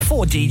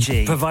for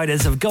DG.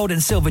 Providers of gold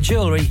and silver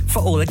jewellery for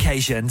all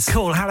occasions.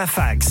 Call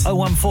Halifax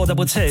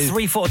 01422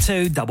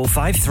 342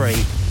 553.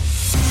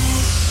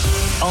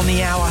 On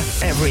the hour,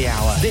 every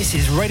hour. This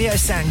is Radio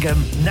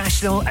Sangam,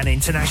 national and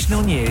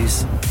international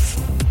news.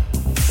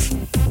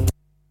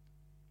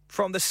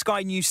 From the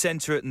Sky News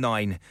Centre at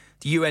 9,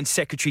 the UN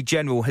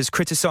Secretary-General has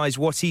criticised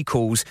what he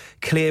calls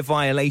clear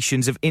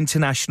violations of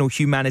international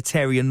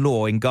humanitarian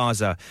law in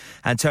Gaza.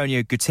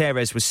 Antonio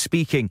Guterres was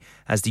speaking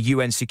as the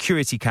UN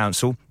Security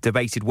Council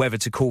debated whether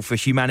to call for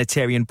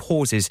humanitarian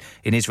pauses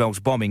in Israel's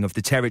bombing of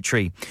the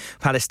territory.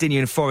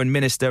 Palestinian Foreign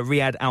Minister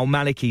Riyad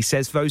al-Maliki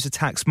says those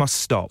attacks must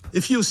stop.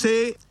 If you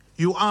say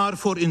you are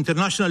for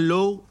international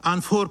law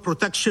and for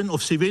protection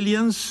of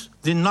civilians,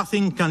 then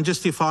nothing can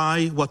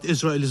justify what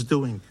Israel is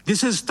doing.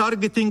 This is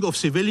targeting of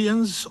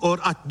civilians or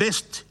at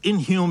best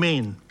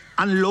inhumane,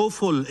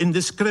 unlawful,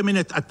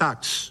 indiscriminate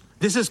attacks.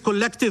 This is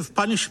collective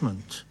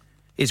punishment.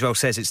 Israel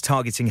says it's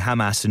targeting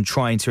Hamas and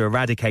trying to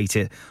eradicate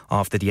it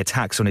after the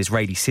attacks on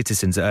Israeli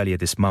citizens earlier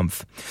this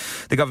month.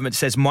 The government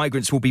says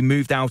migrants will be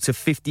moved out of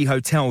 50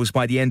 hotels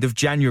by the end of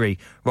January.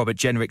 Robert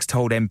Jenrick's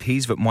told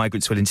MPs that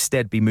migrants will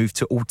instead be moved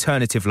to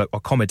alternative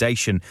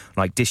accommodation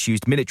like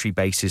disused military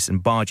bases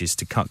and barges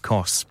to cut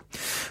costs.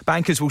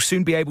 Bankers will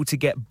soon be able to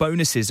get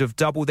bonuses of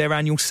double their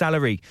annual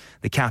salary.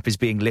 The cap is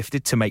being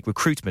lifted to make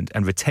recruitment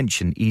and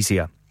retention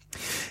easier.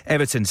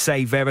 Everton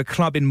say they're a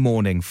club in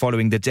mourning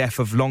following the death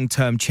of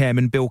long-term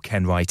chairman Bill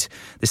Kenwright.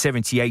 The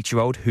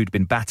 78-year-old, who'd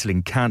been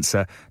battling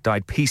cancer,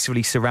 died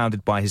peacefully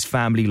surrounded by his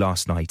family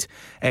last night.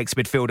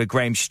 Ex-midfielder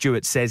Graham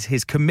Stewart says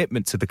his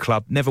commitment to the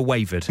club never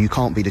wavered. You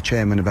can't be the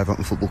chairman of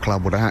Everton Football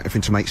Club without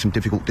having to make some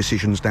difficult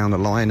decisions down the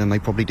line, and they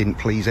probably didn't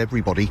please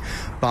everybody,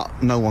 but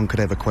no one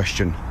could ever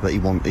question that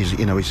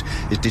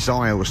his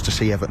desire was to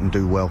see Everton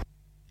do well.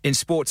 In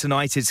sport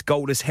tonight, it's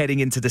goalless heading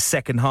into the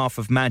second half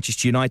of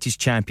Manchester United's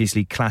Champions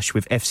League clash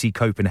with FC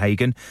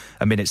Copenhagen.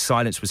 A minute's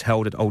silence was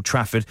held at Old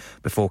Trafford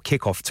before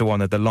kick-off to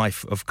honour the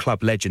life of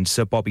club legend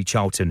Sir Bobby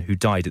Charlton, who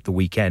died at the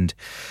weekend.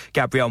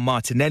 Gabriel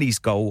Martinelli's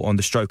goal on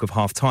the stroke of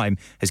half-time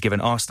has given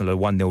Arsenal a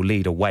 1-0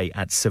 lead away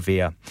at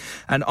Sevilla.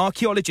 And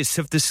archaeologists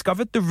have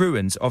discovered the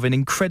ruins of an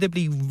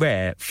incredibly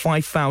rare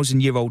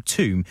 5,000-year-old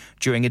tomb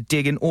during a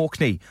dig in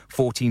Orkney.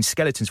 14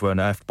 skeletons were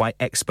unearthed by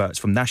experts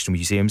from National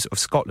Museums of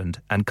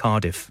Scotland and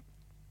Cardiff.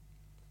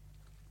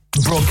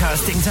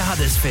 Broadcasting to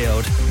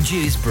Huddersfield,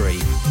 Dewsbury,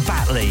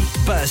 Batley,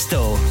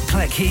 Birstall,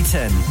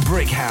 Cleckheaton,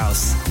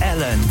 Brickhouse,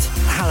 Elland,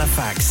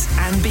 Halifax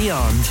and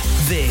beyond.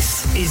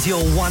 This is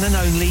your one and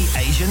only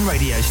Asian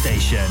radio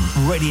station.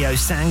 Radio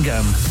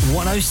Sangam,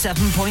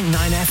 107.9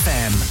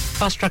 FM.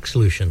 Fast Track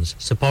Solutions,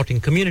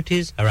 supporting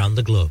communities around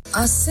the globe.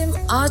 Asim,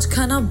 आज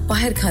खाना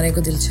बाहर खाने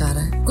को दिल चाह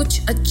रहा है. कुछ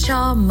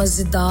अच्छा,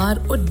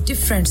 मजेदार और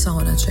डिफरेंट सा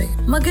होना चाहिए.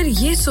 मगर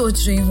ये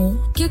सोच रही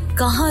हूँ कि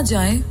कहाँ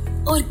जाएं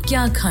और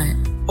क्या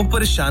खाएं. ओ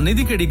परेशानी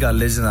दी केड़ी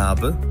गल है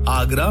जनाब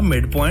आगरा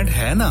मिड पॉइंट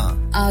है ना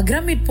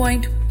आगरा मिड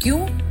पॉइंट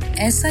क्यों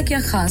ऐसा क्या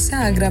खास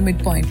है आगरा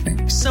मिड पॉइंट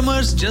में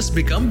Summers just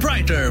become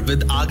brighter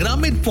with Agra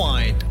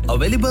Midpoint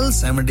available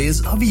 7 days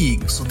a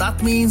week so that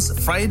means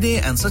Friday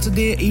and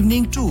Saturday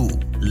evening too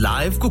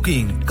live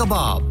cooking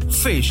kebab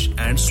fish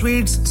and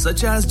sweets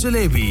such as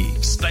jalebi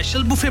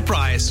special buffet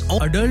price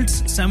adults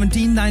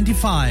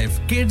 $17.95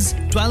 kids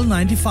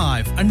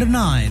 $12.95 under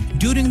 9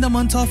 during the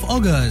month of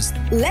August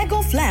leg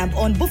of lamb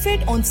on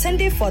buffet on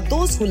Sunday for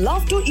those who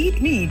love to eat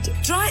meat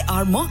try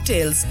our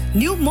mocktails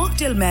new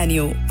mocktail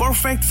menu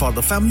perfect for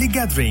the family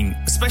gathering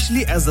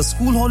especially as the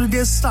school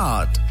holidays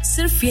start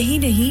सिर्फ यही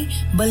नहीं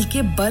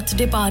बल्कि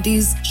birthday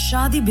parties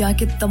शादी ब्याह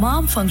के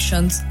तमाम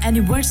functions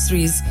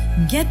anniversaries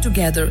get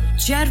together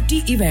charity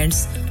events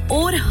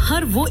और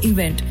हर वो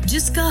इवेंट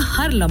जिसका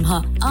हर लम्हा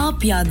आप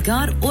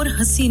यादगार और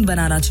हसीन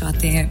बनाना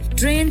चाहते हैं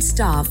ट्रेन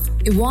स्टाफ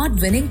अवार्ड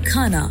विनिंग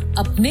खाना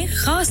अपने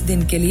खास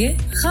दिन के लिए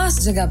खास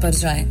जगह पर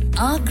जाएं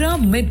Agra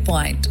mid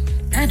point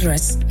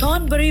Address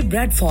Thornbury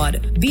Bradford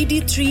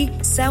BD3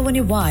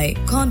 7Y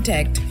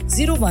Contact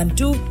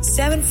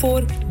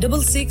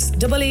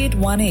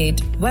 01274668818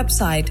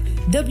 Website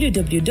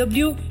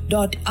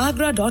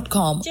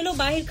www.agra.com चलो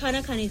बाहर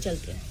खाना खाने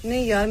चलते हैं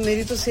नहीं यार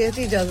मेरी तो सेहत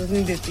ही इजाजत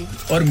नहीं देती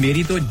और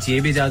मेरी तो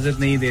जेब इजाजत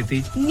नहीं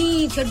देती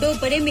नहीं छोड़ो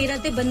परे मेरा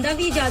ते बंदा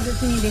भी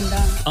इजाजत नहीं देता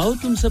आओ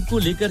तुम सबको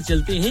लेकर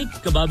चलते हैं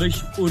कबाबिश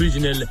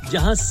ओरिजिनल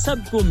जहां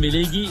सबको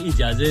मिलेगी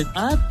इजाजत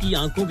आपकी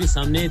आंखों के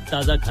सामने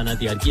ताजा खाना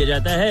तैयार किया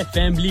जाता है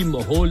फैमिली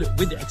माहौल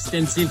with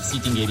extensive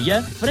seating area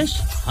fresh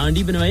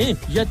handi बनवाएं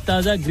या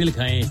ताजा ग्रिल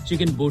खाएं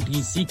chicken boti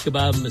seekh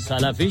kebab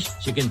masala fish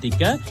chicken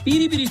tikka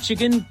peri peri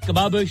chicken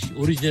Kababish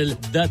original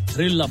the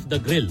thrill of the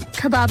grill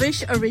Kababish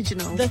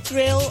original the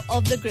thrill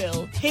of the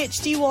grill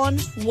HD1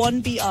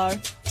 1BR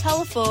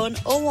telephone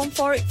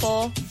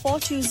 01484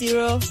 420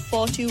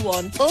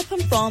 421 open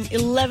from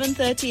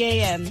 11:30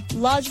 a.m.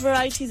 large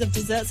varieties of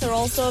desserts are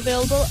also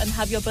available and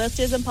have your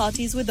birthdays and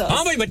parties with us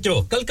हां भाई बच्चों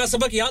कल का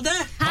सबक याद है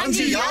हां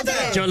जी याद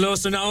है चलो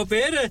सुनाओ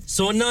फिर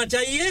सोना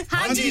चाहिए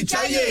हां जी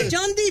चाहिए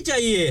चांदी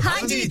चाहिए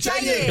हां जी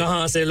चाहिए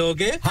कहां से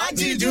लोगे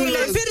हाजी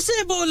जूलर्स फिर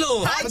से बोलो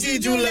हाजी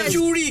जूलर्स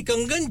चूड़ी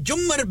कंगन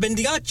झुमर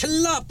बिंदिया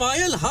छल्ला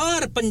पायल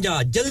हार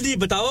पंजा जल्दी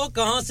बताओ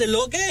कहां से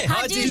लोगे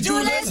हाजी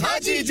जूलर्स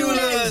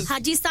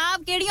हाजी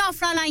साहब केड़ी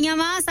ऑफर लाईया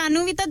वा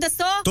सानू भी तो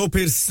दसो तो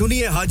फिर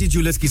सुनिए हाजी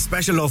जूलर्स की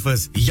स्पेशल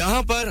ऑफर्स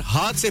यहां पर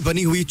हाथ से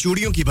बनी हुई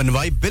चूड़ियों की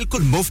बनवाई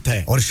बिल्कुल मुफ्त है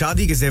और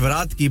शादी के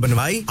ज़ेवरात की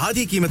बनवाई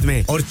आधी कीमत में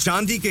और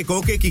चांदी के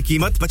कोके की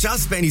कीमत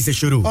 50 पैसे से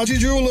शुरू Haji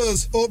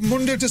Jewellers open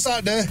Monday to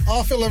Saturday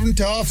half 11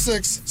 to half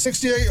 6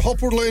 68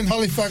 Hopwood Lane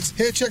Halifax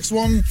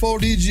HX1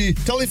 4DG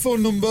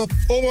telephone number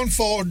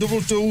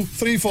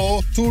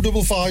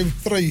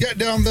 01422342553 get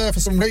down there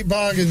for some great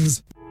bargains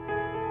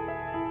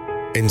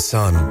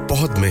इंसान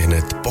बहुत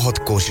मेहनत बहुत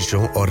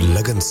कोशिशों और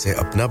लगन से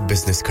अपना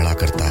बिजनेस खड़ा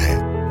करता है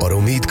और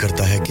उम्मीद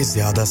करता है कि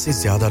ज्यादा से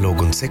ज्यादा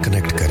लोग उनसे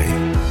कनेक्ट करें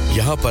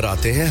यहाँ पर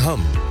आते हैं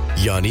हम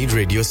यानी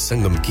रेडियो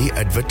संगम की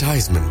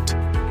एडवर्टाइजमेंट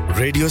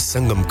रेडियो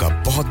संगम का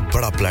बहुत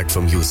बड़ा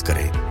प्लेटफॉर्म यूज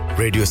करें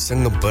रेडियो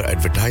संगम पर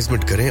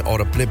एडवर्टाइजमेंट करें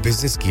और अपने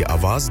बिजनेस की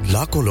आवाज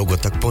लाखों लोगों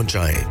तक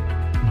पहुंचाएं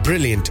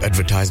Brilliant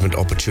advertisement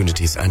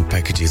opportunities and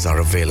packages are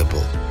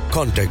available.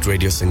 Contact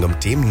Radio Sangam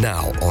team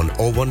now on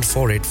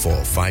 01484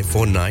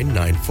 549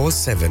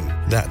 947.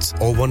 That's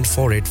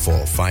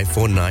 01484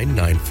 549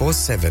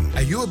 947.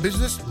 Are you a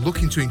business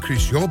looking to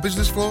increase your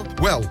business flow?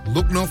 Well,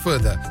 look no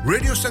further.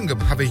 Radio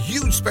Sangam have a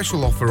huge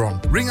special offer on.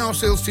 Ring our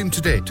sales team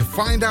today to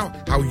find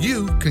out how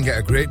you can get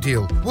a great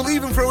deal. We'll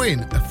even throw in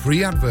a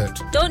free advert.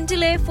 Don't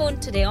delay, phone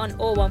today on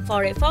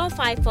 01484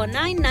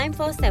 549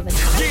 947.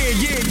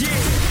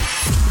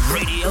 Yeah.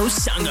 Radio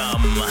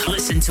Sangam.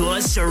 Listen to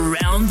us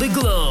around the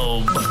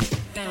globe.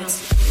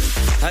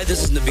 Hi,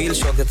 this is Nabil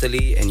Shaukat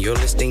Ali and you're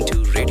listening to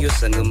Radio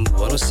Sangam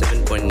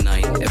 107.9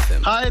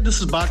 FM. Hi, this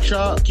is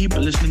Baksha. Keep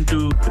listening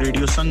to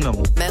Radio Sangam.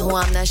 मैं हूँ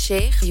आमना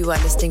Sheikh. You are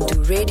listening to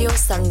Radio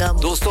Sangam.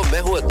 दोस्तों मैं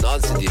हूँ अदनान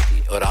सिद्दीकी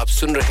और आप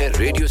सुन रहे हैं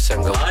radio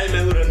संगम. Hi,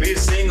 मैं हूँ रणवीर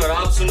सिंह और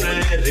आप सुन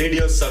रहे हैं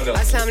रेडियो संगम.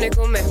 अस्सलाम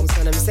वालेकुम मैं हूँ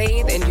सनम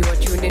Saeed and you are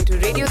tuned into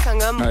Radio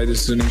Sangam. Hi,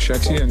 this is Sunil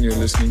Shetty and you're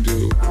listening to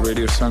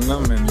Radio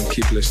Sangam and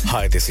keep listening.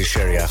 Hi, this is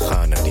Sharia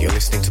Khan and you're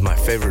listening to my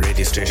favorite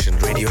radio station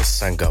Radio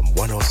Sangam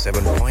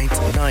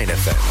 107.9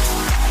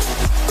 FM.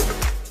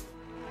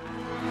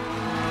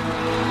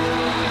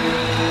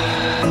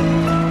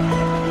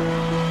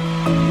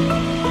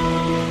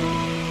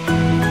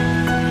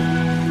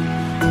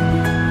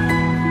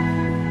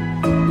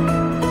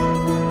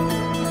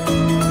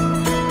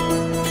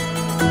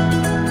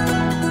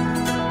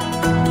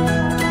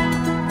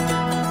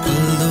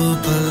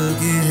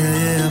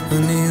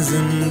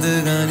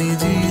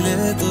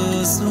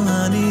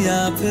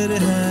 फिर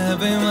है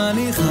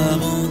बेमानी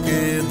ख्वाबों के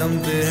दम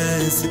पे है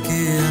इसकी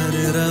हर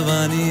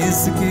रवानी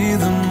इसकी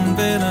धुन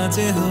पे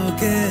नाचे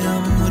होके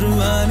हम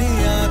रूहानी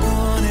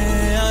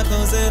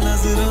आंखों से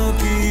नजरों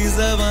की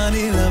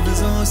ज़बानी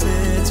लफ्जों से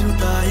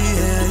छुपाई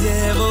है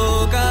ये वो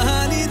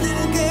कहानी दिल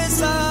के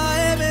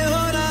साए में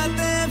हो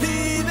रातें भी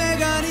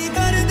बेगानी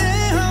कर दे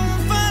हम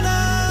फना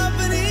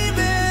अपनी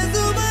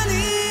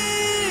बेजुबानी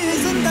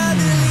जिंदा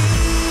दिल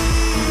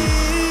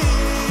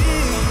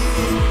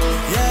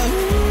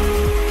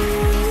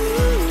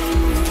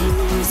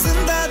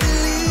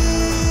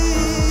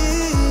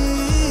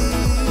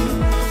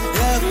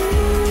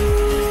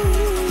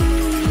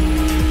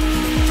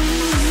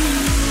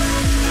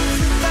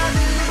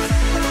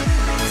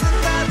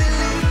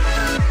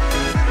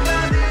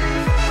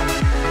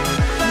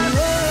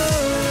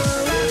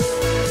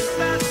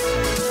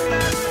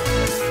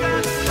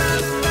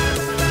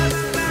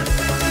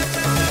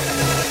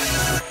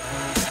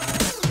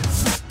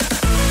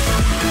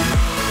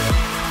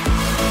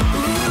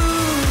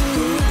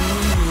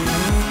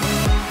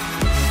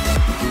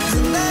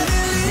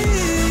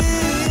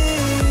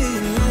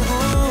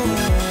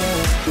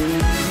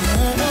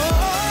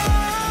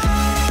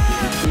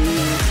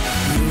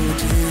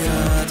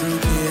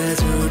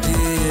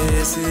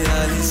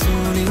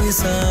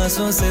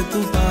सांसों से तू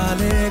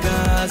पालेगा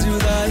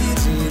जुदाई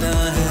जीना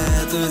है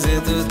तुझे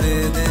तो दे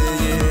दे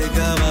ये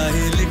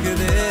गवाही लिख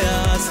दे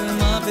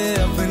आसमां पे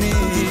अपनी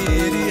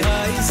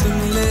रिहाई सुन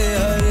ले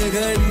हर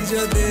घड़ी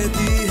जो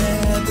देती है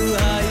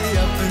दुआई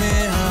अपने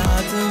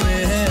हाथ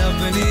में है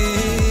अपनी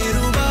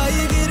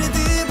रुबाई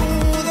गिरती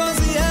बूंदों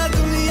सी है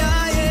दुनिया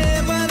ये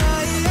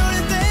बनाई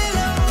उड़ते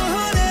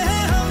लम्हों ने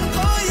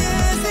हमको ये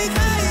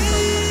सिखाई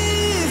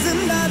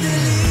जिंदा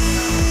दिली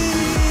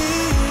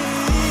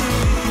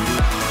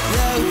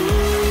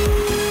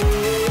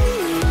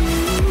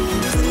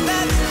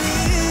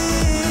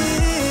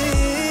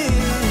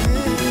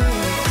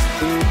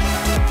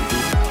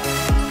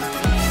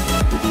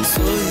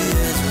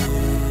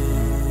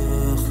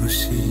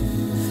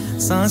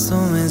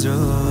सांसों में जो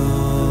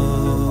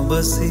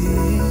बसी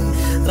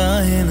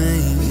राहें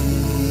नहीं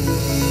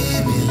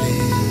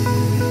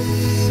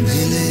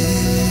मिली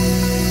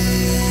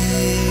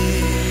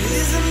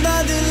जिंदा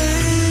दिल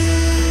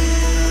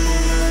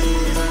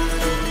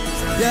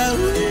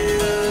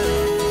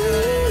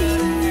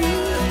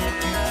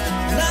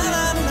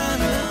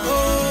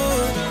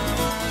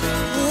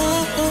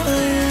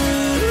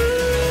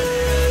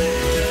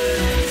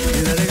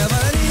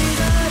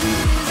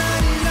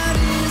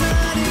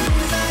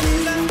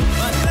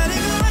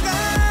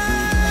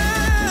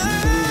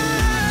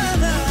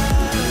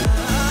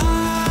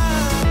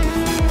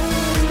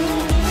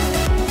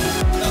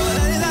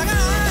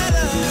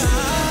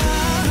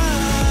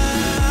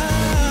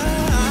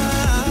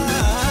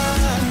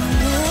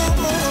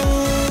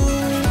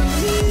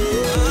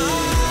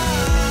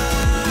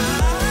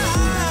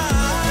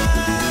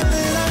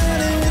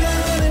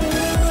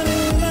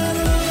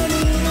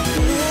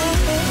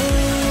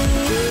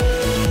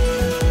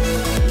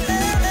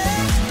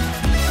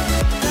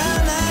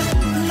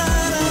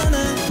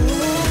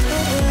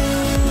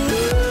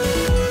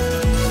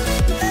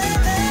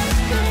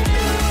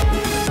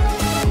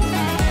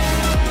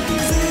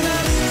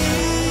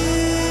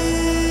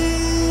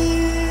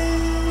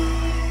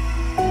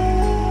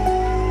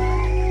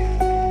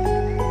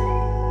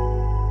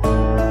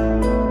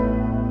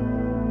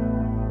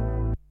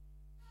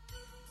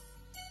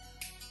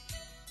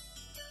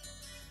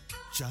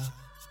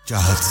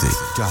चाहत से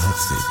चाहत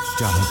से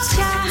चाहत से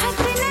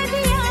चाहत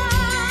नदियाँ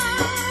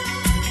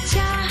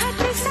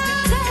चाहत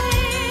सागर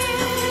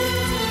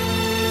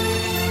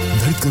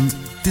धड़कन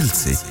दिल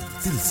से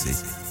दिल से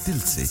दिल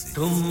से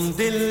तुम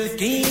दिल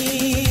की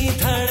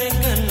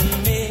धड़कन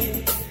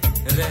में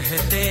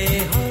रहते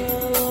हो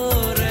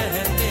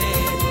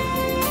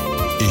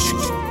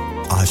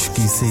इश्क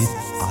आशिकी से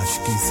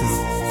आशिकी से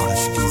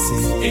आशिकी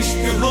से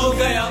इश्क हो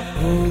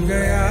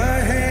गया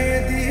है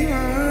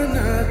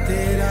दीवाना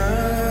तेरा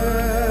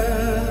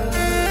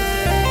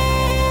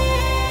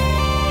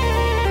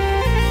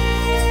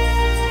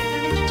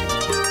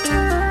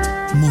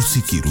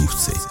मौसीकी रूह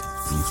से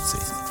रूह से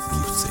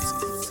रूह से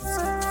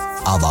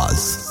आवाज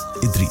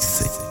इदरीस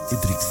से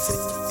इदरीस से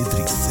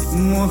इदरीस से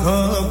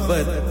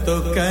मोहब्बत तो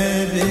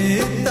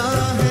करता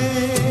है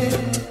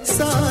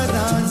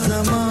सारा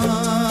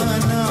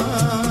ज़माना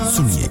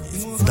सुनिए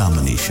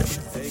दामनेशर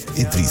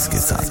इदरीस के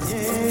साथ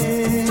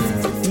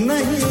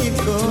नहीं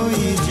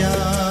कोई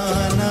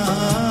जाना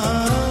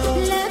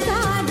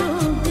लगा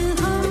रोग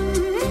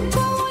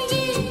हमको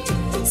ये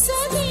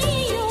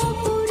सदियों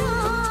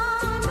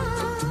पुराना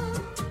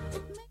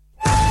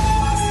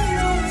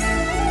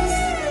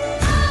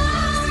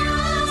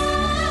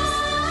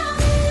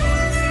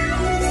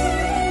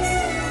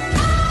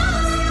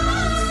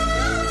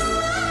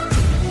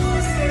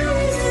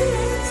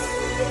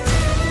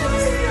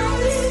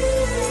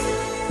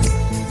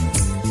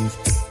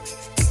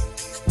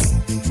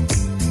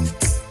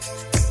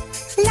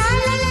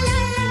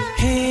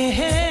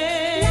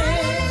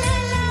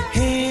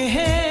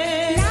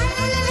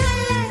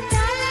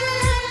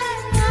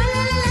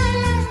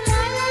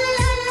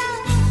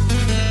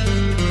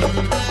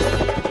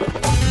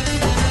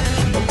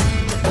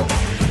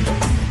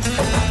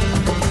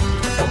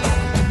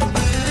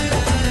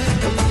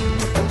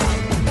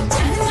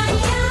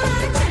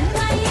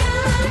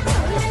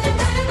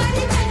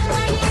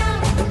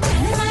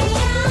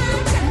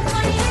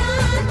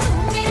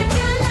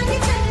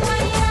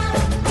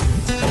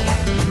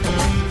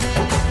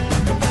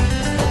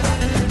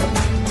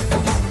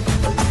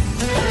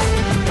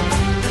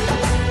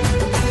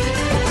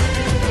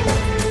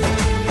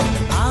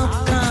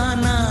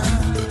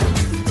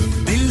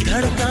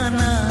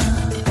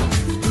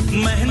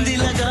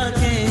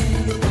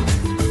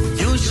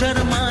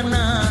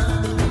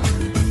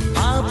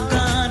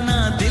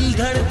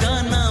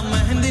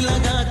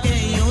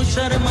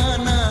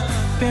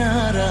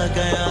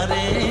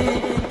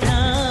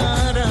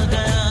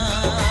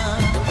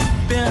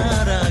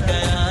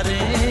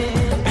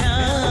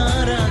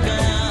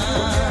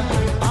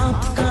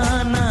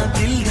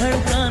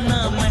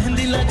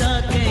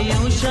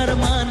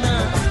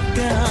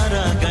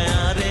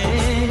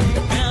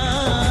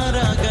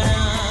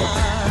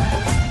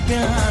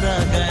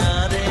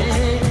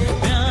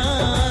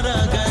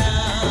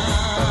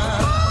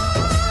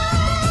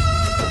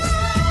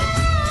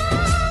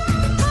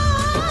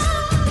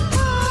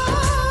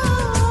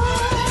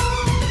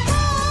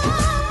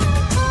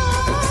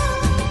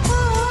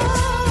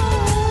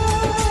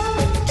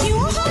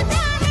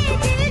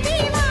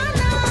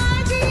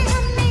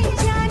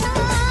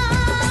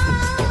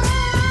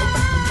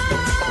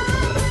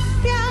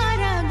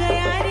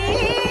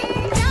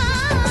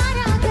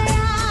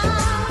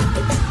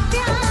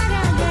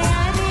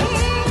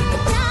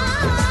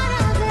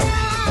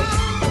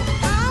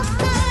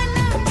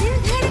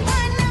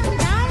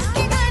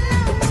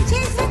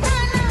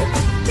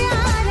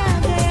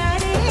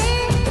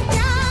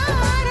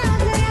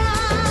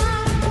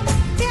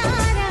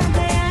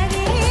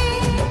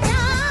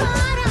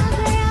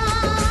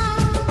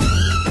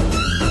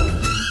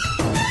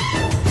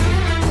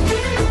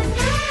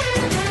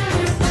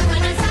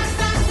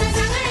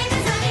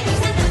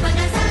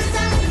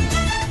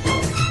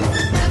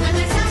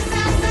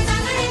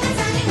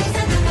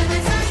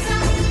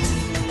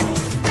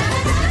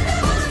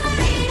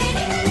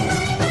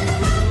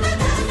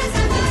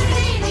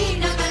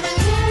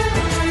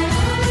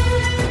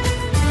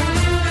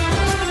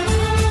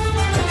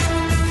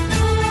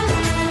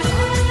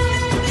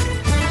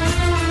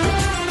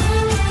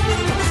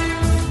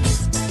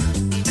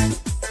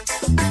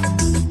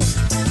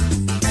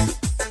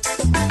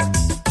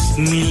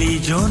मिली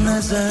जो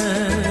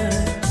नजर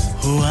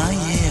हुआ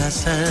ये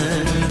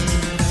असर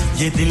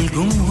ये दिल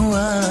गुम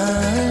हुआ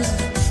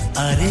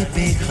अरे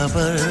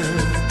बेखबर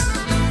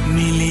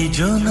मिली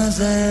जो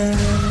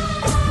नजर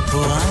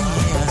हुआ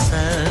ये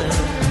असर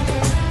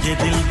ये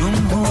दिल गुम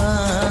हुआ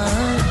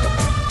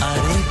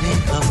अरे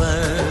बेखबर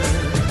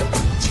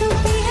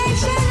छुपी है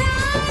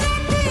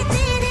शरारत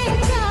तेरे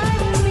प्यार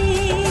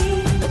में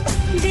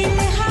दिल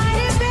हार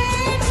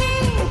बैठे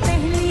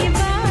पहली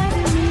बार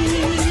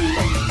में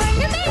पल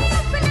में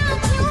अपना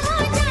क्यों हो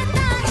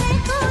जाता है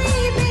कोई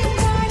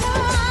बेगाना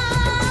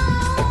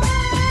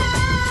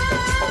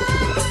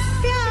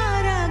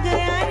प्यार आ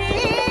गया रे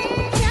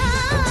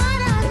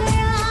प्यार आ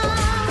गया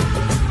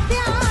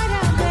प्यार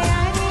आ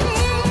गया रे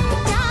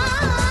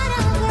प्यार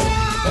आ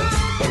गया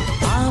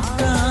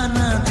आपका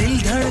आना दिल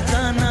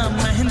धड़काना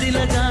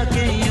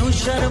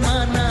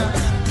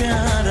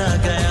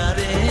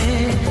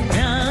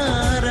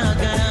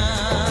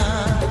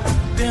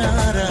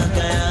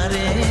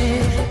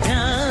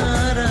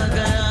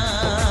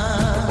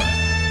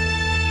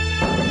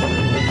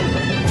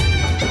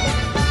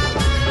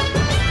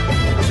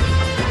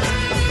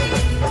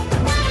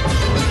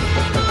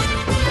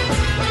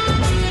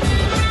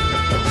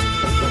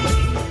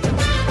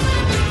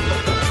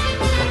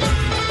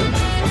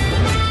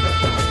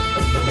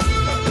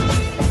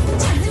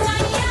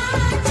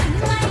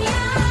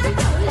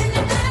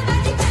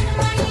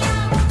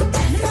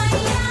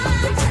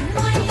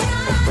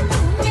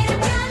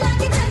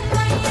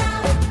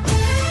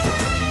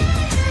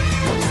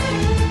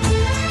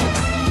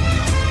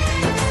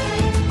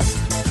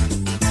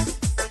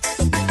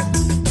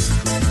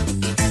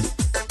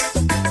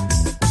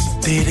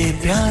तेरे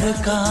प्यार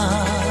का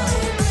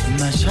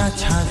नशा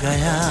छा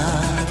गया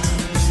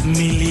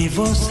मिली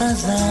वो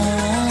सजा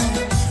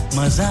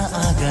मजा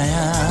आ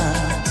गया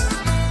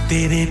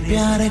तेरे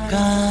प्यार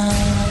का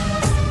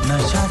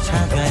नशा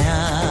छा गया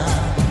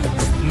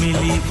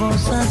मिली वो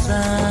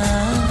सजा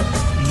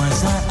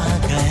मजा आ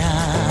गया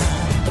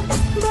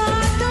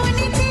बातों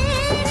ने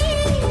तेरी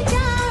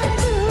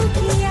जादू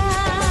किया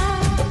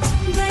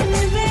बन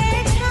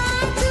बैठा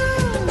तू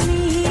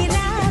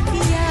मेरा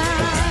पिया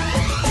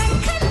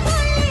कंखन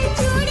बोले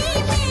चूड़ी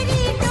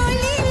मेरी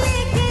डोली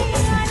लेके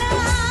आना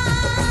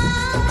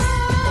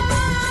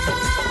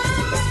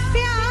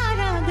प्यार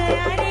आ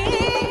गया रे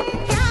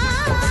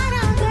प्यार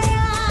आ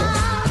गया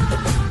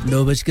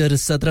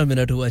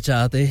 9:17 हुआ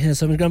चाहते हैं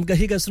समझ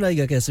कहिएगा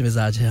सुनाइएगा कैसे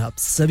मिजाज है आप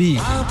सभी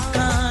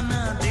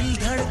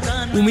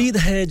उम्मीद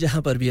है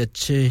जहां पर भी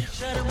अच्छे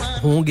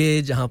होंगे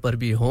जहां पर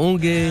भी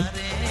होंगे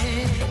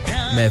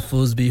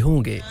महफूज भी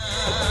होंगे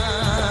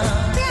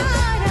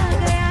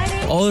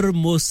और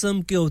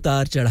मौसम के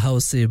उतार चढ़ाव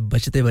से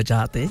बचते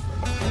बचाते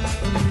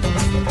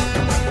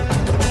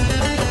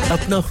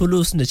अपना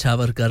खुलूस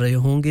निछावर कर रहे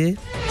होंगे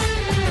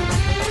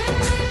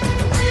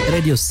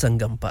रेडियो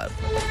संगम पर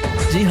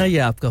जी हां ये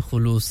आपका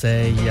खुलूस है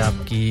ये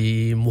आपकी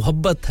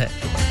मोहब्बत है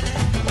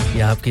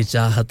ये आपकी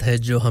चाहत है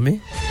जो हमें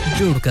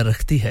जोड़ कर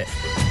रखती है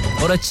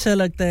और अच्छा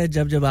लगता है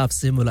जब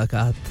आपसे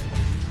मुलाकात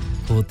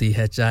होती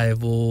है चाहे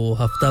वो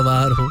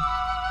हफ्तावार हो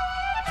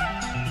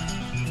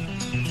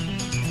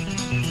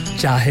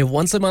चाहे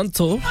once a month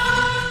हो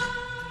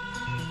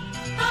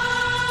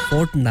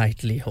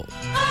fortnightly हो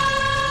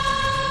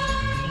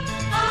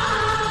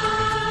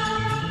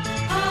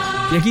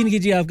यकीन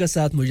कीजिए आपका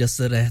साथ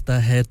मुयस्सर रहता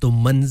है तो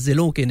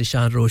मंजिलों के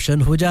निशान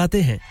रोशन हो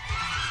जाते हैं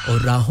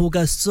और राहों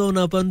का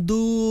सोनापन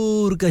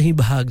दूर कहीं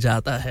भाग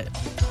जाता है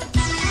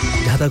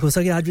जहां तक हो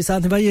सके आज भी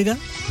साथ निभाइएगा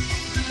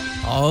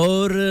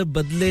और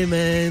बदले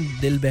में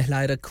दिल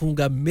बहलाए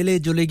रखूंगा मिले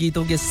जुले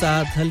गीतों के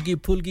साथ हल्की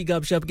फुल्की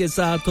गपशप के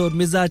साथ और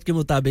मिजाज के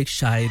मुताबिक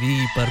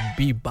शायरी पर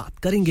भी बात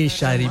करेंगे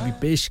शायरी भी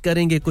पेश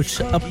करेंगे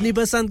कुछ अपनी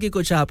पसंद की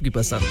कुछ आपकी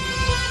पसंद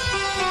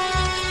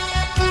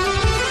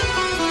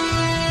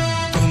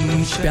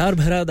प्यार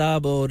भरा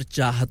दाब और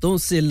चाहतों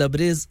से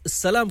लबरेज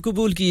सलाम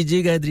कबूल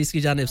कीजिएगा इदरीस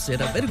की जानिब से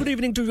very good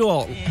evening to you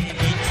all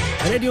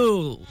radio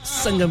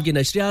Sangam की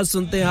नशरियात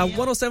सुनते हैं आप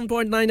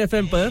 107.9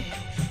 एफएम पर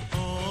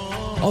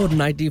और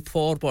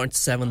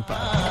 94.7 पर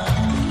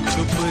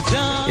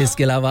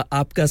इसके अलावा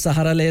आपका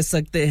सहारा ले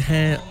सकते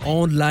हैं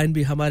ऑनलाइन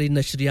भी हमारी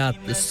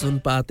नशरियात सुन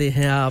पाते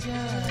हैं आप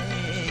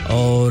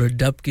और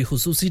डब की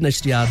खुसूसी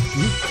नशरियात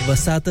की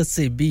वसातत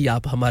से भी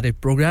आप हमारे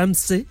प्रोग्राम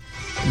से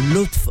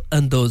लुत्फ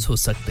अंदोज हो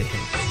सकते हैं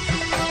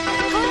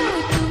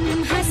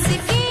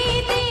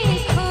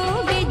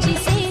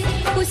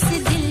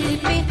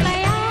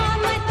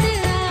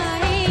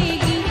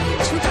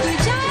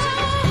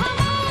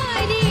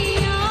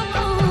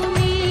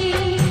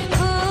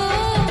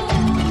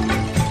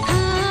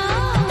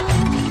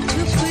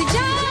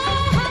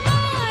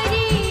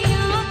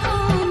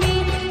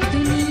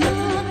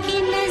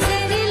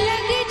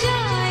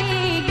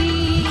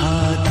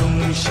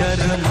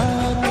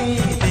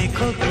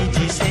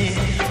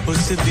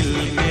दिल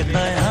में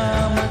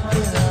क़यामत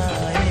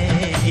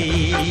आएगी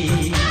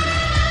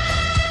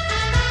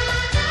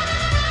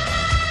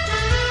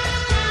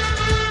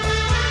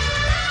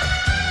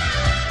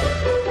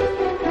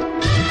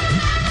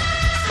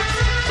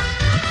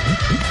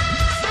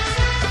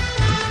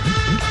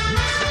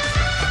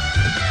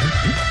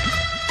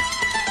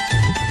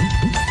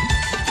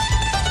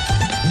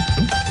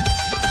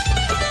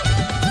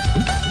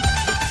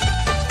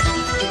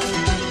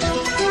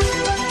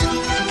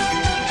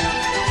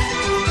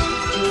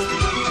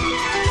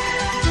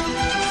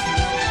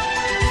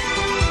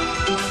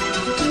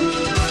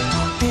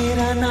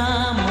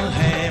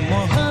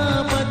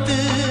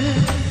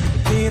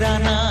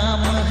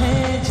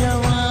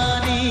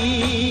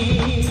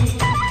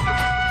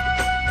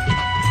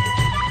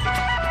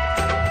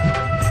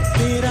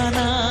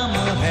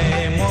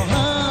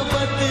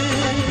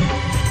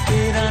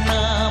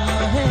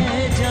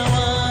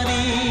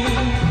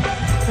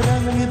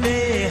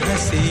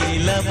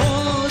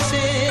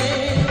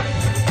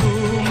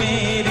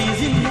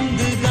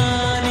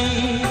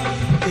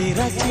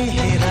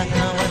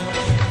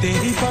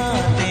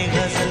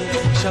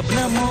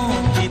शबनमों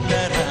की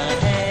तरह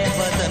है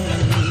बदन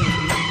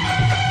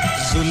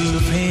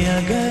जुल्फें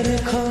अगर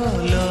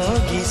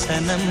खोलोगी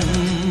सनम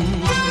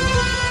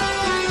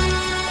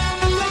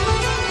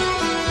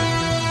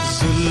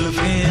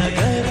जुल्फें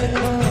अगर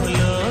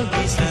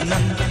खोलोगी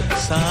सनम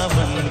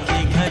सावन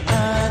की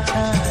घटा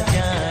छा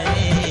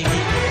जाएगी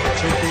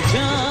छुप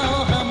जाओ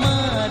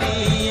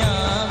हमारी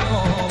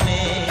आंखों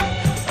में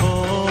हो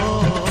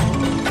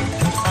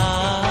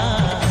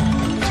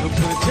छुप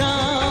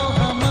जाओ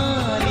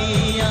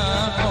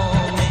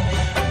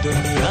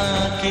दुनिया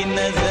की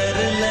नजर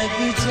लग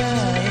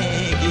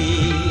जाएगी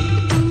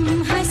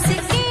तुम हंस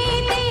के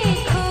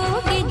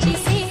देखोगे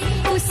जिसे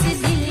उस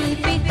दिल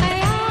पे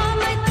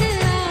क़यामत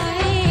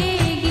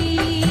आएगी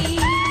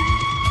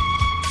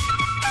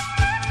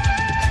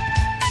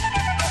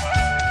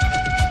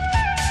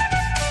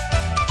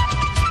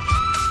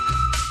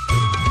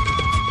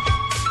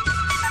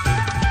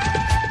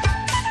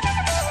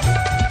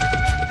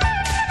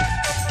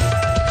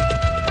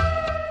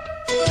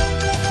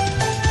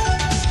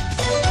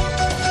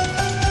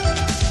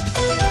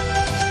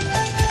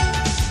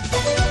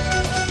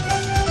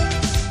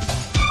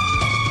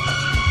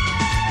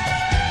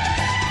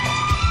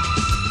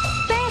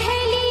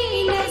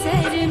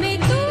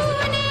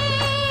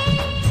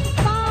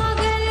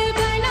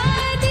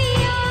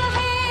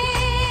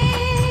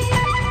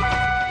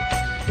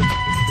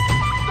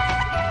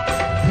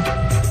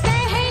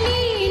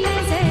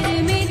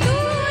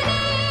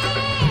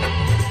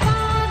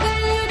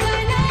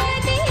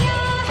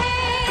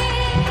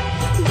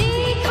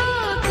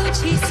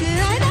जिस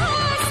अदा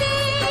से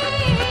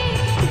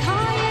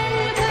घायल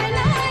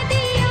बना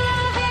दिया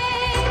है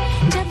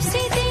जब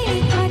से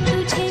देखा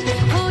तुझे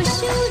होश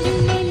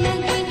उड़ने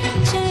लगे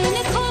चैन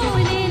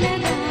खोने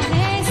लगा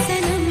है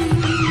सनम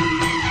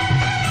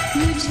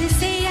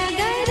मुझसे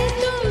अगर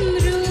तुम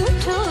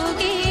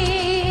रूठोगे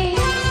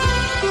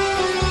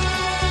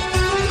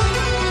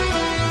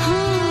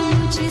हाँ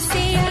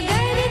मुझसे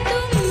अगर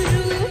तुम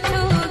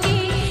रूठोगे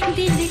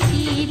दिल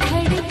की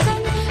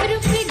धड़कन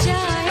रुक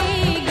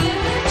जाएगी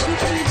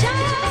छुप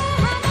जाओ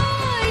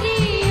हमारी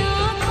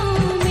आँखों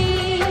में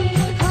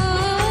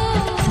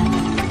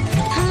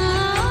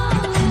हाँ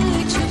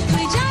छुप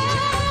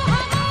जाओ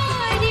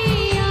हमारी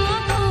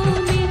आँखों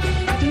में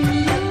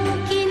दुनिया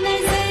की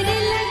नजर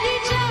लग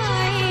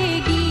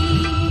जाएगी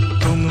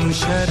तुम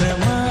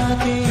शर्मा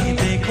के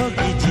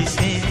देखोगी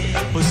जिसे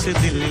उस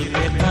दिल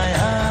पे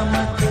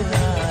कयामत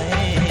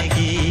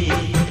आएगी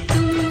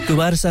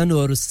कुमार सानू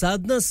और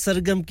साधना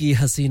सरगम की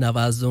हसीन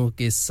आवाजों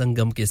के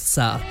संगम के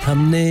साथ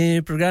हमने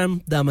प्रोग्राम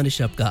दामन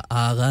शब का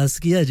आगाज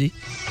किया जी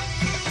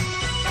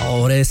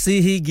और ऐसे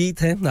ही गीत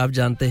हैं आप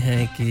जानते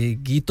हैं कि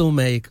गीतों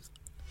में एक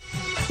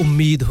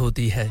उम्मीद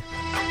होती है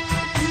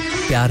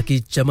प्यार की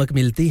चमक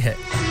मिलती है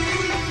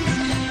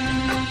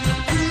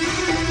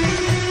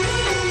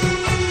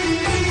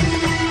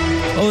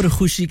और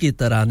खुशी के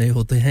तराने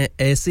होते हैं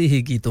ऐसे ही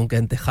गीतों का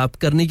इंतखाब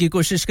करने की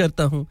कोशिश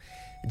करता हूं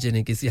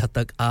जिन्हें किसी हद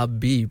तक आप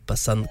भी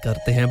पसंद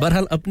करते हैं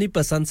बहरहाल अपनी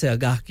पसंद से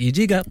आगाह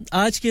कीजिएगा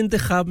आज के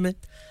इंतखाब में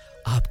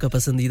आपका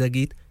पसंदीदा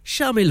गीत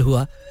शामिल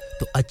हुआ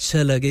तो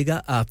अच्छा लगेगा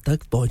आप तक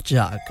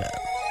पहुंचाकर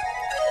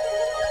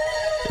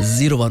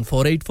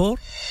 01484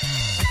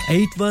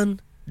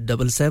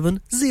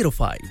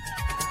 817705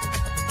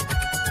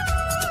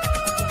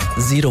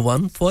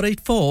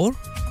 01484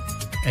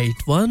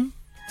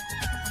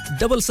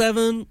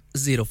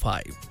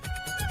 817705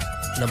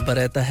 नंबर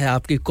रहता है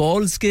आपके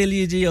कॉल्स के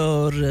लिए जी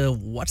और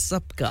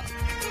व्हाट्सएप का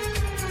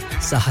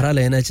सहारा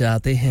लेना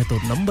चाहते हैं तो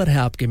नंबर है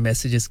आपके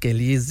मैसेजेस के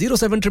लिए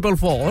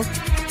 07444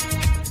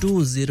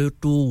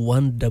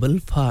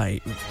 202155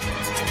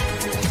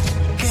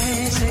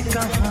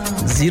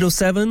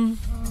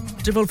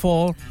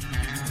 07444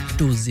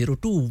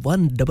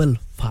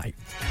 202155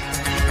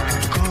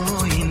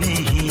 कोई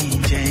नहीं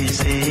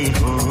जैसे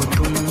हो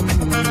तुम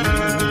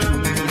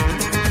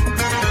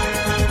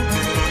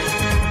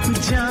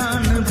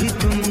जान भी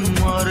तुम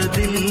और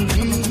दिल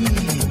भी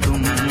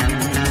तुम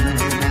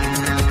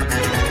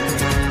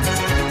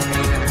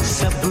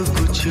सब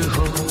कुछ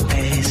हो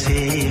ऐसे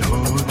हो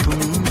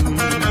तुम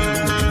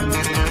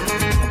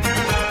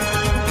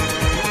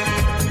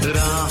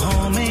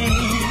राहों में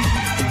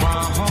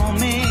बाहों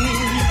में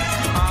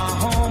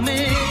आहों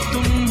में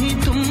तुम ही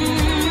तुम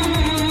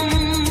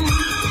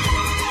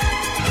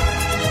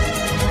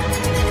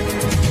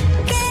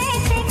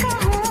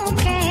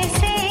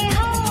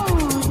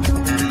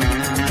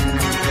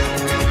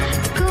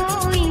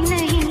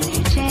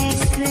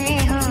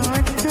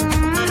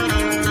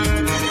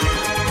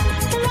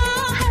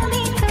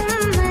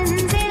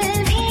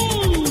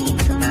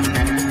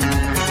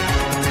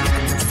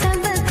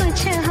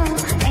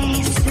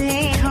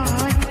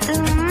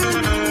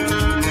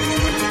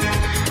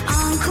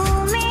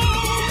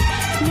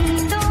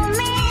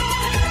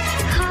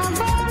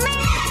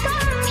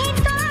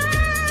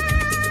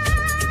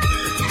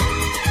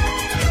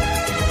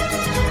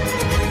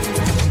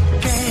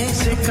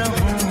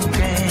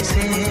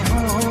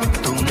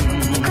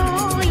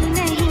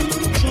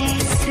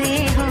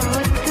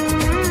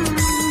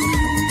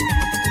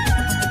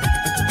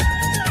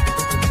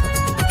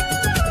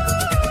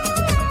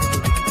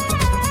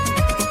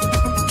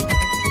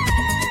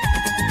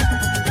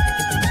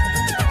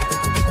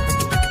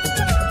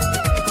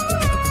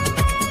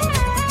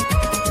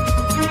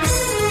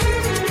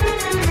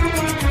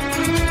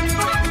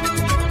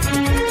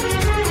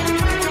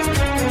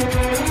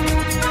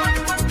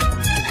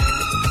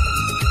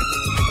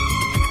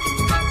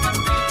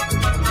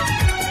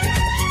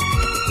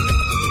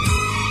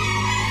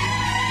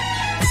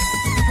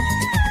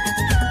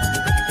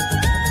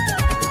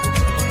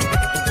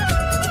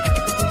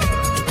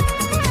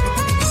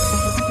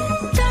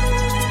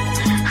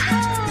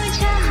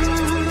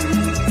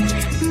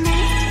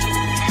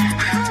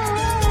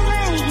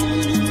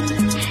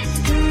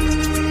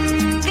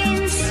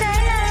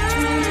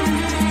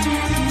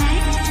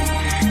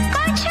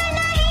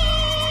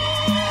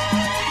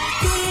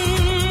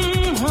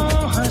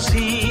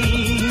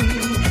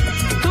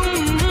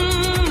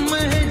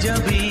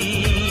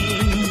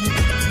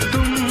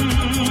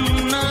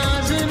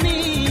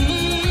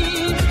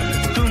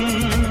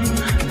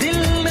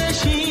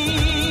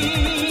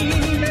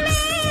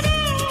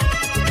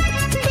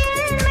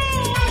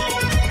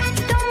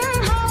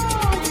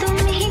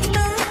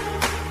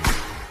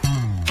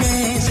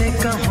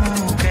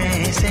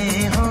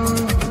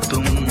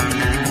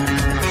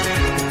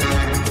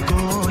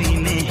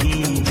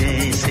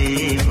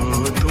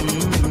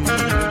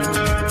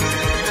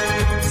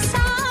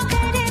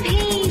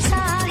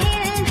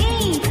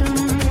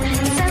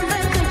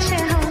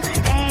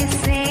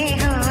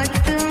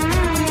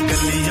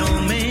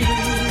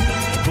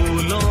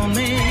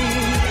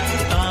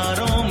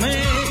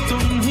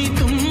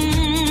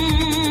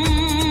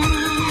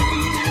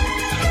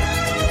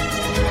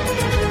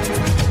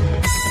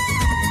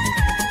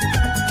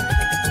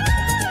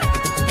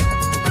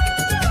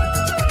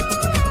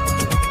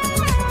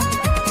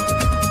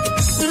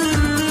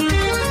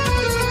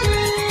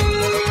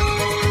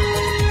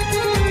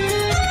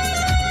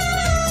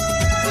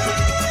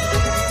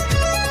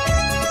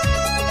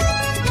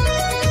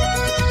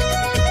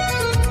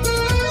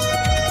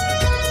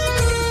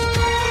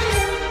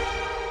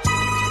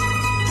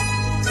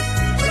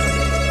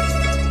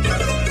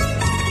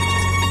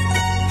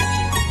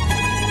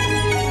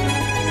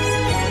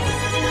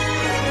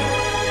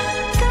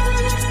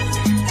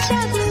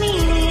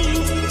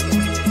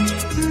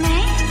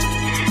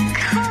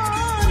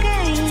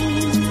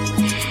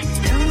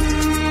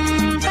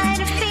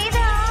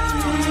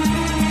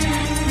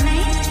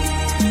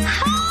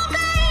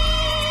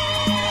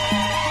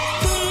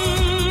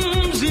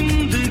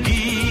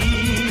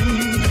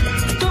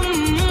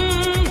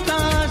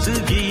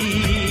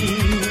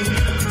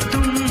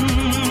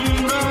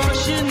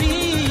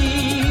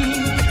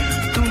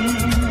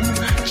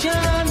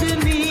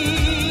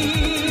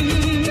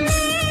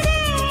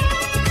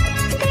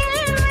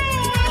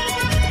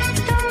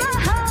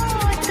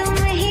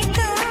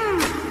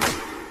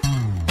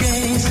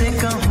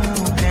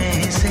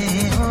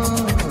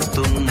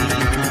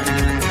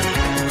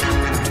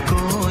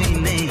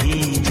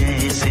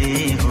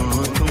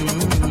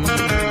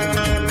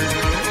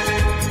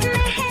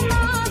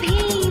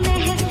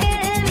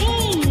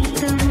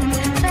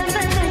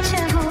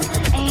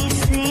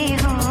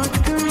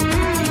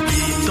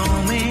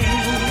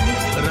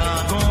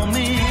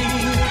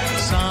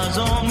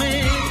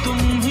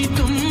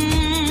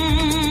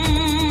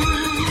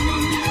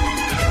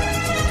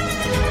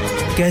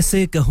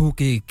कैसे कहूं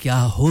कि क्या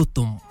हो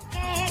तुम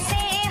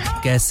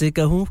कैसे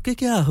कहूं कि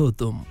क्या हो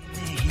तुम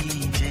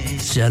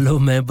चलो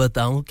मैं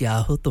बताऊं क्या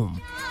हो तुम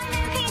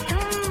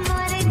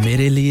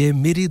मेरे लिए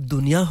मेरी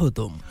दुनिया हो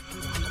तुम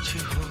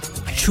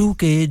छू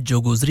के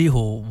जो गुजरी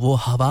हो वो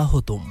हवा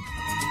हो तुम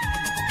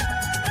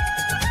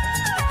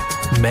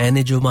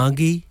मैंने जो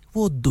मांगी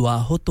वो दुआ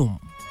हो तुम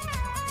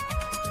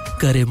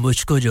करे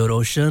मुझको जो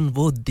रोशन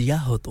वो दिया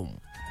हो तुम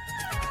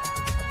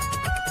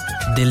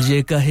दिल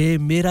ये कहे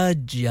मेरा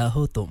जिया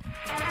हो तुम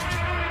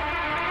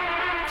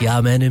क्या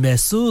मैंने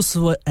महसूस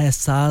वो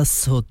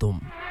एहसास हो तुम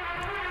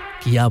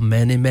क्या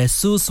मैंने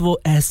महसूस वो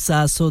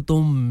एहसास हो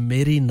तुम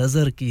मेरी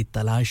नजर की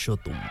तलाश हो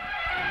तुम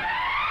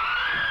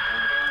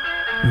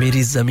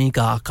मेरी जमीन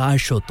का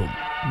आकाश हो तुम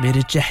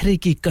मेरे चेहरे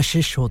की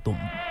कशिश हो तुम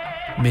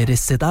मेरे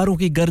सितारों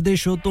की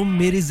गर्दिश हो तुम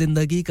मेरी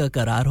जिंदगी का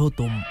करार हो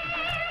तुम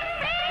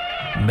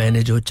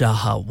मैंने जो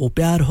चाहा वो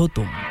प्यार हो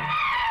तुम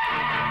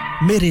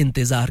मेरे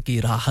इंतजार की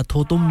राहत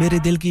हो तुम मेरे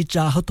दिल की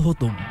चाहत हो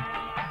तुम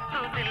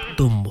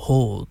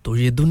हो तो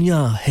ये दुनिया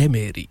है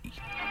मेरी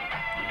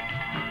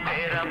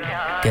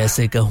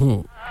कैसे कहूं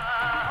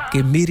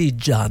कि मेरी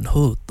जान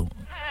हो तुम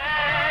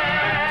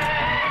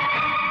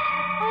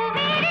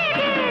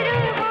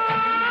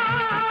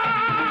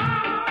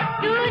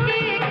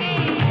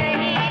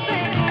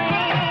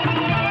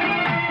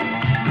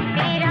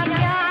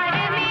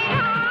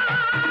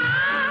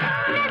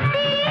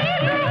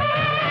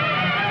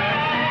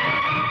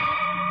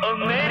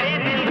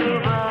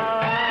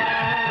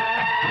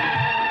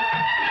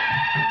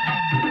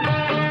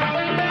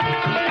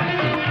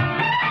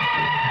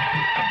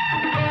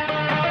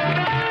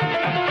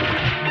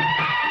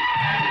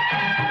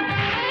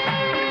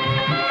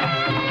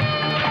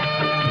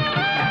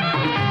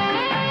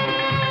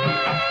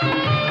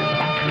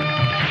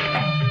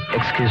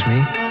Excuse me.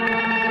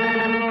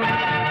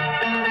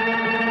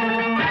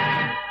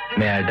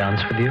 May I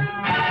dance with you?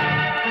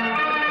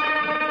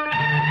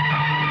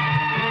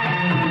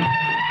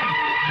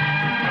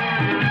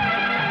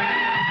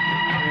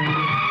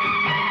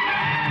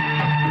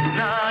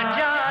 ना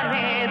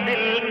जाने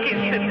दिल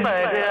किस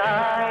पर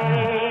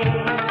आए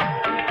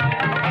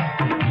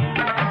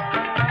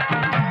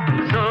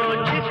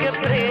सोच के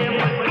प्रेम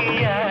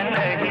किया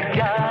नहीं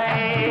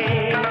जाए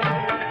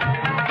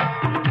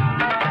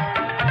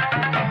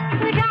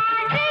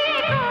राज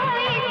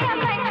कोई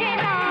समझ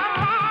ना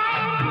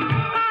पाए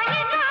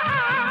कोई कहा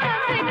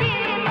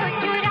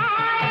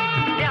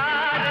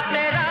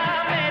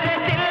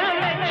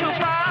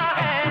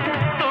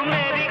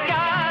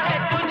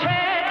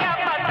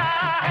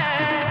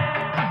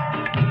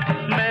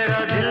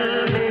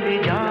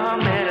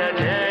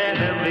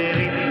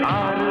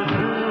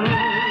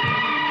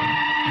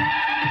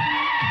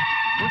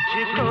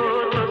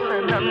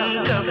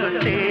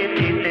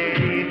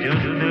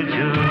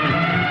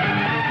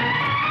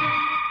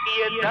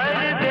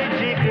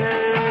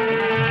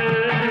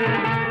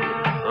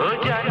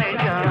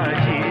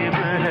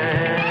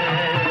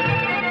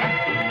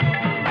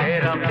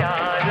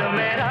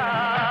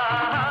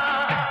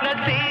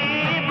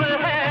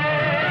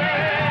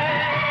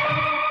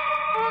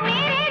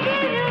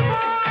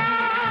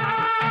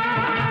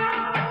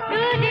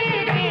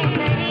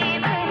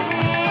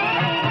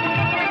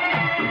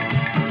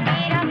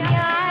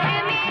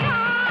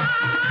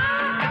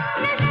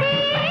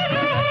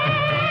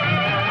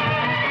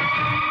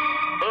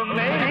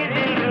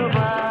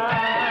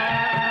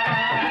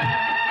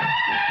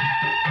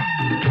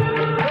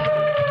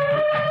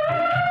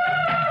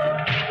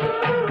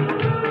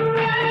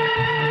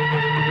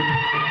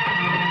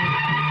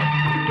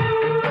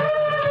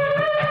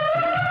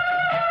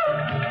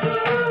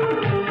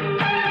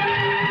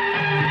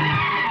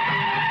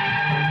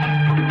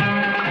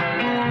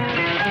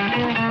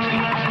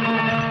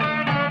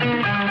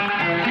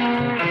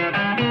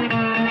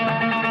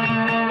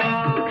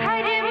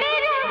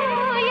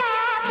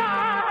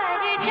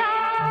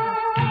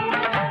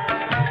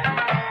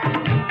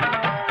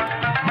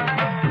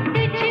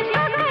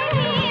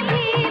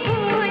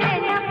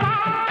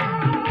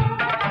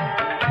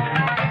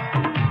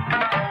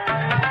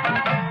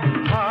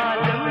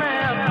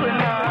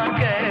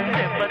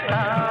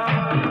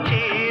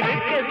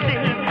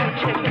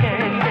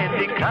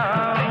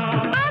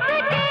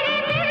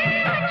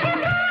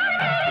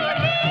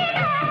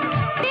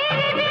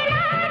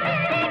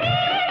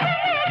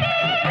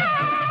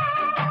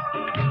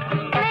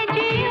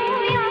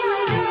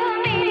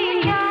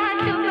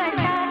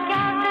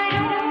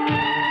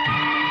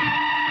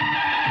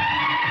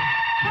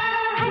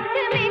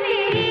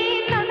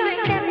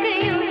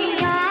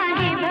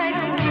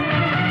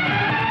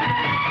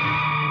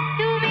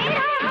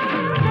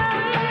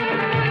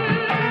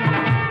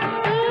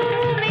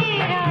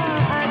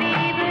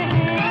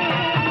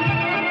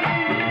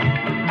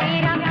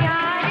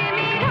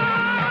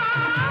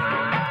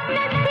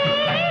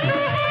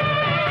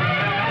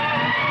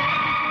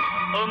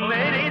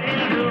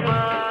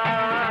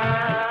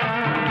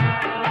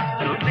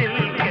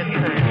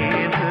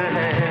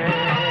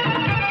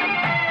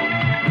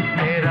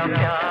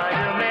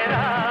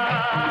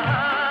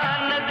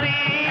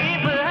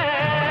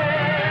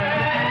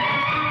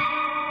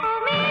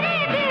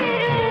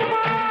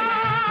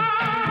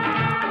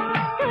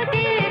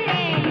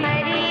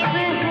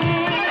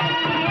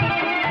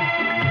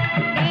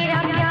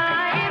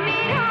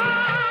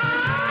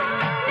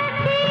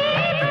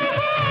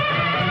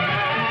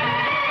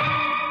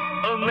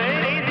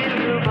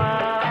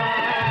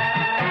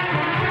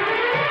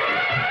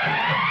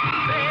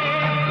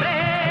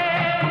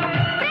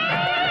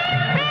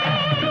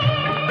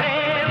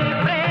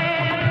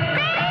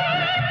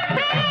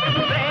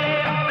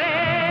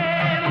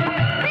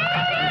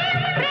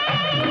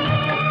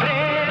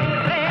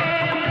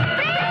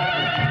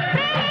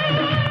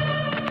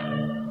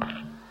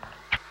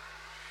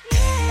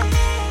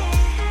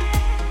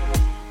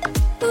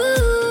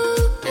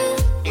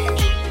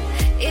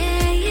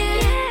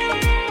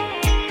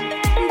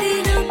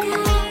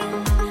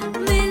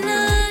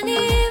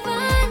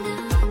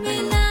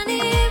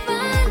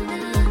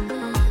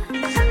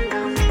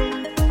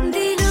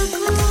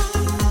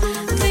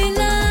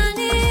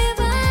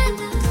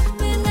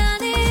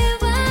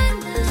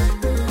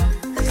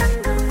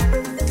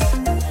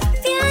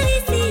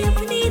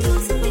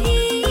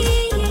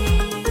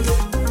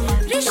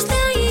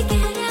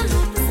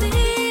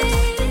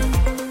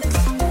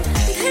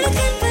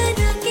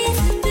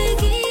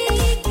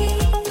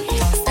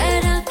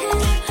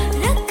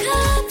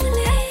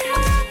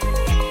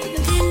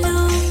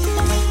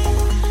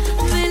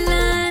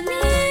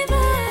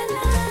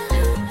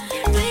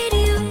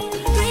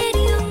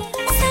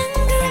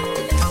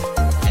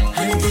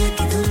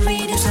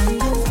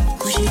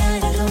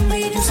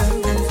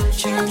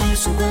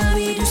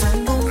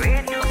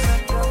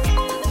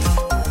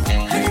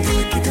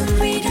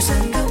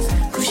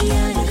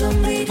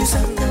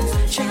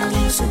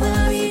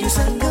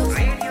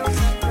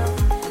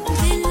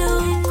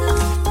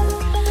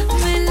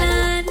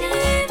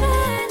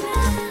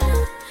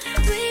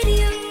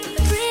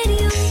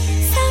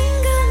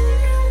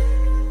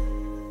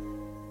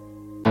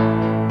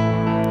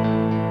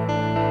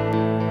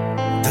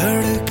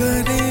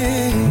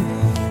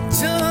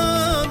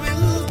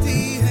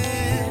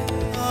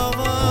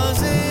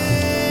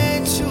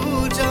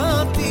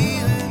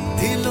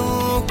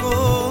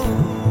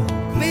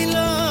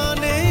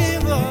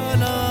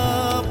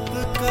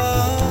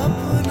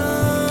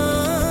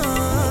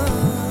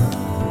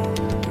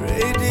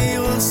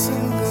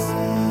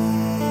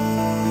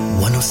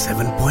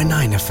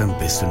 107.9 FM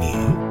पे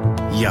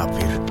सुनिए या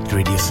फिर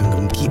रेडियो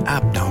संगम की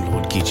ऐप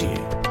डाउनलोड कीजिए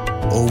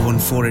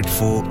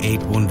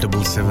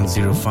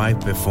 01484817705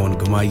 पे फोन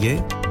घुमाइए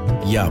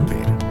या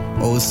फिर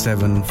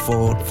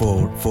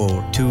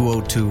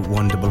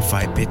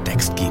 07444202155 पे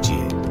टेक्स्ट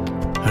कीजिए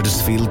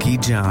हडर्सफील्ड की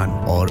जान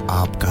और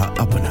आपका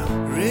अपना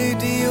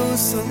रेडियो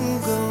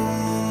संगम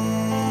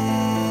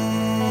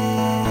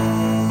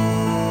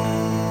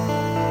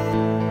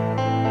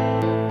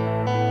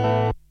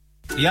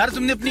यार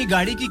तुमने अपनी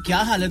गाड़ी की क्या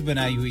हालत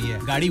बनाई हुई है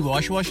गाड़ी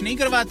वॉश नहीं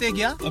करवाते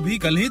क्या अभी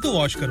कल ही तो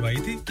वॉश करवाई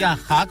थी क्या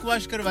खाक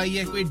वॉश करवाई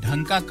है कोई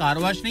ढंग का कार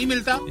वॉश नहीं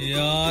मिलता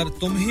यार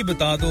तुम ही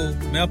बता दो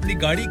मैं अपनी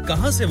गाड़ी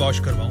कहां से वॉश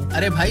करवाऊं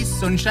अरे भाई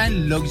Sunshine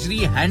Luxury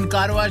Hand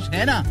Car Wash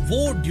है ना वो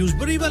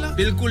ड्यूसबरी वाला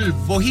बिल्कुल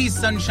वही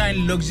Sunshine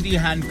Luxury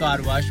Hand Car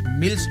Wash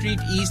Mill Street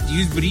East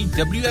Dewsbury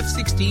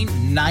WF16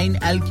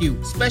 9LQ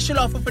special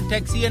offer for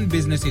taxi and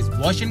businesses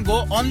wash and go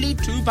only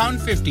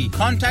 £2.50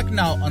 contact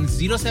now on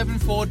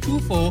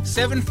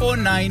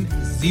 07424749012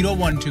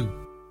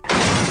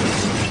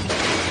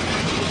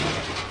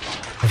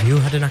 Have you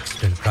had an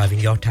accident driving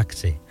your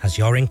taxi? Has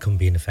your income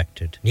been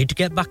affected? Need to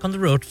get back on the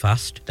road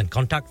fast? Then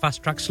contact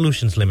Fast Track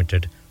Solutions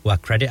Limited, who are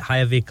credit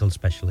hire vehicle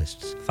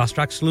specialists. Fast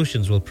Track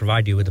Solutions will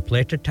provide you with a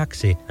plated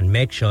taxi and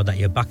make sure that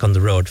you're back on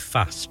the road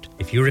fast.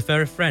 If you refer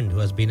a friend who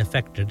has been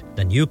affected,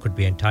 then you could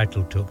be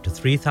entitled to up to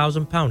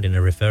 £3,000 in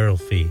a referral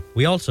fee.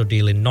 We also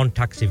deal in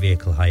non-taxi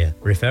vehicle hire.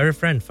 Refer a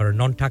friend for a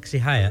non-taxi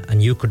hire and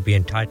you could be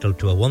entitled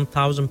to a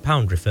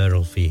 £1,000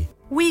 referral fee.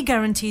 We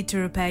guarantee to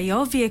repair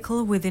your vehicle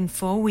within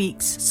 4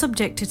 weeks,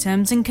 subject to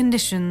terms and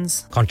conditions.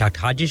 Contact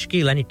Haji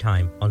Shakil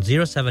anytime on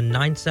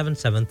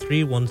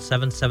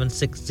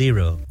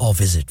 07977317760 or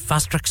visit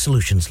Fast Track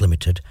Solutions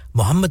Limited,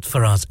 Mohammed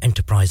Faraz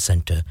Enterprise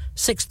Centre,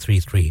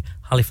 633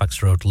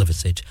 Halifax Road,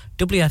 Liversedge,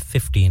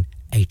 WF15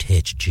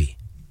 8HG.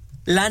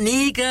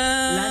 Lanika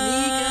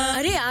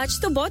अरे आज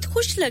तो बहुत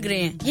खुश लग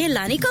रहे हैं ये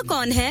Lanika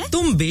कौन है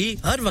तुम भी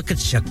हर वक्त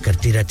शक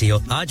करती रहती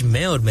हो आज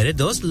मैं और मेरे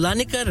दोस्त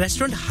लानिका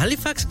रेस्टोरेंट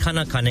हैलिफैक्स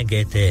खाना खाने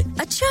गए थे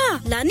अच्छा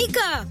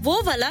लानिका वो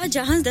वाला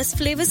जहां 10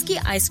 फ्लेवर्स की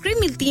आइसक्रीम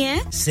मिलती है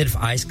सिर्फ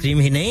आइसक्रीम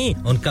ही नहीं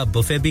उनका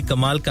बुफे भी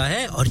कमाल का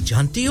है और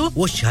जानती हो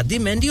वो शादी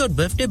मेहंदी और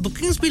बर्थडे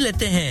बुकिंग्स भी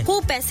लेते हैं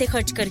खूब पैसे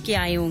खर्च करके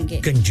आए होंगे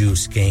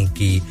कंजूस कहीं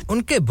की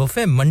उनके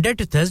buffet Monday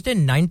to Thursday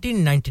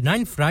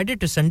 1999 Friday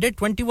to Sunday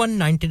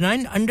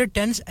 2199 under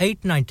 10s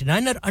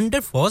 $8.99 और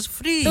अंडर 4s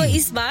फ्री तो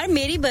इस बार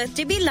मेरी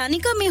बर्थडे भी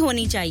लानिका में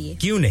होनी चाहिए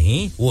क्यों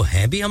नहीं वो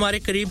है भी हमारे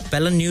करीब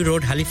पेलन new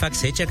road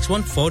Halifax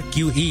HX1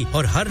 4QE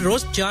और हर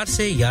रोज 4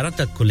 से 11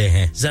 तक खुले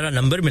हैं जरा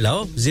नंबर मिलाओ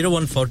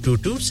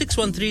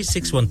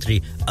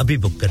 01422613613 अभी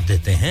बुक कर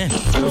देते हैं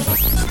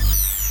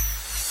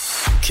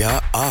क्या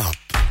आप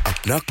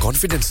अपना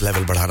कॉन्फिडेंस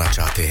लेवल बढ़ाना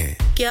चाहते हैं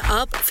क्या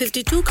आप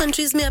 52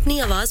 कंट्रीज में अपनी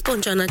आवाज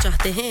पहुंचाना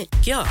चाहते हैं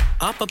क्या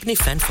आप अपनी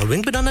फैन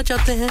फॉलोइंग बढ़ाना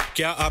चाहते हैं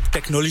क्या आप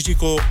टेक्नोलॉजी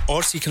को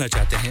और सीखना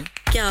चाहते हैं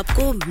क्या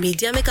आपको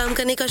मीडिया में काम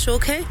करने का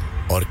शौक है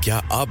और क्या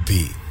आप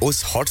भी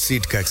उस हॉट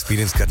सीट का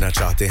एक्सपीरियंस करना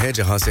चाहते हैं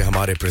जहां से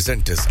हमारे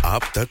प्रेजेंटर्स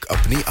आप तक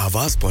अपनी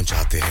आवाज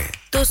पहुंचाते हैं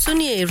तो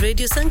सुनिए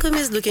radio Sangam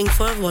is looking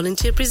for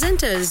volunteer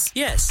presenters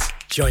yes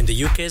join the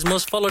UK's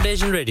most followed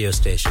Asian radio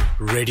station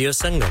Radio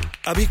Sangam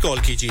अभी कॉल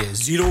कीजिए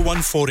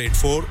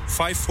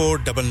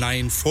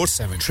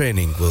 01484549947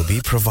 training will be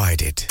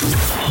provided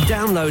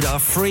download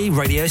our free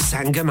Radio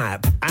Sangam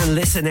app and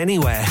listen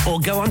anywhere or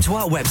go onto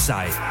our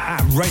website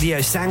at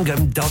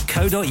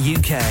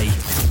radiosangam.co.uk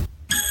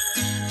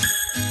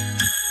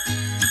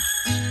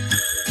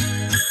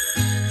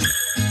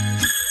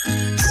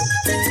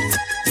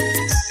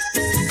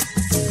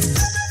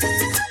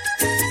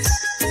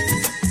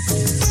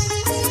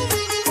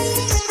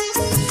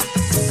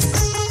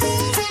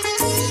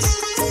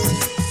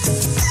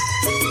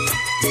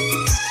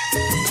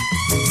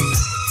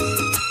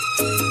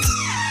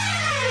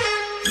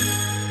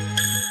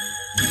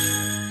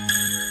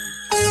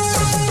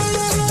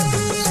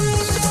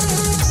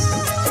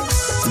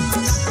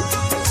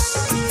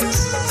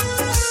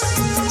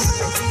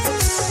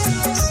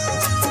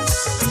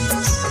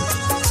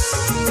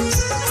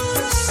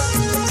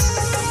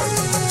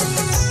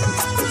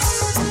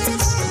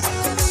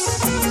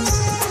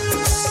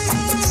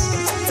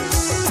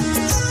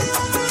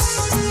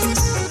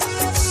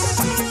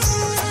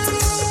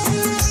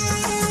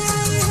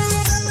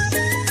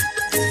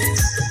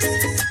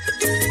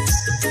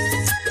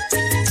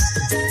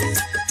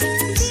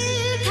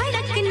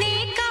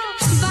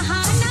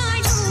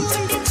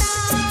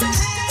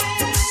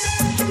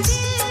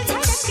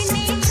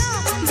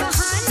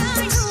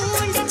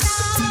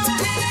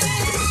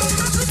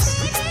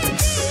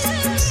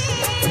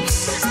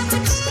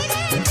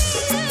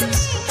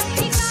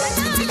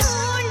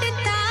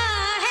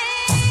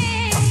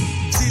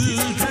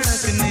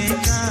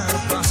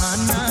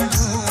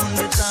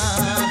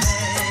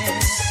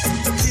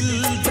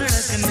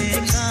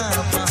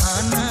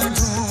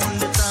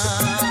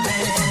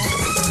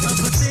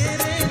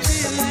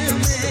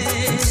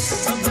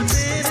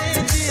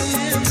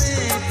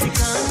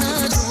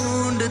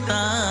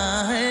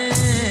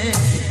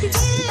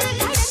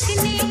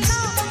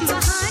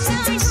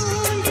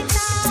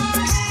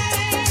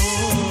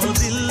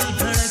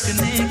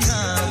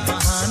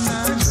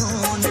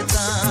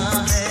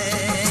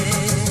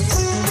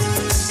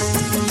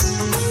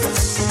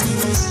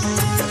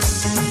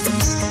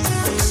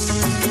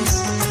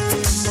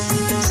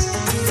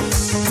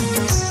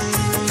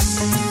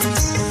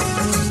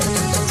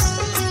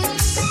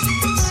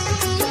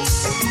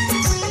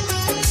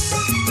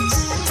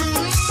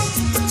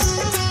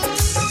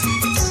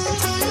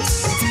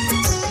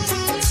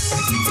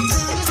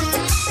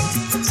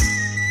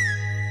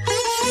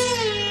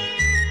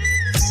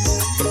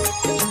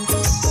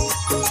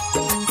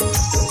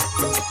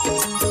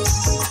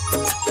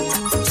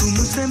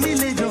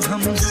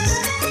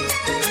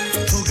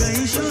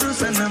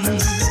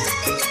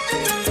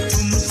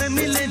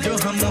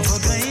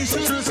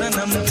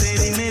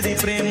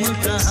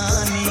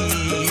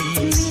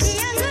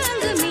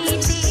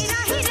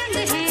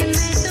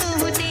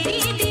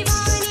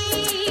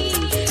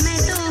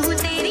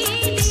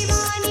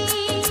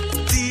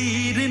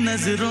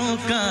नजरों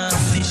का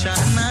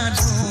निशाना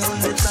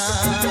ढूंढता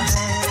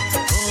है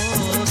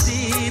ओ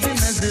तीर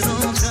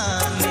नजरों का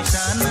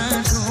निशाना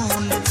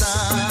ढूंढता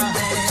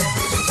है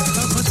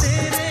अब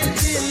तेरे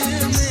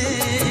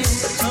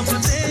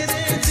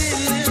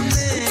दिल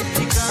में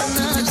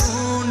ठिकाना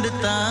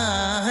ढूंढता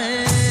है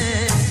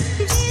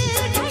दिल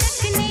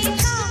धड़कने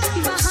का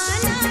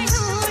बहाना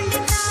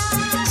ढूंढता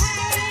है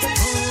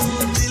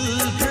ओ दिल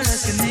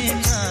धड़कने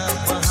का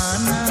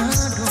बहाना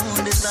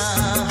ढूंढता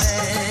है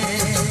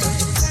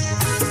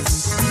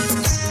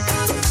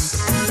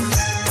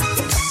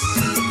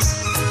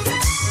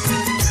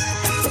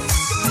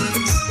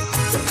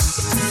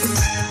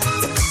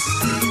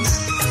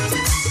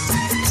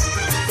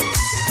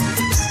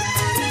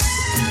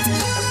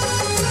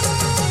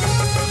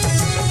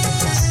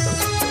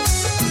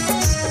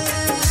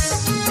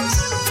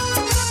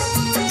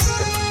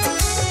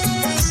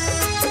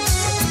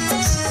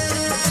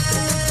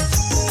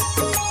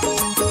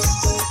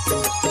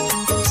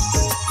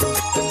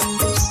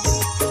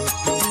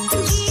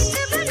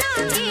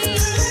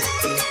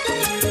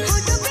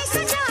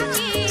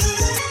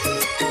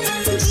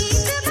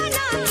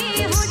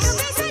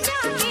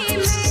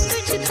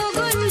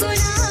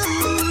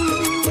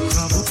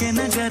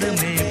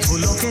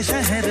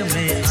शहर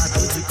में आ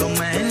तुझको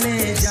मैं ले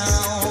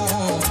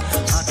जाऊं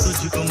आ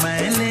तुझको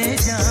मैं ले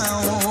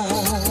जाऊं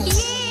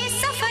ये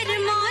सफर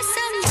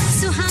मौसम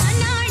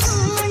सुहाना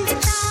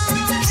ढूंढता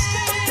है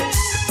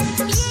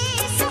ये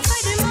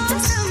सफर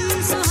मौसम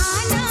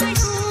सुहाना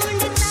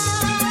ढूंढता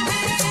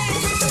है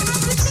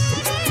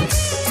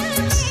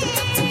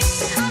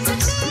अब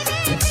तेरे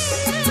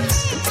दिल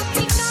में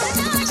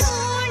ठिकाना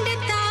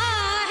ढूंढता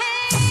है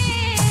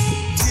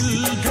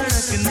दिल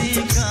धड़कने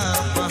का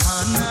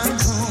बहाना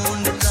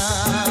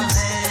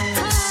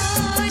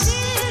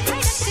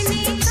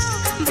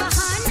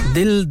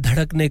दिल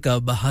धड़कने का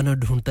बहाना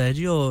ढूंढता है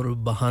जी और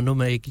बहानों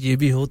में एक ये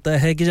भी होता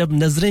है कि जब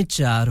नजरें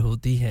चार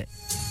होती हैं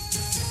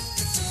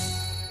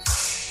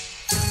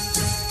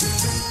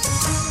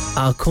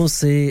आंखों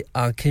से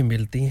आंखें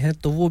मिलती हैं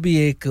तो वो भी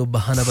एक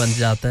बहाना बन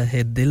जाता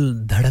है दिल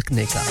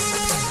धड़कने का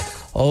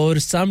और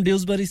साम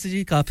ड्यूसबरी से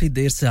जी काफी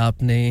देर से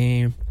आपने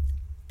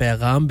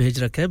पैगाम भेज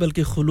रखा है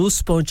बल्कि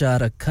खुलूस पहुंचा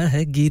रखा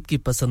है गीत की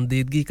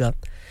पसंदीदगी का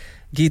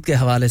गीत के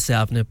हवाले से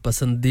आपने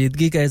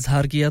पसंदीदगी का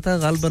इजहार किया था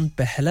गालबन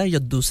पहला या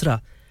दूसरा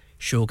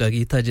शो का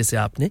गीत था जिसे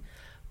आपने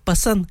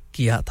पसंद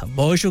किया था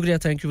बहुत शुक्रिया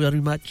थैंक यू वेरी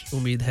मच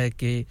उम्मीद है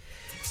कि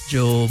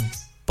जो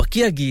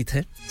बकिया गीत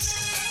है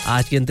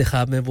आज के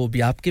इंतखाब में वो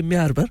भी आपके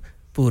म्यार पर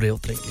पूरे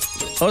उतरेंगे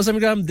और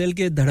समग्राम दिल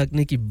के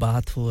धड़कने की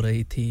बात हो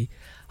रही थी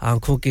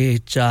आंखों के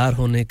चार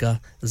होने का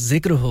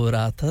जिक्र हो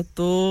रहा था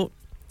तो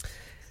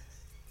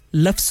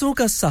लफ्जों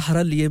का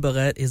सहारा लिए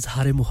बगैर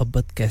इजहार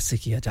मोहब्बत कैसे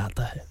किया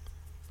जाता है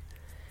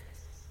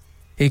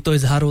एक तो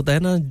इजहार होता है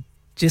ना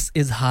जिस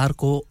इजहार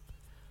को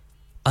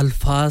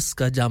अल्फाज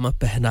का जामा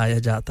पहनाया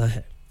जाता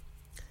है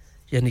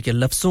यानी कि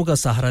लफ्जों का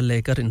सहारा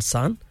लेकर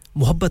इंसान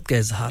मोहब्बत का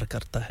इजहार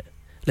करता है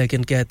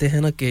लेकिन कहते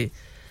हैं ना कि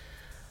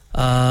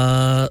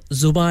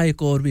जुबान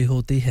एक और भी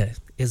होती है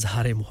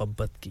इजहार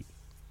मोहब्बत की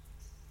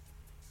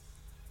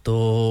तो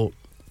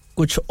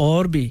कुछ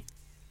और भी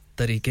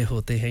तरीके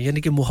होते हैं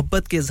यानी कि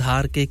मोहब्बत के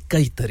इजहार के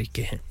कई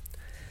तरीके हैं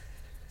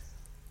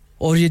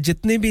और ये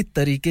जितने भी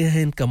तरीके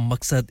हैं इनका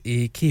मकसद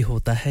एक ही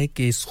होता है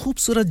कि इस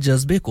खूबसूरत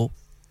जज्बे को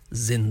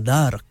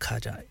जिंदा रखा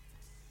जाए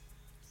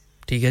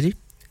ठीक है जी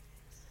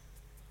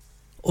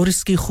और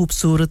इसकी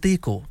खूबसूरती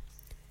को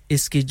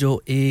इसकी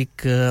जो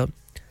एक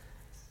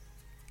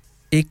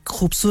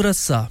खूबसूरत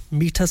सा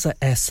मीठा सा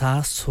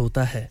एहसास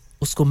होता है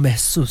उसको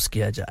महसूस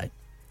किया जाए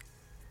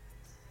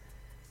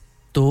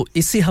तो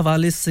इसी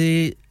हवाले से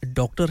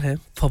डॉक्टर हैं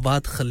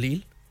फवाद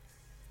खलील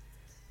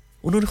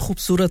उन्होंने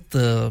खूबसूरत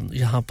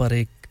यहां पर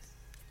एक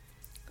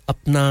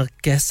अपना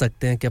कह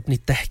सकते हैं कि अपनी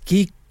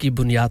तहकीक की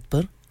बुनियाद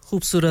पर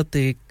खूबसूरत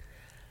एक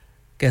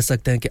कह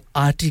सकते हैं कि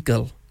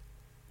आर्टिकल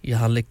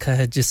यहां लिखा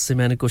है जिससे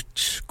मैंने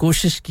कुछ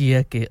कोशिश की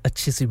है कि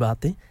अच्छी सी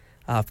बातें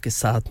आपके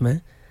साथ में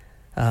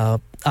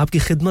आपकी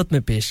खिदमत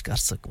में पेश कर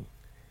सकूं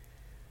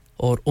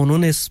और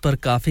उन्होंने इस पर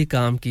काफी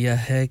काम किया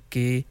है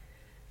कि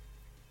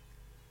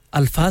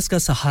अल्फाज का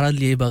सहारा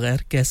लिए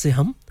बगैर कैसे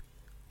हम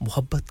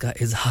मोहब्बत का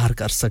इजहार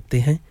कर सकते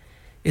हैं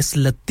इस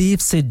लतीफ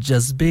से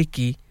जज्बे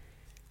की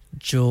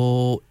जो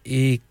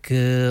एक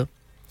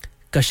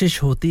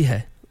कशिश होती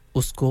है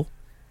उसको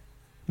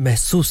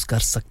महसूस कर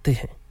सकते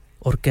हैं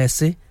और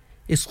कैसे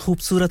इस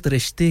खूबसूरत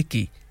रिश्ते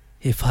की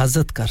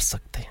हिफाजत कर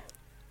सकते हैं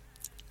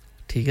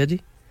ठीक है जी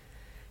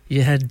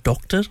यह है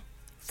डॉक्टर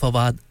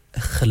फवाद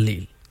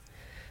खलील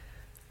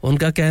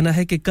उनका कहना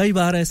है कि कई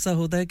बार ऐसा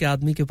होता है कि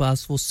आदमी के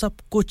पास वो सब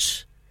कुछ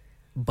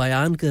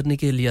बयान करने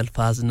के लिए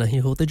अल्फाज नहीं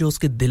होते जो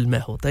उसके दिल में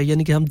होता है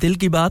यानी कि हम दिल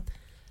की बात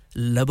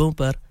लबों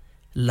पर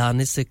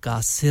लाने से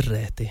कासिर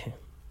रहते हैं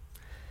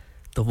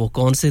तो वो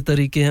कौन से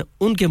तरीके हैं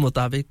उनके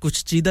मुताबिक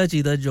कुछ चीदा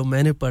जो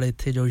मैंने पढ़े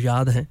थे जो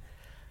याद हैं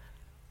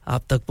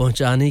आप तक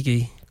पहुंचाने की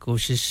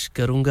कोशिश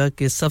करूंगा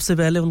कि सबसे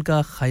पहले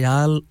उनका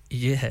ख्याल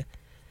ये है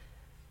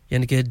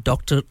यानी कि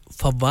डॉक्टर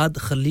फवाद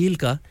खलील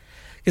का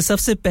कि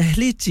सबसे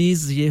पहली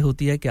चीज ये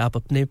होती है कि आप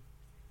अपने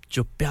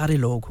जो प्यारे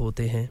लोग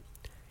होते हैं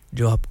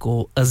जो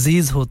आपको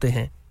अजीज होते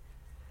हैं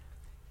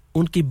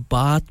उनकी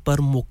बात पर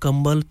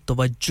मुकम्मल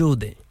तवज्जो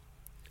दें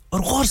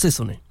और गौर से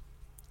सुनें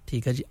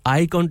ठीक है जी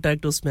आई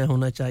कांटेक्ट उसमें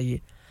होना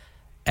चाहिए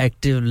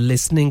एक्टिव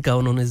लिसनिंग का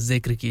उन्होंने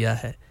जिक्र किया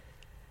है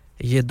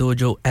ये दो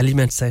जो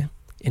एलिमेंट्स हैं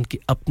इनकी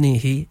अपनी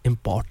ही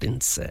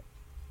इंपॉर्टेंस है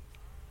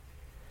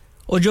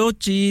और जो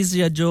चीज़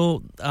या जो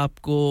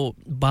आपको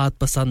बात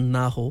पसंद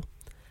ना हो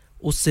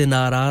उससे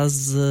नाराज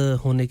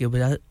होने के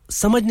बजाय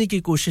समझने की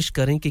कोशिश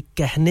करें कि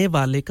कहने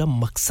वाले का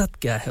मकसद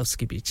क्या है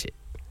उसके पीछे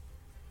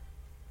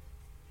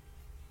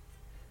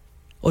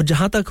और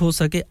जहां तक हो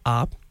सके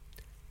आप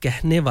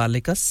कहने वाले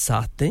का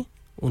साथ दें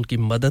उनकी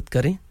मदद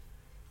करें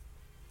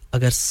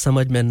अगर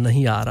समझ में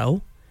नहीं आ रहा हो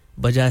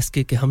बजाय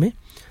इसके कि हमें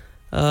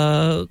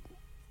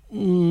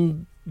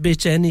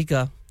बेचैनी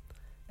का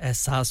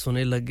एहसास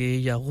होने लगे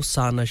या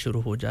गुस्सा आना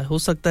शुरू हो जाए हो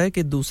सकता है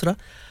कि दूसरा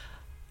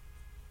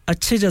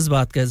अच्छे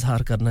जज्बात का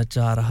इजहार करना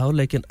चाह रहा हो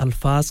लेकिन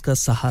अल्फाज का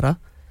सहारा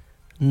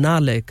ना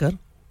लेकर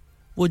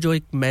वो जो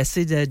एक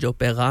मैसेज है जो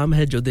पैगाम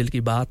है जो दिल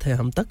की बात है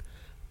हम तक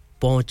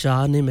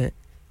पहुंचाने में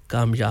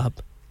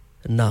कामयाब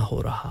ना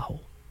हो रहा हो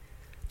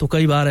तो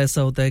कई बार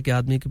ऐसा होता है कि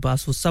आदमी के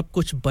पास वो सब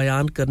कुछ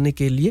बयान करने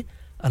के लिए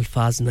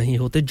अल्फाज नहीं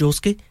होते जो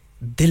उसके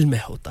दिल में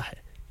होता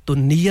है तो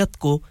नियत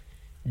को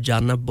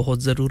जानना बहुत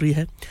ज़रूरी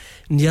है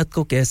नियत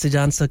को कैसे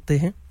जान सकते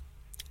हैं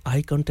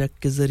आई कांटेक्ट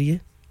के ज़रिए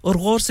और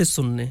गौर से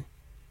सुनने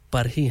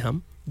पर ही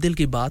हम दिल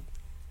की बात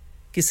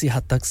किसी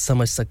हद तक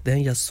समझ सकते हैं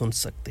या सुन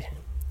सकते हैं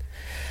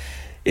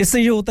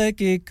इससे ये होता है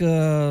कि एक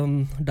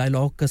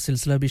डायलॉग का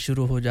सिलसिला भी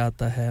शुरू हो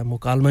जाता है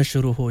मुकालमा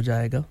शुरू हो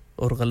जाएगा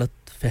और गलत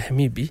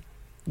फहमी भी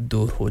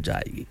दूर हो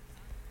जाएगी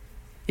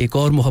एक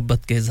और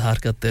मोहब्बत के इजहार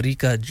का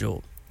तरीका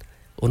जो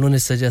उन्होंने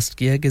सजेस्ट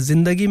किया है कि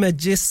ज़िंदगी में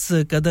जिस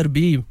कदर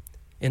भी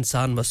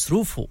इंसान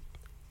मसरूफ हो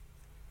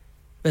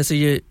वैसे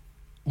ये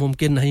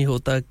मुमकिन नहीं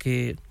होता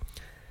कि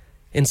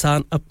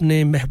इंसान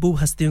अपने महबूब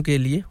हस्तियों के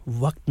लिए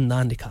वक्त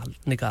ना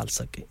निकाल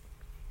सके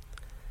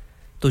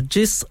तो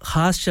जिस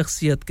खास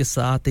शख्सियत के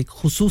साथ एक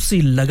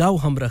खुसूसी लगाव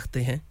हम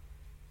रखते हैं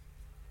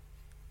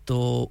तो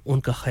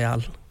उनका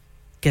ख्याल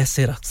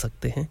कैसे रख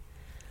सकते हैं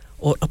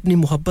और अपनी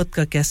मोहब्बत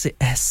का कैसे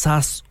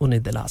एहसास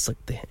उन्हें दिला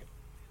सकते हैं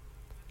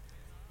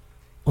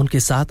उनके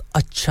साथ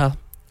अच्छा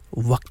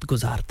वक्त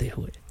गुजारते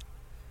हुए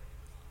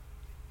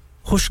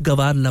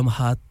खुशगवार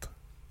लम्हात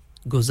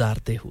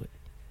गुजारते हुए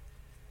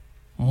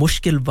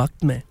मुश्किल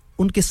वक्त में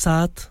उनके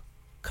साथ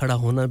खड़ा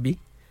होना भी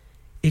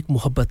एक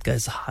मोहब्बत का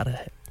इजहार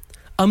है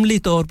अमली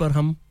तौर पर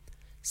हम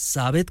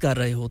साबित कर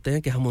रहे होते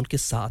हैं कि हम उनके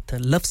साथ हैं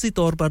लफ्ज़ी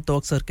तौर पर तो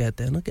अक्सर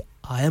कहते हैं ना कि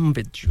आई एम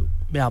विद यू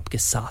मैं आपके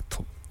साथ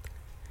हूं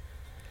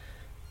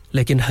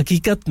लेकिन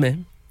हकीकत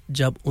में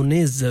जब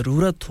उन्हें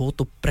ज़रूरत हो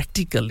तो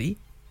प्रैक्टिकली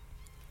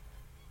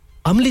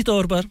अमली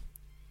तौर पर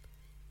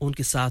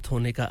उनके साथ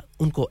होने का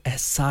उनको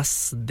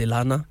एहसास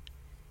दिलाना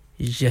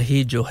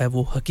यही जो है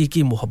वो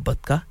हकीकी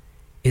मोहब्बत का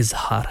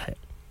इजहार है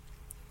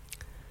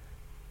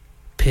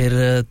फिर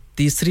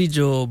तीसरी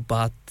जो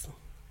बात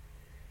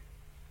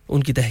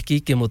उनकी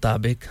तहकीक के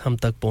मुताबिक हम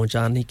तक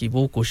पहुंचाने की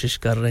वो कोशिश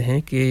कर रहे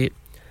हैं कि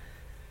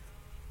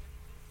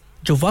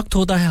जो वक्त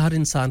होता है हर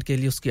इंसान के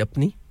लिए उसकी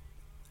अपनी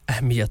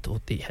अहमियत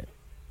होती है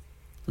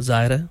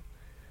ज़ाहिर है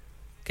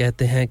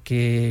कहते हैं कि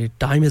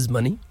टाइम इज़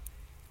मनी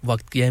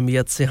वक्त की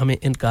अहमियत से हमें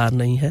इनकार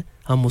नहीं है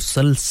हम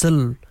मुसलसल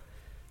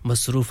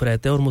मसरूफ़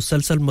रहते हैं और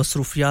मुसलसल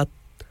मसरूफियात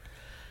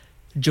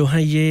जो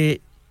हैं ये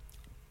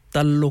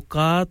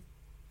ताल्लुकात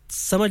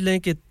समझ लें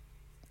कि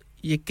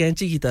ये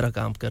कैंची की तरह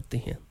काम करती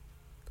हैं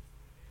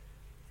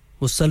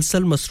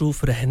मुसलसल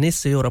मसरूफ़ रहने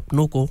से और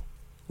अपनों को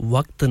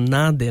वक्त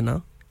ना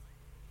देना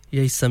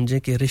यही समझें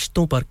कि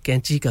रिश्तों पर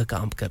कैंची का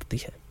काम करती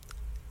है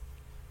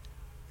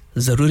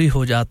ज़रूरी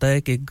हो जाता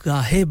है कि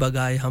गाहे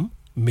बगाए हम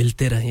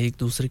मिलते रहें एक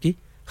दूसरे की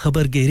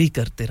खबरगेरी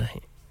करते रहें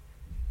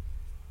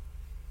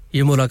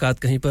ये मुलाकात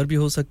कहीं पर भी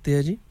हो सकती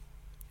है जी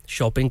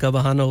शॉपिंग का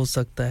बहाना हो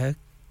सकता है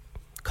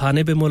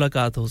खाने पे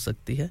मुलाकात हो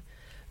सकती है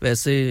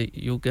वैसे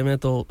यूके में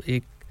तो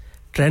एक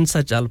ट्रेंड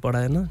सा चल पड़ा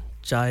है ना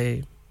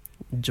चाय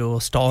जो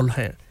स्टॉल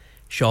हैं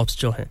शॉप्स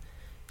जो हैं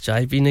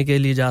चाय पीने के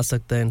लिए जा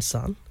सकता है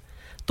इंसान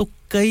तो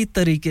कई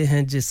तरीके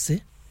हैं जिससे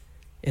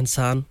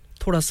इंसान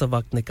थोड़ा सा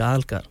वक्त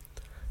निकाल कर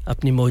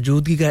अपनी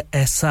मौजूदगी का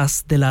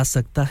एहसास दिला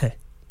सकता है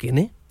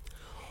किन्हें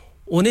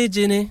उन्हें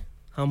जिन्हें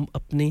हम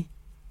अपनी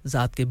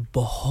ज़ात के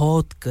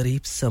बहुत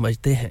करीब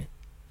समझते हैं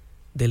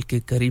दिल के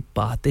करीब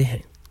पाते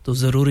हैं तो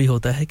ज़रूरी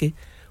होता है कि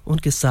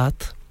उनके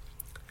साथ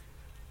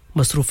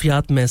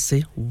मसरूफियात में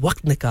से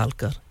वक्त निकाल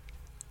कर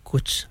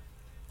कुछ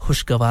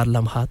खुशगवार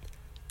लम्हात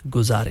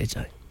गुजारे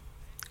जाएं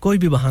कोई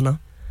भी बहाना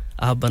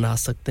आप बना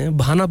सकते हैं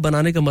बहाना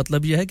बनाने का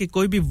मतलब यह है कि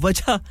कोई भी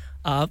वजह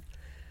आप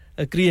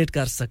क्रिएट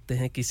कर सकते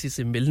हैं किसी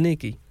से मिलने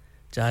की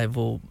चाहे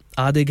वो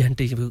आधे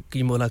घंटे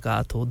की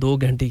मुलाकात हो 2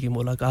 घंटे की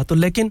मुलाकात हो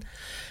लेकिन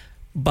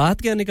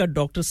बात कहने का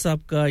डॉक्टर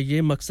साहब का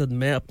ये मकसद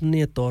मैं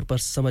अपने तौर पर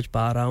समझ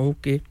पा रहा हूं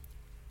कि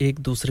एक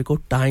दूसरे को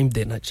टाइम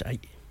देना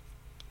चाहिए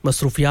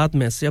मसरूफियात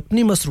में से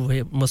अपनी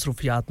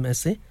मसरूफियात में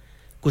से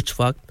कुछ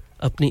वक्त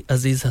अपनी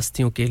अजीज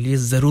हस्तियों के लिए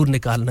ज़रूर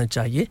निकालना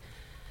चाहिए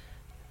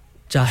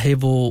चाहे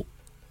वो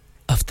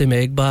हफ्ते में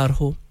एक बार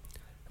हो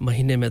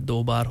महीने में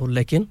 2 बार हो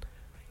लेकिन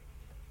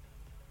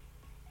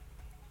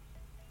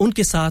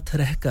उनके साथ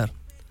रहकर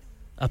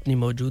अपनी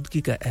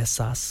मौजूदगी का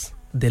एहसास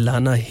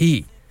दिलाना ही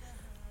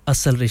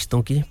असल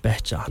रिश्तों की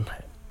पहचान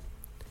है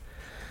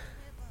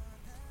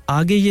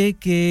आगे ये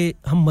कि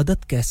हम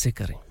मदद कैसे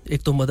करें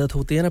एक तो मदद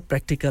होती है ना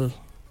प्रैक्टिकल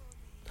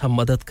हम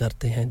मदद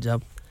करते हैं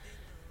जब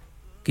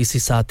किसी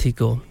साथी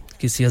को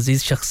किसी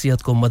अजीज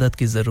शख्सियत को मदद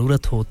की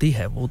ज़रूरत होती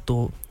है वो तो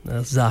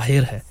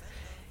ज़ाहिर है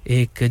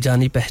एक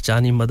जानी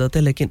पहचानी मदद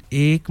है लेकिन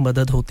एक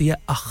मदद होती है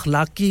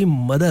अखलाकी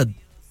मदद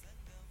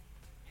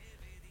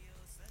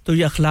तो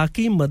ये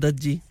अखलाकी मदद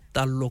जी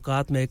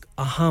ताल्लुकात में एक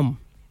अहम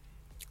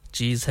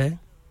चीज़ है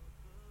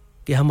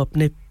कि हम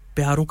अपने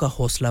प्यारों का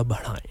हौसला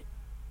बढ़ाएं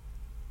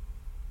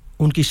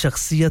उनकी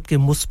शख्सियत के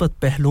मुस्बत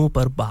पहलुओं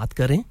पर बात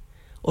करें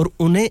और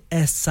उन्हें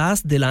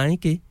एहसास दिलाएं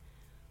कि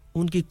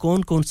उनकी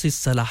कौन-कौन सी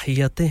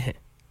सलाहियतें हैं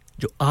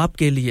जो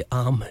आपके लिए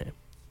आम हैं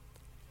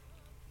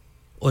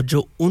और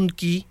जो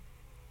उनकी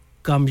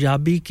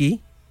कामयाबी की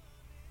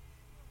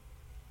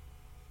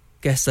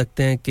कह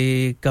सकते हैं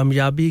कि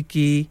कामयाबी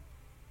की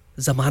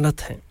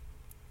ज़मानत हैं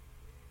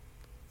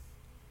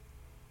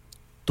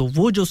तो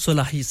वो जो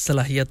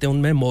सलाहियतें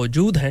उनमें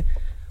मौजूद हैं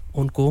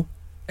उनको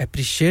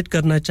एप्रिशिएट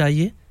करना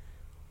चाहिए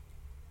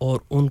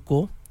और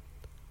उनको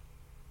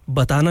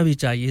बताना भी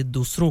चाहिए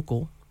दूसरों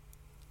को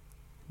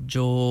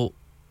जो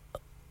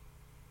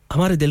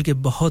हमारे दिल के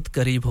बहुत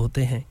करीब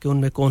होते हैं कि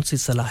उनमें कौन सी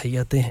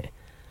सलाहियतें हैं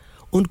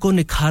उनको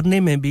निखारने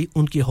में भी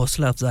उनकी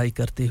हौसला अफजाई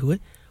करते हुए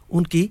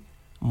उनकी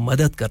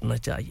मदद करना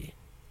चाहिए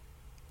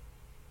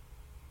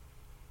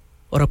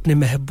और अपने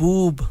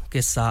महबूब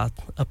के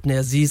साथ अपने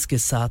अजीज के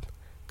साथ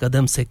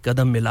कदम से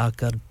कदम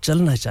मिलाकर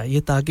चलना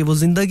चाहिए ताकि वो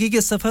जिंदगी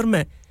के सफर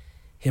में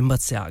हिम्मत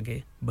से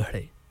आगे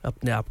बढ़े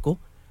अपने आप को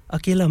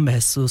अकेला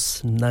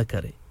महसूस न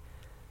करे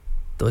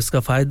तो इसका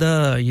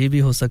फायदा ये भी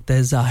हो सकता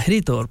है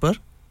ज़ाहिरी तौर पर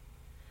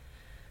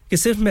कि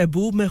सिर्फ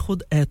महबूब में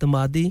खुद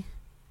एतमादी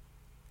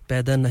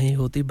पैदा नहीं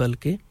होती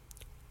बल्कि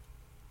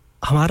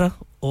हमारा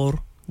और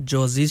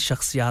जो अजीज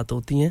शख्सियात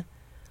होती हैं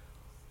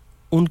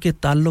उनके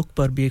ताल्लुक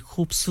पर भी एक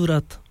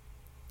खूबसूरत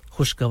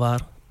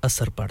खुशगवार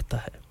असर पड़ता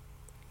है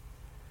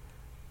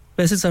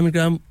वैसे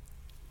सामिग्राम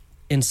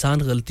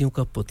इंसान गलतियों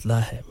का पुतला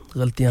है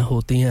गलतियां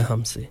होती हैं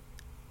हमसे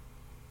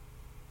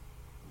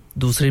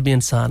दूसरे भी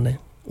इंसान हैं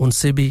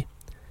उनसे भी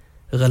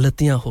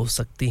गलतियां हो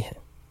सकती हैं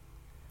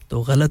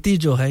तो गलती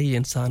जो है ये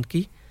इंसान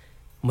की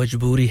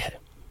मजबूरी है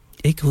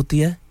एक होती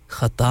है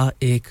खता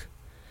एक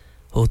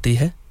होती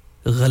है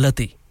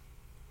गलती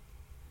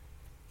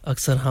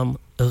अक्सर हम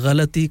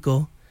गलती को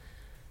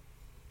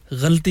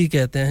गलती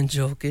कहते हैं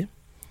जो कि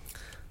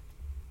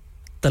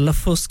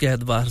तलफ़्फ़ुज़ के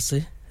एतबार से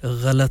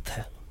गलत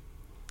है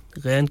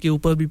गैन के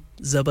ऊपर भी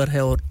ज़बर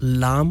है और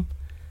लाम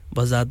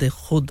बज़ाते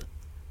खुद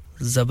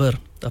ज़बर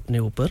अपने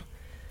ऊपर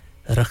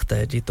रखता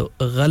है जी तो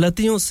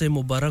गलतियों से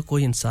मुबारक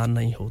कोई इंसान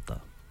नहीं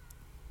होता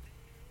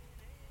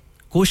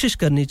कोशिश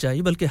करनी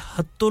चाहिए बल्कि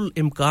हद्दुल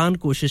इम्कान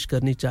कोशिश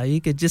करनी चाहिए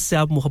कि जिससे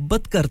आप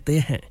मोहब्बत करते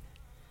हैं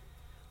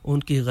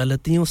उनकी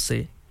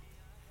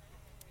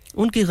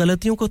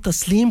गलतियों को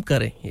तस्लीम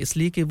करें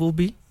इसलिए कि वो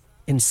भी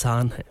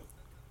इंसान है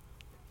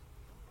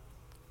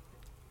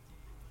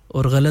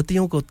और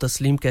गलतियों को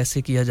तस्लीम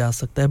कैसे किया जा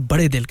सकता है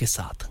बड़े दिल के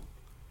साथ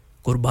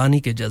कुर्बानी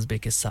के जज्बे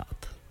के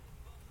साथ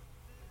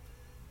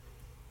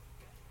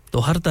तो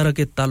हर तरह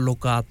के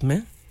ताल्लुकात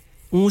में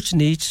ऊंच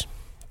नीच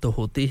तो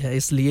होती है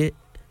इसलिए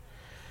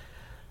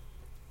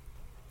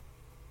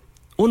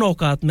उन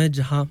औकात में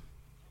जहां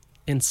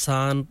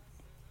इंसान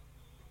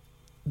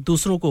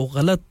दूसरों को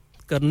गलत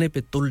करने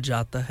पे तुल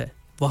जाता है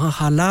वहां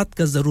हालात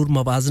का जरूर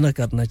मवाजना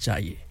करना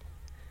चाहिए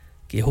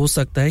कि हो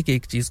सकता है कि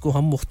एक चीज को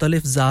हम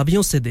मुख्तलिफ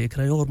ज़ावियों से देख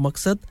रहे हो और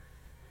मकसद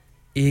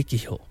एक ही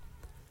हो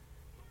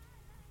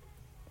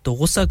तो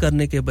गुस्सा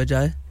करने के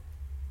बजाय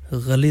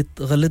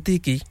गलती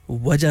की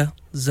वजह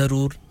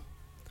जरूर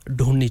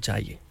ढूंढनी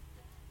चाहिए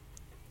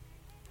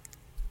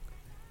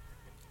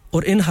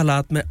और इन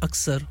हालात में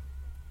अक्सर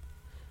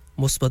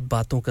मुस्बत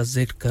बातों का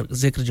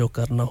जिक्र जो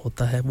करना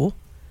होता है वो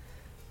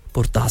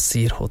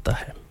पुरतासीर होता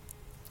है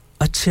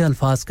अच्छे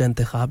अल्फाज का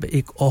इंतखाब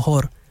एक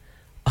और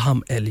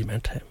अहम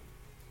एलिमेंट है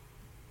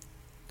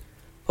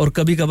और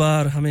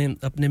कभी-कभार हमें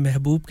अपने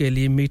महबूब के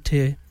लिए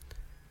मीठे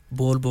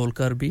बोल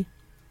कर भी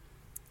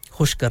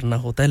खुश करना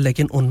होता है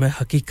लेकिन उनमें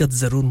हकीकत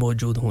जरूर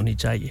मौजूद होनी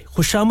चाहिए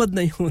खुशामद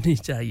नहीं होनी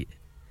चाहिए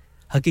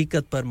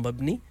हकीकत पर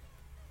मबनी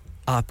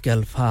आपके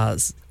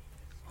अल्फाज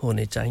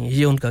होने चाहिए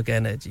ये उनका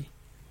कहना है जी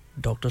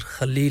डॉक्टर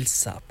खलील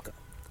साहब का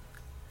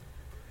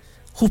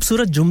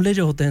खूबसूरत जुमले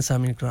जो होते हैं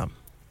सामीन किराम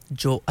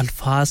जो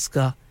अल्फाज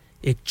का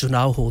एक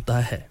चुनाव होता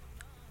है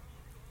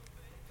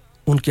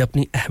उनकी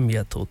अपनी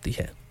अहमियत होती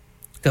है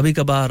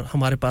कभी-कभार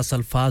हमारे पास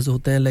अल्फाज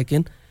होते हैं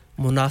लेकिन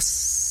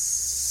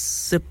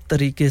मुनासिब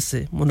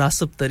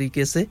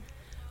तरीके से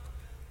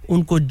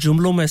उनको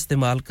जुमलों में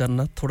इस्तेमाल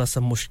करना थोड़ा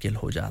सा मुश्किल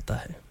हो जाता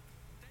है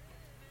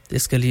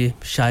इसके लिए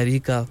शायरी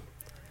का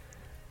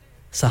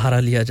सहारा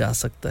लिया जा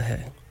सकता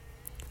है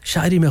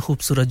शायरी में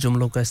खूबसूरत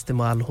जुमलों का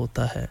इस्तेमाल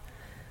होता है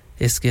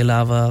इसके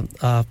अलावा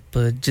आप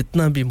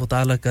जितना भी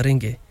मुताला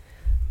करेंगे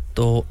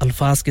तो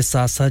अल्फाज के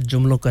साथ-साथ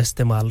जुमलों का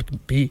इस्तेमाल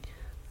भी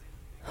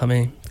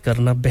हमें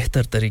करना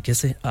बेहतर तरीके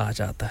से आ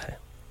जाता है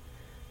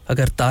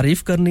अगर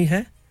तारीफ करनी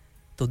है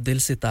तो दिल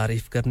से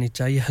तारीफ करनी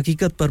चाहिए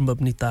हकीकत पर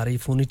मबनी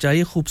तारीफ होनी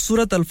चाहिए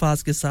खूबसूरत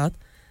अल्फाज के साथ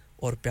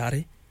और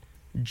प्यारे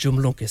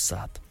जुमलों के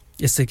साथ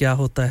इससे क्या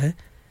होता है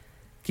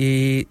कि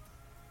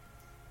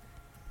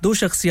दो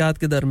शख्सियत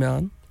के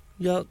दरमियान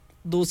या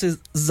दो से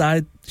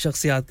ज़ायद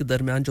शख्सियत के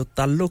दरमियान जो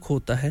ताल्लुक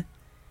होता है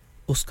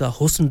उसका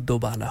हुस्न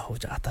दोबाला हो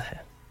जाता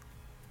है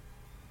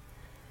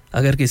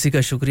अगर किसी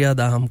का शुक्रिया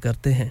अदा हम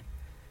करते हैं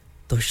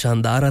तो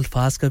शानदार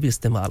अल्फाज का भी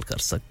इस्तेमाल कर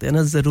सकते हैं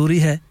ना ज़रूरी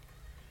है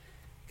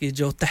कि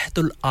जो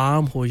तहतुल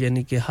आम हो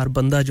यानी कि हर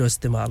बंदा जो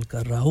इस्तेमाल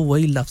कर रहा हो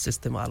वही लफ्ज़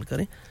इस्तेमाल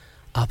करें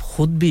आप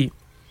खुद भी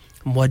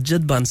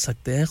मुअज्जद बन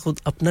सकते हैं खुद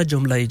अपना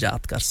जुमला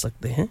इजाद कर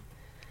सकते हैं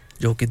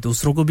जो कि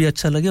दूसरों को भी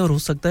अच्छा लगे और हो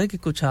सकता है कि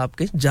कुछ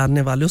आपके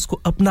जानने वाले उसको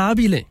अपना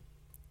भी लें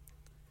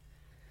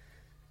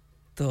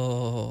तो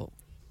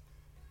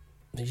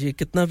ये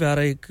कितना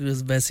प्यारा एक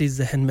वैसी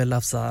ज़हन में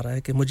लफ्ज़ आ रहा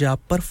है कि मुझे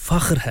आप पर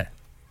फ़ख्र है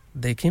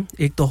देखें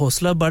एक तो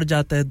हौसला बढ़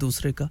जाता है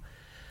दूसरे का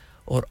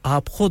और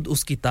आप खुद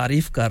उसकी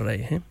तारीफ कर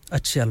रहे हैं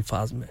अच्छे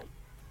अल्फाज में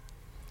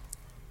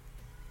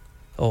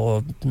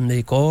और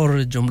एक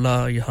और जुमला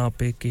यहाँ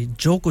पे कि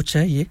जो कुछ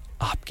है ये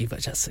आपकी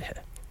वजह से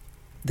है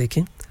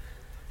देखें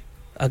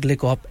अगले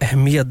को आप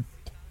अहमियत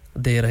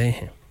दे रहे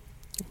हैं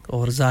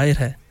और जाहिर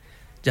है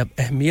जब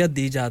अहमियत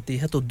दी जाती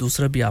है तो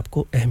दूसरा भी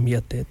आपको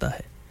अहमियत देता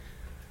है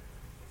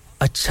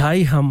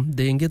अच्छाई हम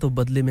देंगे तो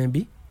बदले में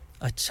भी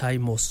अच्छाई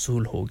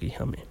मौसूल होगी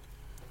हमें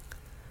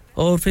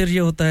और फिर ये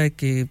होता है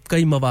कि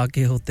कई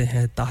मौके होते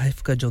हैं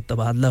ताहिफ का जो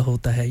तबादला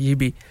होता है ये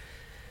भी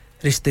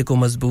रिश्ते को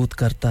मजबूत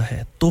करता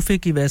है तोहफे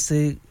की वैसे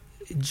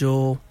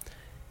जो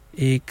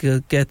एक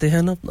कहते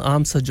हैं ना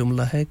आम सा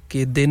जुमला है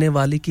कि देने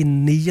वाले की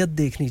नीयत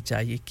देखनी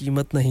चाहिए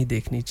कीमत नहीं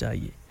देखनी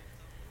चाहिए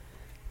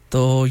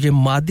तो ये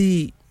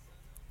मादी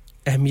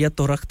अहमियत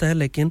तो रखता है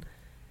लेकिन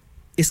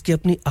इसकी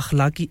अपनी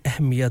अखलाकी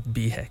अहमियत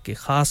भी है कि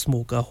खास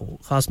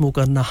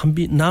मौका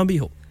ना भी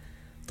हो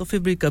तो फिर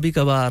भी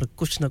कभी-कभार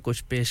कुछ ना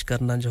कुछ पेश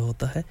करना जो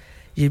होता है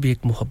ये भी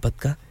एक मोहब्बत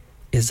का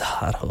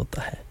इजहार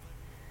होता है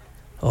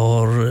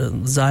और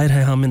जाहिर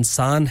है हम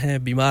इंसान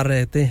हैं बीमार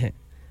रहते हैं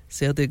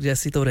सेहत एक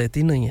जैसी तो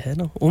रहती नहीं है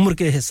ना उम्र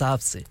के हिसाब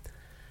से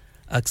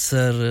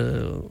अक्सर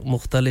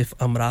मुख्तलिफ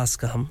अमराज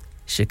का हम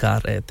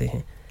शिकार रहते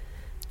हैं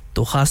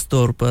तो ख़ास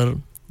तौर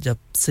पर जब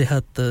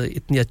सेहत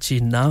इतनी अच्छी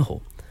ना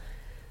हो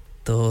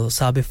तो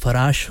साबित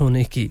फराश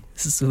होने की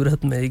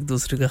सूरत में एक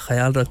दूसरे का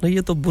ख्याल रखना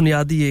ये तो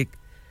बुनियादी एक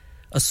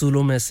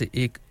असूलों में से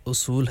एक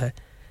उसूल है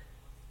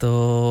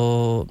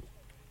तो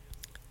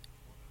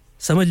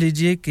समझ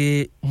लीजिए कि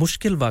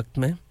मुश्किल वक्त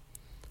में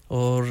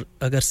और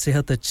अगर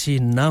सेहत अच्छी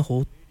ना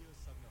हो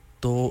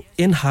तो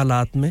इन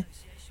हालात में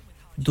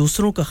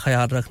दूसरों का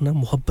ख्याल रखना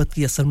मोहब्बत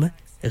की असल में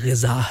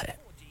ग़िज़ा है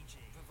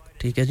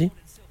ठीक है जी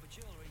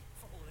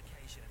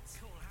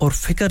और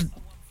फ़िक्र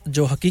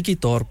जो हकीकी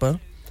तौर पर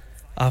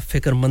आप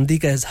फ़िक्रमंदी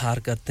का इज़हार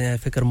करते हैं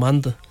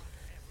फ़िक्रमंद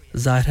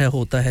ज़ाहिर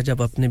होता है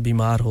जब अपने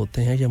बीमार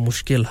होते हैं या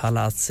मुश्किल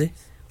हालात से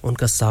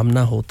उनका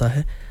सामना होता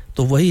है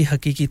तो वही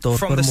हकीकी तौर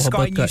पर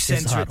मोहब्बत का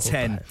इज़हार होता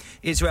है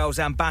Israel's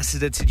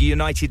ambassador to the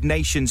United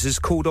Nations has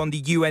called on the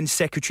UN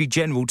Secretary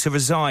General to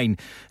resign.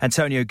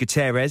 Antonio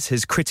Guterres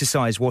has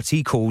criticized what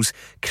he calls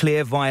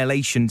clear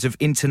violations of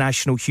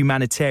international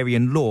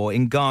humanitarian law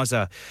in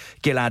Gaza.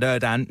 Gilad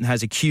Erdan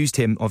has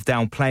accused him of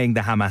downplaying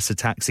the Hamas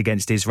attacks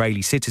against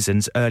Israeli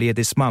citizens earlier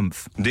this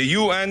month. The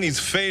UN is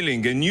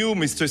failing and you,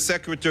 Mr.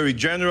 Secretary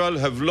General,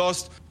 have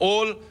lost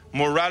all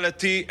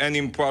morality and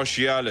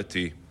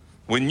impartiality.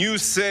 When you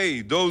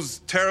say those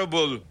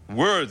terrible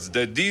words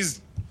that these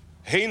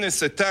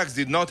heinous attacks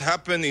did not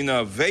happen in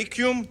a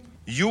vacuum,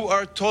 you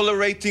are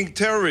tolerating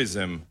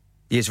terrorism.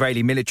 The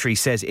Israeli military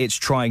says it's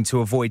trying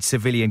to avoid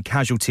civilian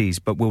casualties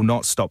but will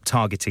not stop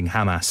targeting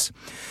Hamas.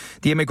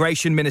 The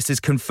immigration ministers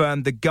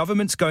confirmed the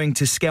government's going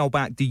to scale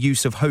back the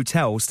use of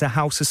hotels to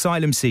house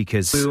asylum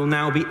seekers. We will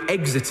now be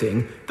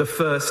exiting the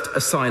first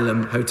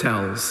asylum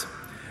hotels.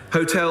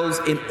 Hotels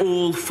in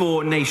all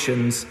 4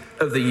 nations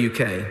of the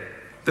UK.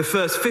 The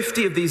first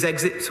 50 of these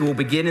exits will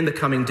begin in the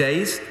coming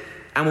days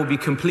and will be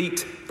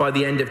complete by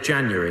the end of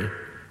January,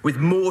 with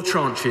more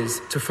tranches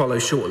to follow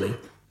shortly.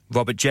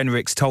 Robert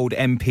Jenrick's told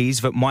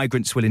MPs that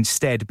migrants will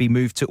instead be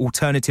moved to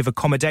alternative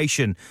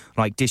accommodation,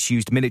 like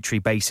disused military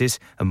bases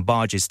and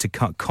barges to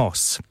cut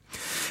costs.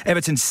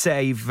 Everton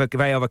say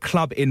they are a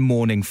club in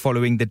mourning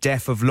following the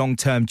death of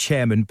long-term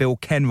chairman Bill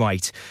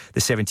Kenwright. The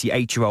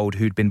 78-year-old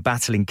who'd been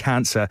battling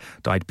cancer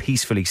died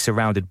peacefully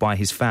surrounded by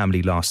his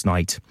family last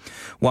night.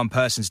 One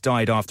person's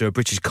died after a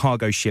British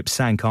cargo ship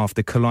sank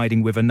after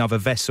colliding with another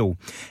vessel.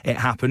 It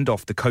happened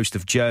off the coast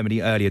of Germany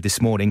earlier this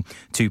morning.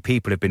 2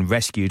 people have been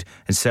rescued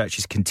and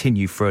searches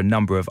continue for a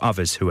number of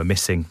others who are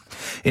missing.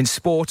 In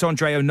sport,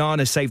 Andre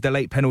Onana saved a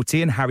late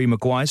penalty and Harry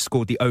Maguire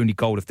scored the only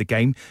goal of the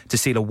game to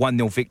seal a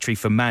 1-0 victory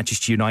for Man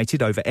Manchester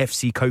United over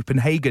FC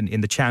Copenhagen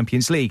in the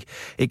Champions League.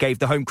 It gave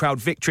the home crowd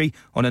victory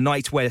on a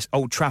night where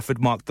Old Trafford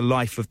marked the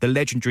life of the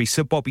legendary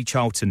Sir Bobby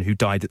Charlton, who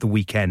died at the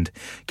weekend.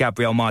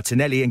 Gabriel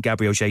Martinelli and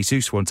Gabriel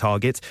Jesus were on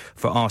target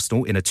for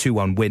Arsenal in a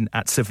 2-1 win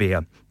at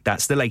Sevilla.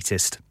 That's the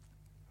latest.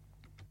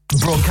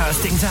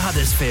 Broadcasting to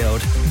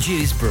Huddersfield,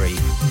 Dewsbury,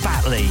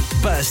 Batley,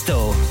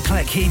 Birstall,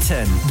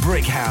 Cleckheaton,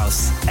 Brickhouse,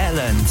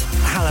 Elland,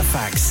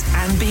 Halifax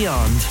and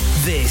beyond.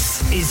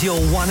 This is your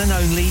one and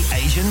only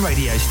Asian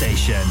radio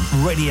station.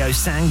 Radio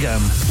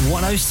Sangam,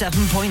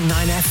 107.9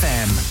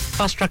 FM.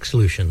 Fast Track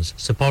Solutions,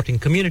 supporting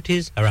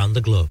communities around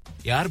the globe.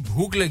 यार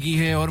भूख लगी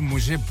है और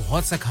मुझे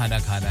बहुत सा खाना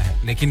खाना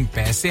है लेकिन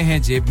पैसे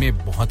हैं जेब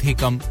में बहुत ही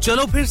कम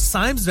चलो फिर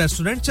साइम्स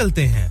रेस्टोरेंट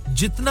चलते हैं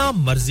जितना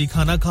मर्जी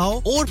खाना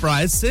खाओ और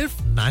प्राइस सिर्फ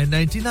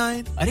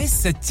 $9.99 अरे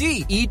सच्ची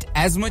eat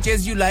as much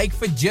as you like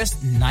for just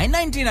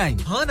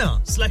 $9.99 हाँ ना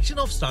selection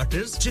of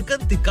starters chicken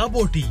tikka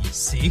boti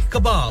seekh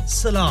kebab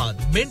salad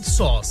mint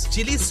sauce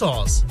chili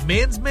sauce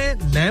mains में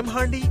lamb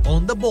handi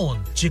on the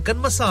bone chicken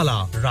masala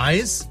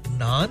rice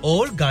नान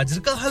और गाजर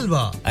का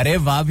हलवा अरे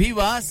वाह भी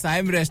वाह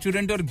साइम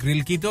रेस्टोरेंट और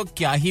ग्रिल की तो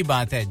क्या ही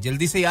बात है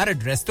जल्दी से यार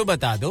एड्रेस तो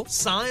बता दो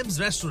Symons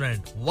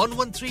restaurant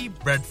 113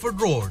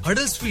 Bradford road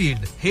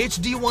Huddersfield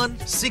HD1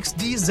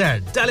 6DZ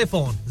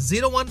telephone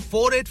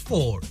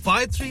 01484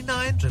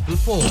 539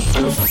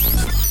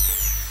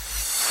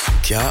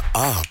 क्या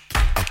आप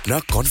अपना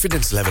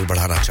कॉन्फिडेंस लेवल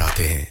बढ़ाना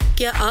चाहते हैं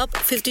क्या आप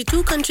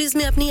 52 कंट्रीज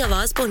में अपनी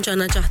आवाज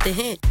पहुंचाना चाहते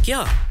हैं क्या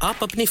आप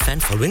अपनी फैन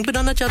फॉलोइंग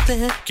बनाना चाहते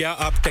हैं क्या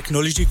आप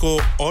टेक्नोलॉजी को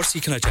और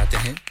सीखना चाहते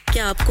हैं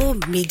क्या आपको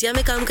मीडिया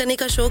में काम करने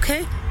का शौक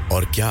है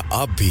और क्या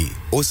आप भी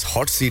उस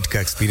हॉट सीट का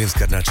एक्सपीरियंस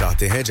करना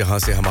चाहते हैं जहां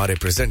से हमारे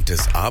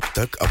प्रेजेंटर्स आप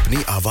तक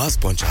अपनी आवाज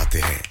पहुंचाते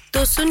हैं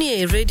तो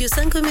सुनिए radio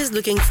Sangam is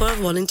looking for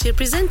volunteer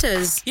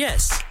presenters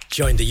yes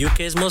join the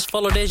UK's most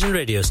followed Asian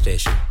radio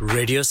station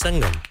Radio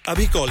Sangam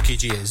अभी कॉल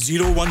कीजिए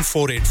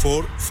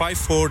 01484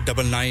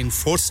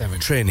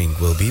 549947 training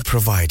will be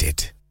provided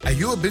Are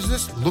you a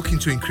business looking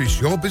to increase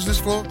your business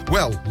flow?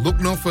 Well, look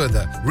no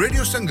further.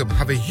 Radio Sangam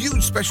have a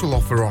huge special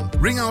offer on.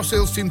 Ring our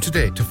sales team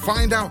today to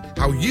find out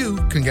how you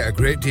can get a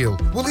great deal.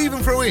 We'll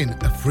even throw in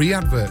a free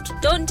advert.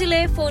 Don't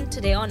delay, phone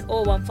today on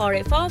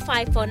 01484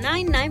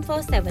 549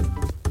 947.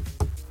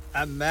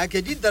 अब मैं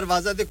के जी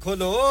दरवाजा दे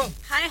खोलो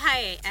हाय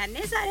हाय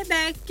एने सारे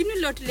bag किनु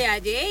लुट ले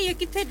आजे ये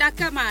किथे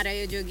डाका मार रहे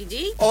हो जोगी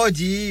जी ओ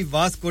जी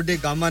वास्को डे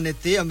गामा ने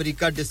ते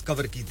अमेरिका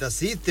डिस्कवर कीता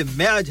सी ते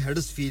मैं आज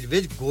हडर्सफील्ड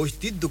विच गोश्त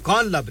दी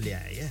दुकान लब ले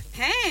आया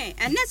है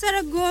एने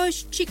सारा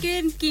गोश्त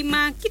चिकन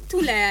कीमा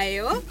किथु ले आए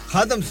हो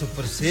खादम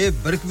सुपर से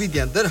बरकवी दे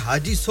अंदर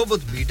हाजी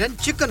सोबत मीट एंड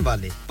चिकन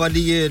वाले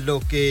पलिए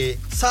लोके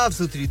साफ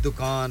सुथरी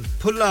दुकान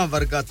फुल्ला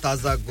वर्गा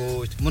ताजा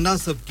गोश्त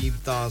मुनासिब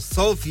कीमतां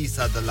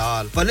 100%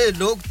 दलाल भले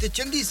लोग ते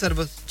चंगी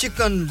service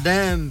chicken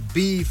lamb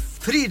beef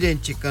free range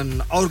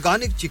chicken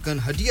organic chicken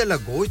हड्डियाला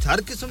गोश्त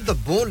हर किस्म दा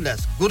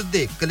बोनलेस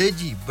गुर्दे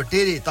कलेजी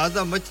बटेरे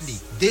ताजा मछली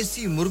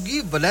देसी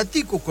मुर्गी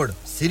बलाती कुकड़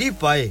सिरी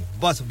पाए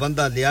बस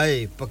बंदा ले आए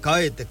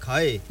पकाए ते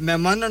खाए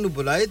मेहमानां नु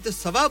बुलाए ते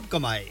सवाब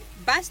कमाए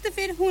बस तो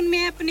फिर हुन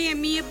मैं अपने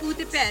अम्मी अब्बू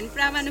ते भैन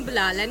भरावां नु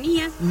बुला लनी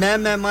है मैं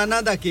मेहमानां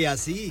दा किया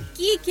सी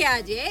की क्या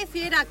जे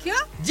फिर आखियो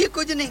जी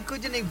कुछ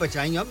नहीं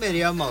बचाइयो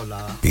मेरे आ मौला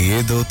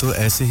ये दो तो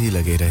ऐसे ही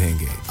लगे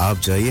रहेंगे आप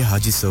जाइए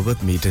हाजी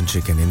सोबत meet and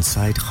chicken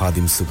inside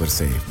Khadim super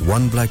safe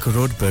 1 Black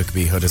Road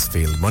Birkby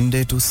Huddersfield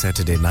Monday to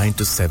Saturday 9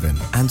 to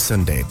 7 and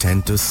Sunday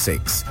 10 to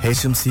 6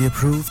 HMC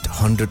approved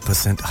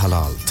 100%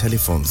 halal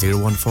telephone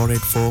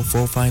 01484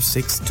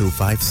 456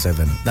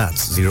 257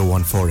 that's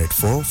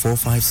 01484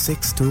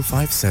 456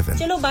 257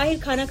 चलो बाहर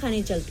खाना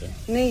खाने चलते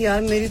हैं नहीं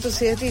यार मेरी तो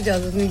सेहत ही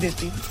इजाजत नहीं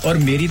देती और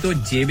मेरी तो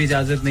जेब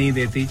इजाजत नहीं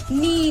देती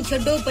नी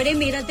छोड़ो परे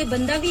मेरा ते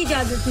बंदा भी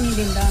इजाजत नहीं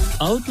देता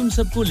आओ तुम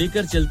सबको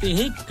लेकर चलते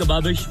हैं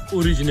कबाबिश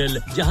ओरिजिनल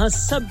जहां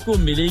सबको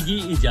मिलेगी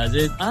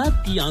इजाजत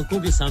आपकी आंखों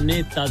के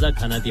सामने ताजा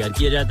खाना तैयार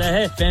किया जाता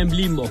है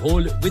फैमिली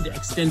माहौल with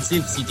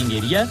extensive seating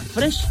area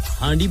fresh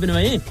handi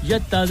बनवाएं या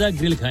ताजा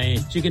ग्रिल खाएं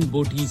chicken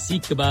boti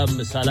seekh kebab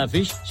masala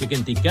fish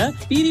chicken tikka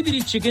piri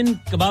piri chicken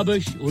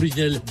Kababish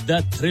original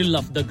the thrill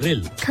of the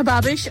grill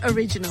Kababish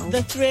Original, the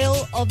thrill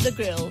of the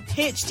grill.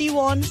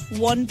 HD1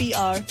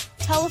 1BR.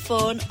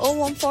 Telephone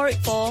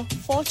 01484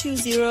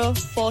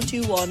 420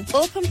 421.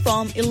 Open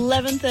from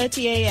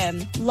 11:30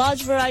 a.m.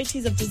 Large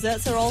varieties of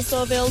desserts are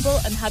also available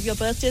and have your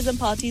birthdays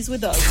and parties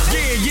with us.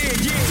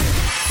 Yeah.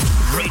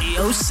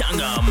 Radio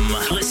Sangam.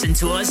 Listen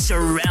to us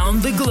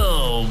around the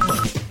globe.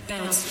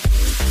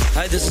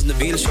 Hi, this is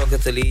Nabil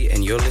Shaukat Ali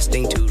and you're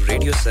listening to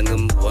Radio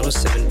Sangam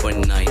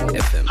 107.9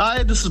 FM.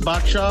 Hi, this is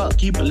Baksha.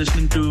 Keep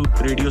listening to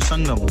Radio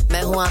Sangam.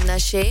 मैं हूँ आमना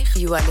Sheikh.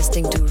 You are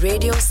listening to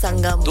Radio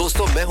Sangam.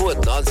 दोस्तों मैं हूँ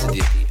अदनान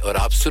सिद्दीकी और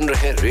आप सुन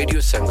रहे हैं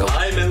radio संगम.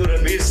 Hi, मैं हूँ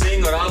रणवीर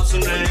सिंह और आप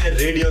सुन रहे हैं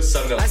रेडियो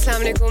संगम. अस्सलाम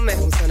वालेकुम मैं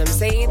हूँ सनम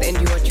Saeed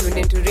and you are tuned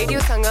into Radio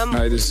Sangam.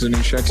 Hi, this is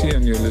Zunin Shakti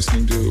and you're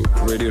listening to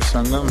Radio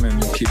Sangam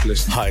and keep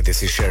listening. Hi,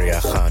 this is Sharia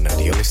Khan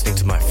and you're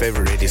listening to my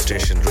favorite radio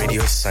station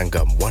Radio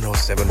Sangam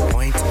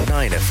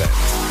 107.9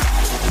 FM.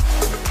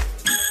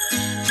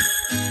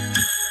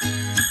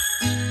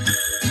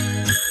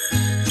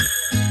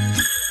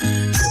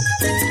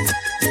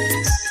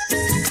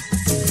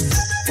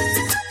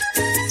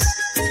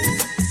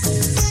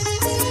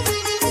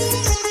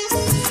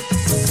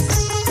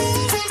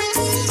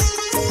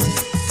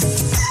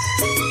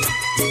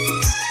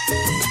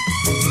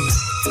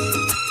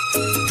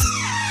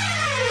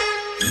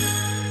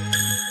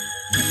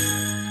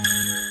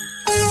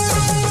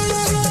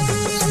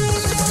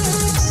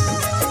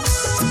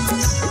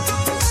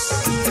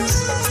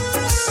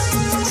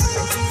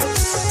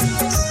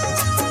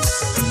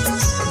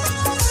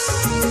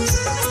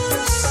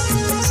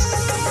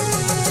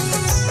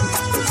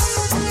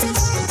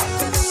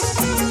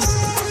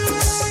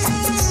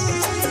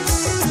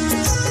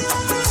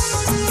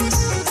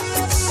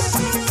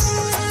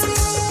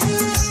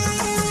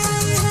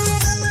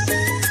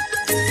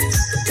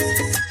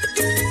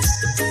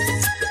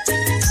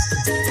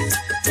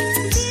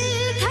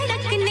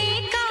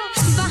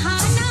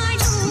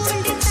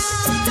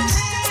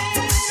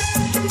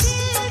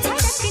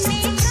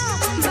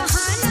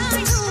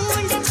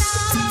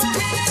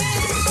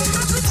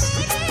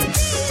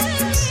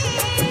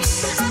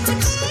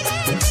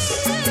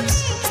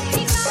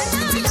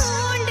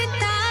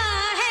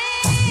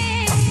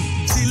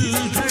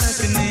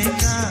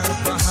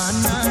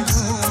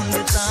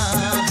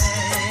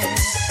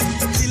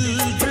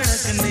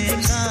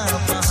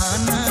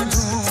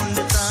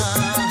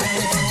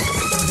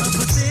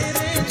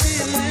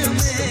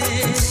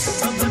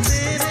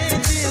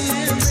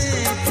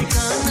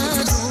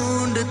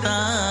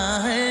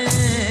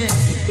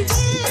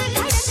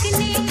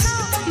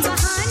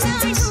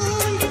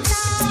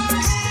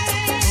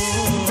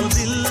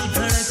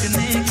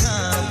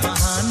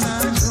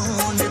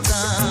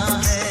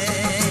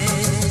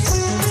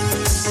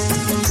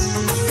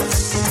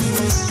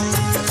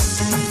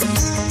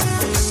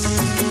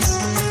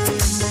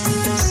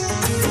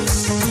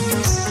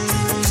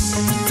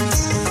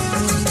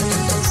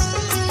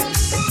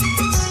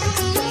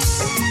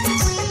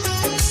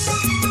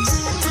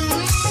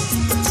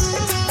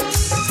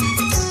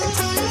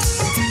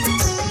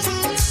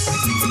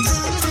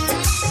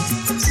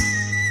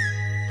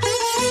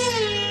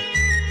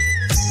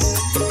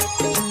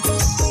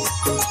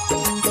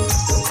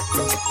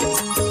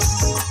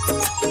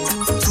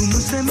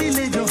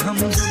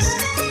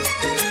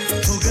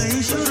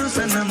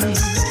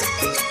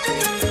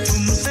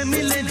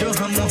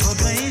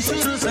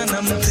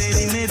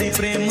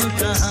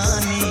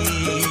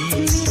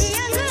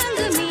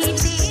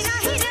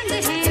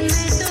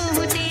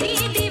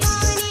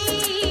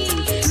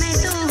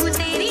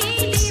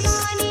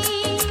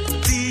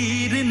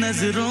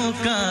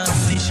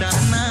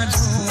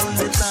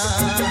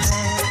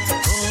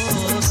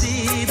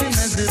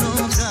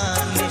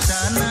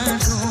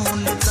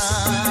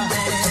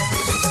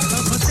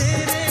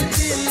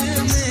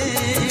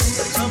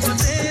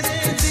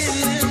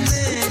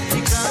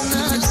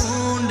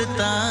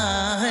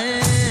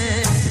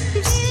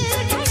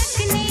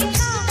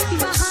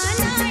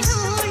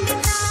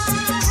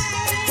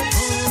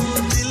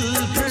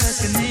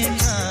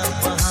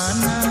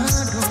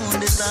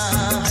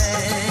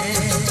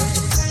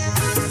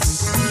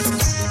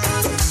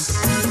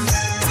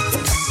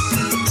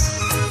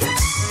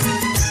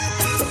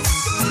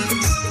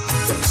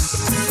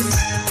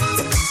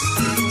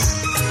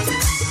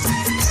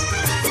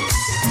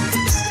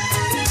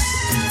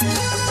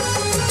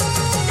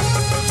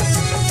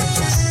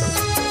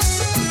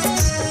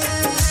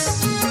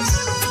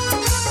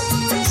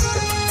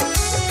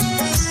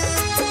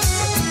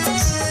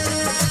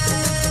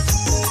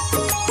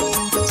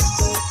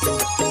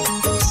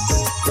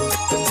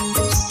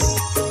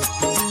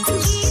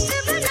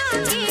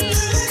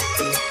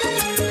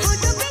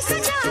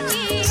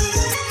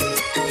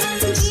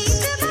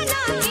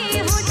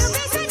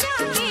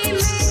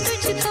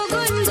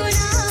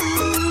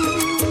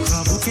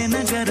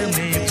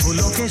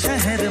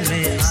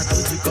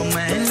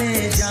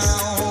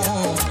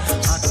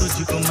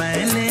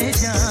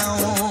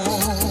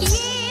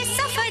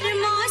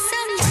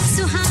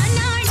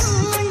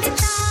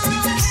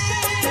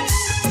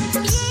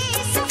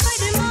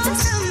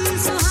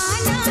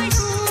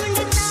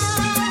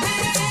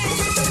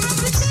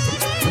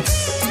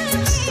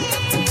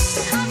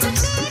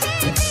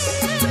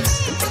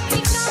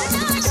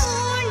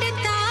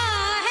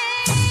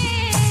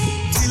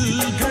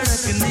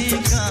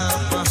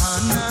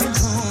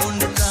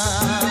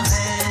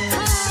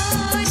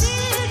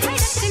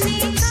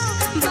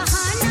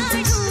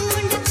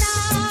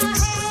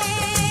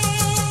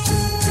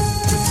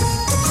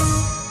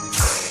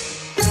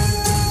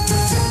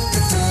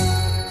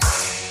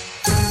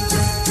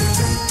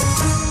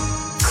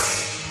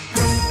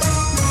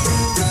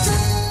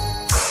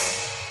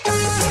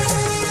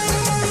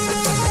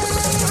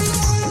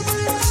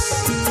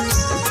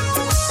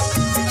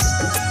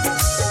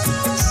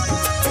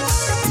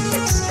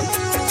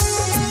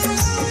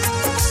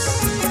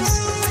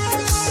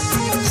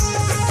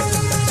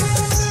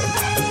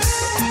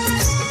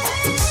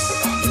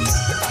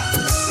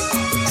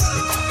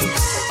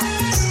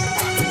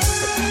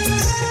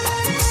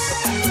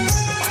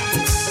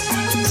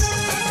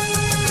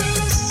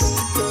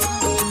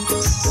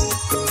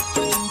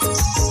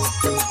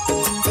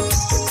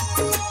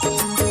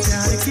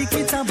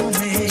 ख्वाबों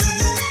में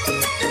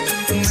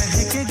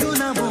महके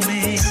गुलाबों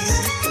में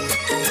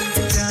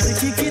प्यार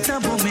की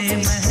किताबों में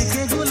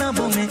महके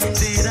गुलाबों में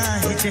तेरा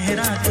ही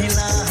चेहरा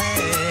खिला है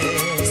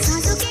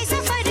सांसों के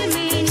सफर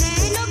में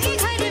नैनों के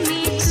घर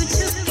में तू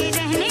छुप के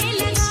रहने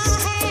लगा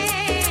है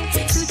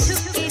तू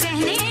छुप के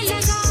रहने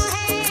लगा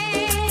है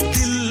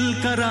दिल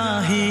का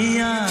राही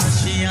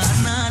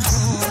आशियाना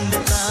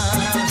ढूंढता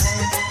है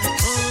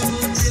ओ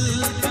दिल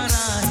का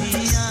राही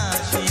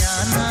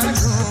आशियाना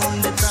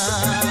ढूंढता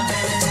है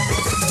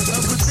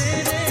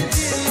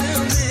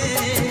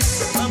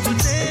अब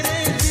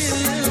तेरे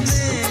दिल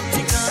में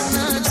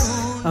ठिकाना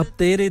ढूंढ अब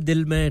तेरे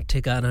दिल में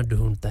ठिकाना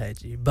ढूंढता है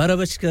जी 12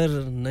 बजकर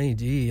नहीं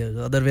जी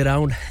अदर वे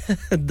राउंड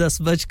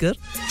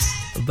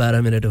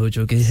 10:12 हो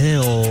चुके हैं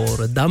और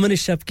दामन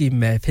शब की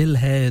महफिल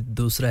है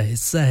दूसरा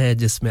हिस्सा है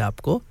जिसमें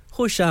आपको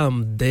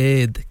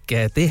खुशामदीद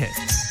कहते हैं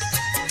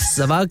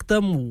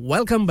स्वागतम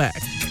वेलकम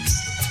बैक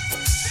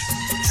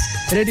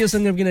रेडियो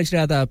संगम की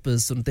नशरियात आप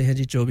सुनते हैं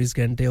जी 24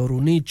 घंटे और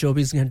उन्हीं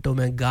 24 घंटों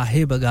में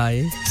गाहे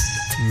बगाए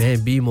मैं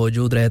भी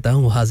मौजूद रहता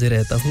हूं हाजिर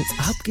रहता हूं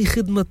आपकी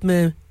खिदमत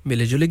में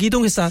मिले जुले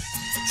गीतों के साथ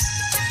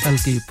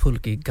हल्की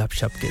फुल्की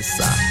गपशप के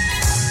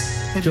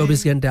साथ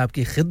 24 घंटे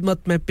आपकी खिदमत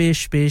में पेश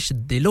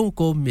दिलों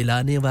को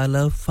मिलाने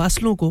वाला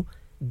फासलों को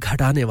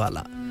घटाने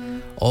वाला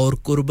और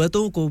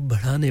कुर्बतों को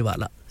बढ़ाने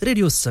वाला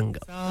रेडियो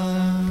संगम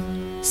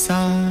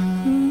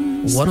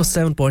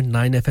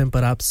 107.9 FM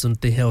पर आप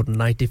सुनते हैं और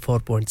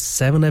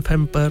 94.7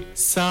 FM पर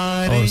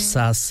और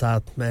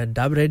साथ में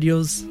डब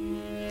रेडियोस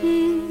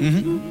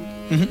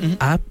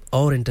ऐप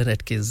और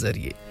इंटरनेट के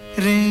जरिए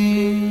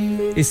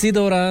इसी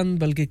दौरान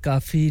बल्कि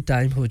काफी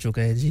टाइम हो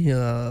चुका है जी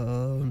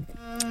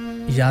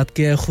याद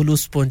के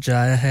खुलूस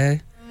पहुंचाया है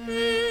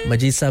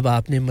मजीद साहब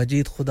आपने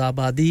मजीद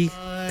खुदाबादी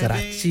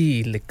कराची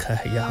लिखा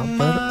है यहाँ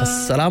पर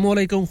अस्सलाम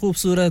वालेकुम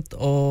खूबसूरत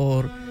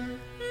और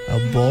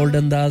बोल्ड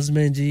अंदाज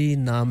में जी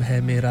नाम है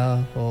मेरा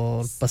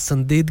और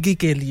पसंदीदगी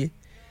के लिए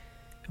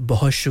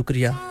बहुत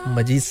शुक्रिया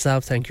मजीद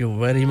साहब थैंक यू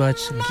वेरी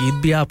मच गीत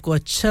भी आपको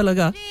अच्छा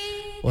लगा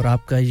और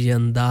आपका ये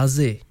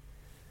अंदाज़े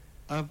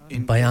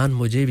बयान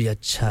मुझे भी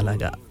अच्छा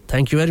लगा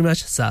थैंक यू वेरी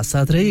मच साथ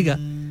साथ रहिएगा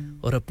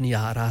और अपनी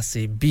आरा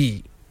से भी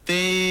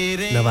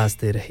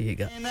नवाजते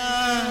रहिएगा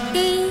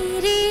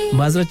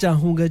माजरत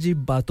चाहूंगा जी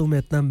बातों में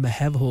इतना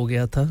महव हो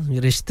गया था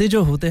रिश्ते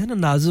जो होते हैं ना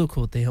नाजुक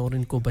होते हैं और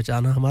इनको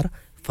बचाना हमारा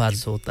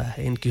फर्ज होता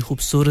है इनकी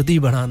खूबसूरती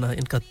बढ़ाना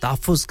इनका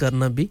तहफ़्फ़ुज़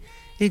करना भी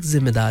एक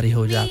जिम्मेदारी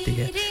हो जाती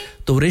है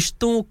तो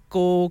रिश्तों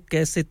को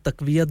कैसे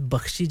तक़वियत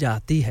बख्शी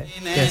जाती है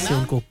कैसे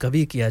उनको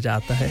कवी किया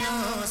जाता है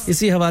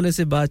इसी हवाले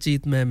से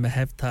बातचीत में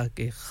महव था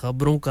कि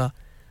खबरों का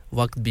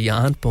वक्त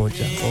बियान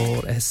पहुंचा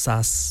और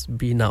एहसास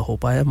भी ना हो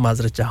पाया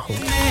माजरत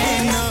चाहूंगा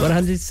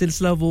बहरहाल जी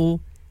सिलसिला वो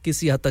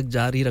किसी हद तक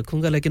जारी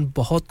रखूंगा लेकिन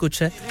बहुत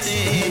कुछ है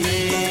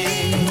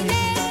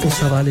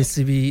उस हवाले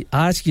से भी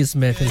आज की इस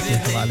महफिल के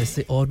हवाले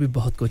से और भी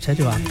बहुत कुछ है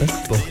जो आप तक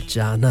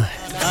पहुंचाना है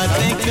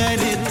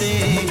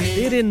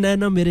तेरे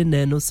नैना मेरे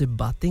नैनों से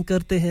बातें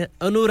करते हैं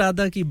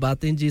अनुराधा की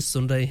बातें जी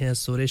सुन रहे हैं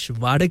सुरेश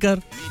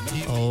वाडेकर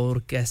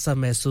और कैसा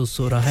महसूस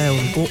हो रहा है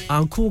उनको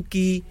आंखों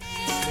की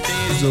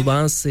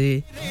जुबान से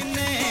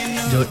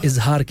जो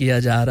इजहार किया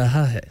जा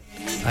रहा है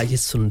आइए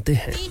सुनते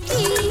हैं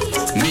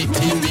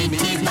मीठी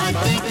मीठी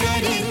बातें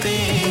करते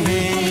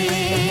हैं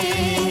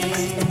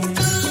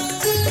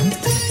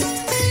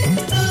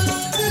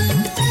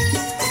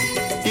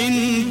इन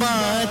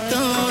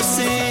बातों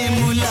से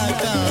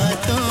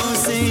मुलाकातों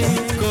से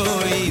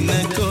कोई न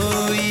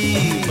कोई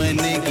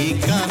बनेगी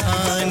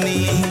कहानी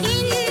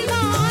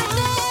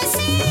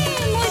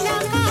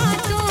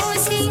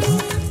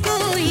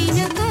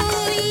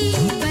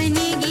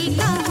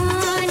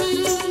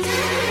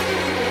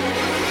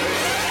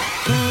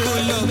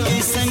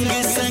संग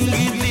संग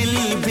दिल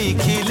भी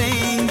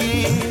खिलेंगे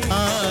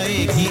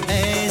आएगी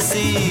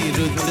ऐसी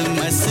रुत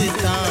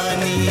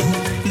मस्तानी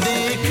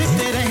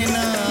देखते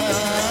रहना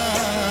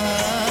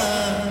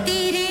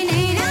तेरे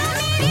नैना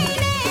मेरे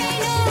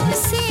नैनों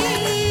से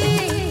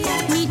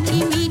मीठी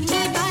मीठी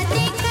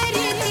बातें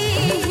करते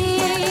हैं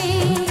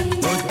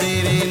वो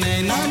तेरे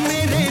नैना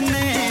मेरे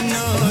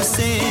नैनों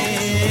से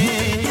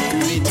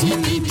मीठी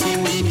मीठी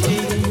मीठी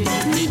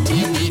मीठी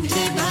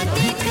मीठी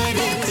बातें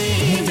करते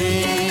हैं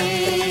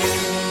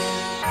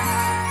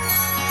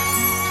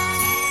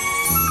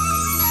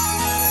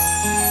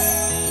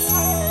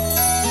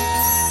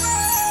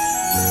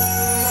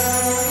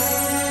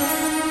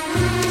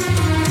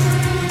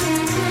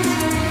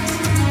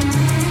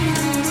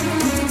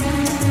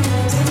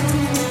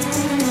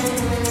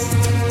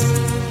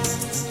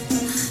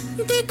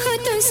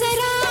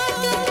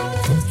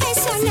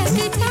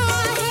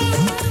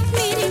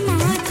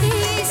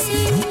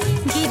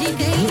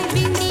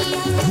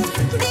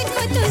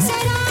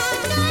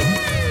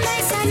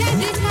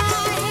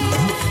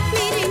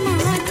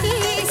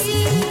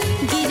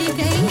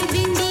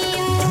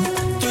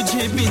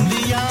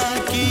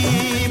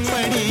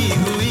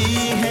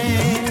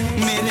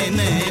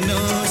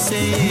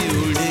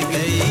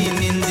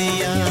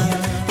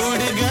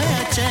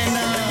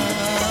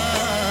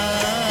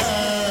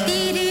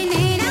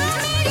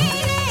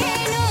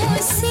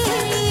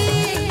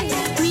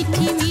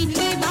मीठी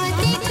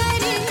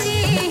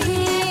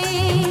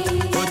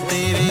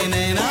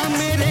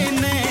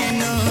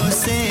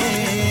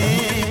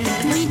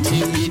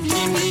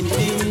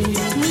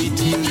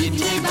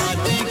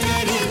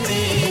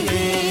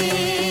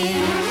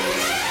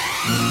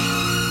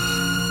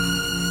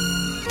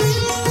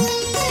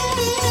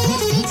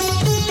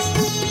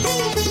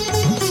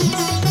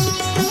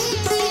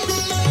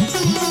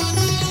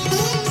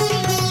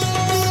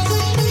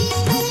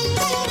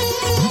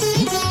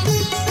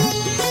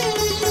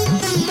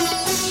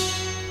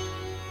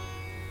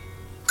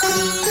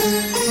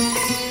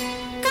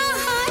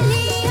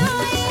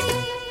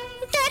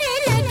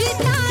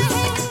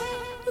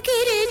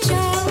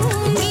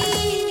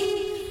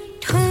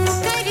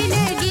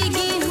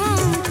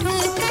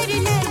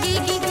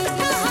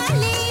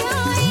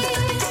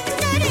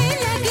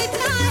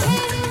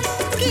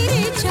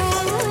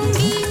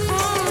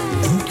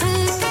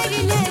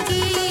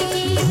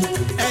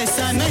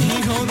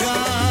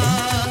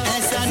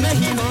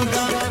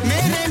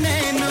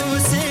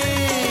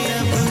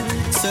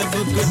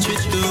कुछ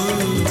तू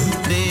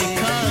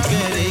देखा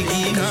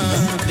करेगी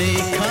हाँ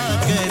देखा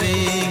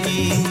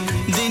करेगी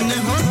दिन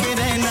हो के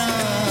रहना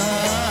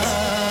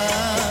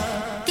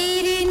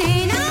तेरे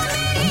नैना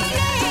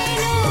मेरे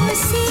नैनों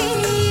से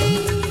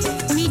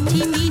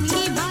मीठी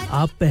मीठी बात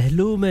आप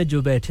पहलू में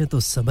जो बैठे तो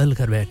संभल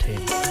कर बैठे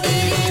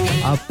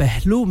आप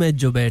पहलू में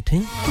जो बैठे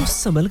तो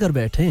संभल कर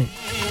बैठे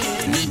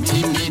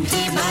मीठी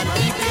मीठी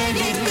बातें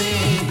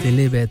करते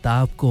दिले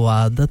बेताब को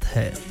आदत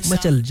है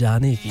मचल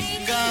जाने की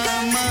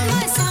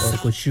और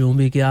कुछ यूं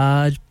भी कि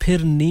आज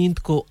फिर नींद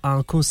को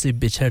आंखों से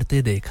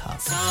बिछड़ते देखा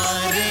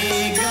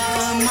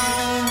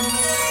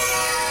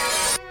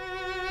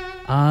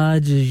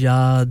आज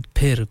याद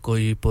फिर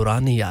कोई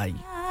पुरानी आई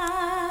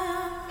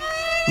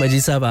मजी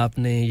साहब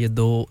आपने ये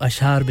दो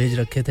अशार भेज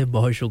रखे थे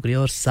बहुत शुक्रिया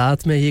और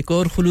साथ में एक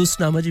और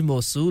खुलूसनामा जी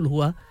मौसूल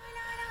हुआ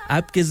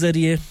आपके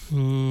ज़रिए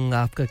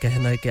आपका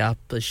कहना है कि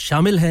आप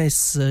शामिल हैं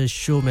इस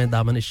शो में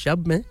दामन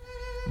शब में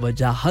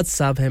वजाहत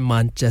साहब हैं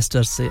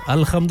मैनचेस्टर से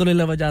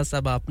अल्हम्दुलिल्लाह वजाहत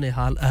साहब आपने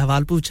हाल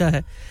अहवाल पूछा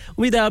है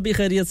उम्मीद है आप भी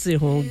खैरियत से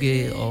होंगे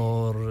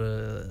और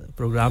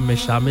प्रोग्राम में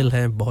शामिल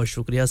हैं बहुत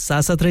शुक्रिया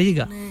साथ साथ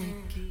रहिएगा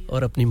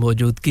और अपनी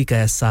मौजूदगी का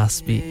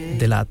एहसास भी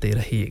दिलाते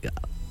रहिएगा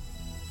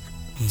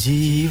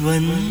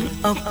जीवन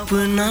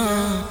अपना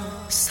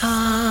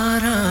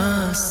सारा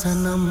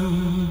सनम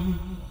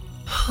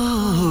हो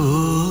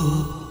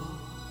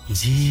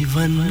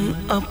जीवन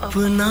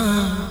अपना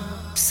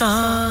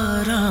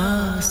सारा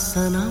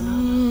सनम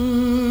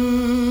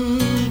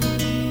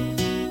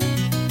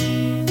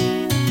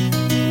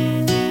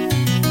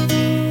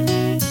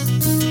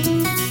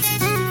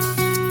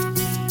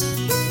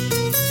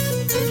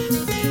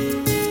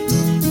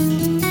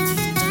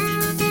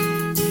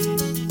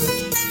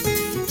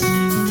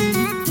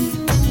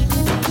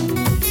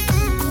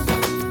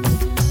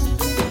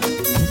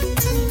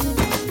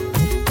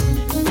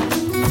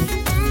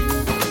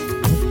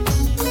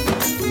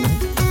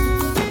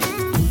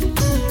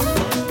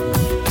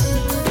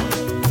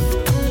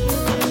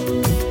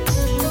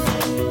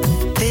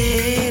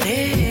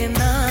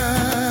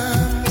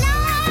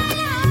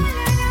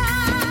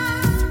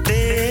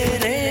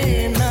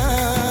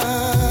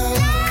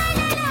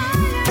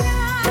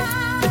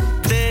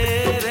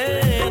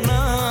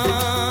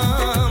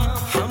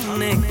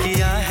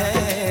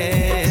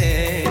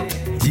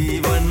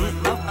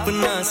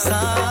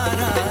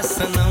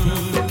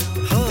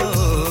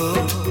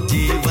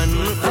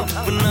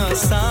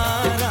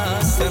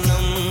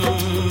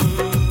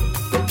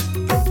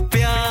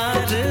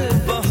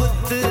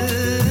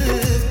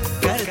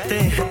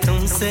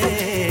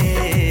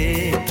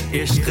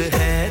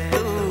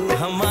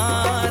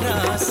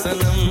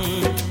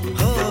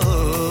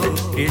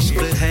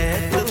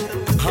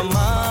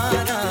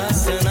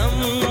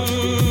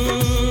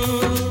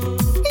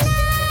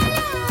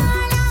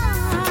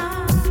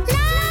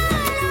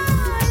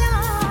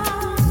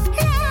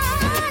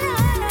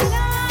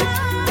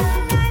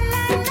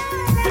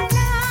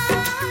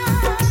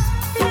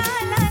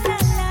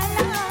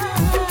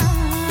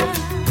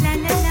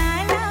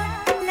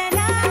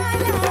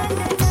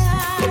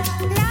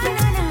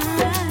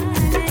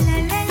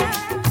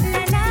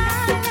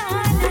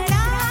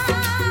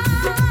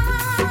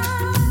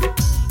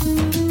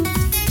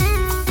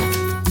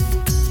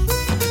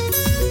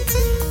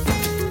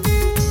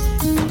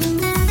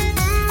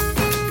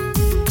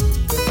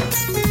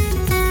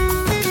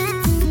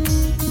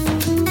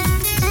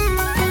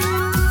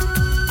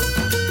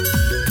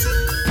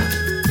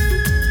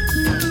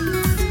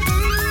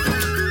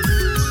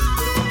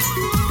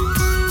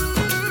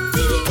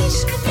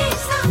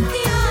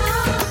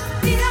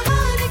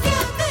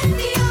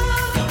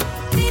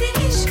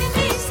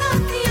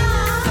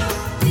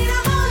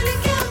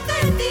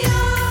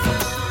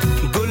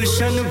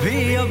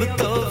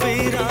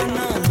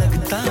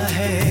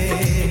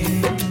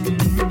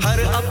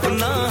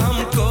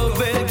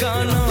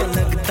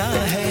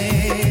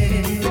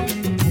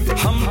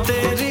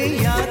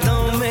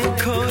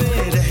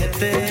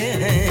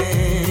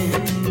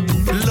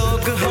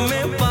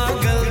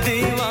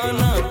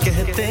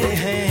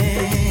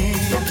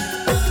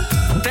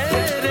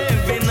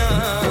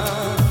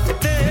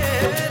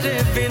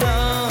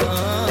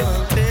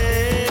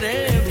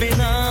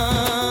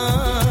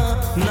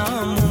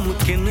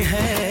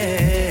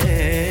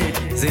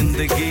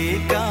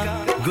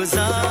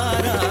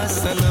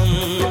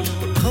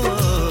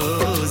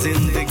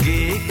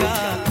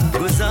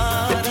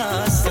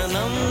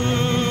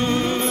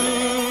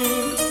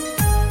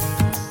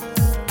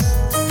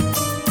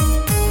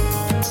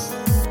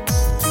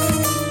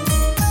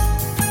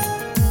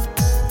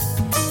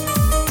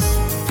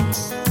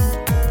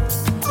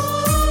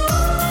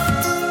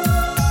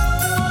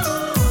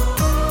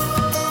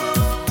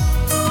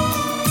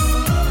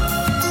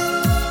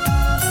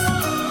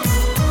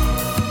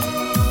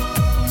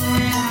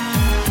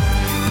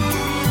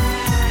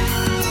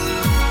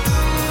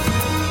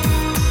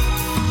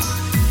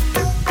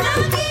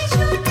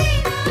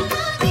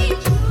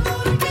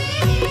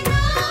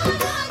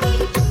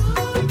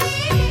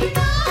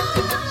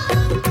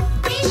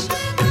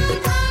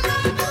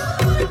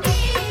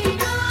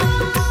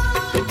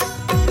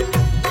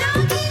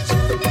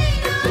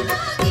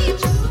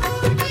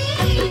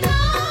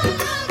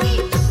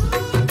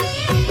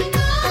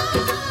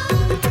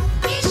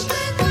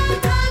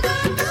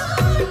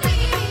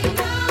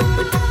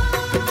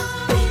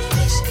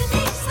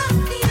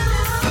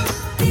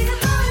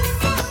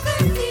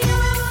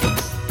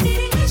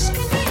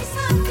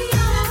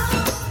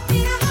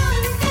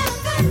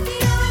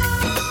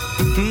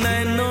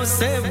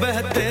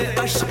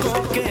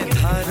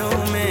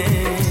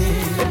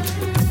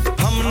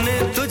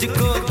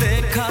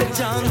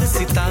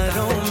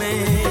सितारों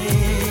में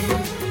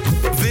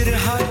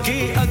विरहा की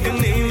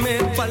अग्नि में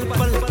पल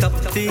पल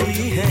तपती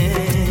हैं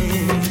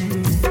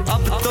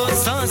अब तो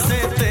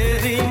सांसें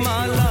तेरी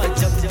माला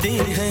जपती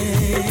हैं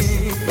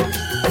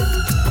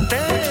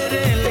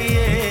तेरे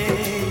लिए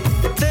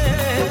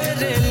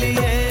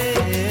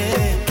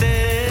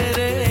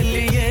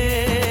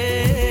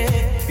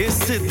इस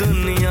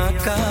दुनिया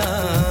का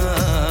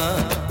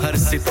हर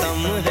सितम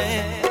है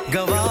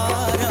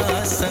गवारा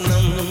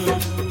सनम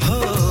हो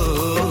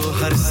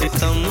हर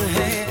सितम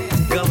है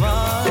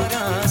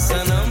गवारा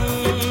सनम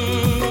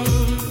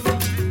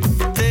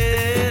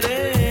तेरे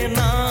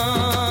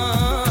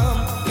नाम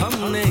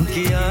हमने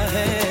किया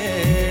है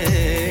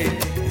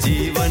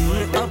जीवन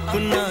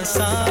अपना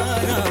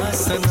सारा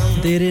सनम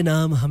तेरे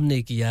नाम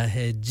हमने किया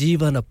है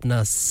जीवन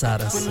अपना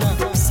सारा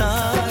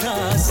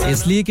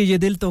इसलिए कि ये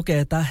दिल तो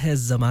कहता है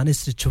ज़माने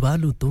से छुपा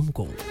लूं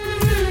तुमको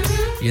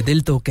ये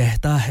दिल तो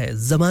कहता है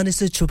ज़माने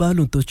से छुपा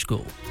लूं तुझको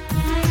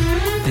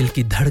दिल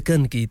की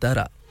धड़कन की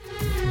तरह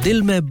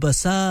दिल में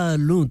बसा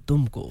लूं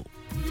तुमको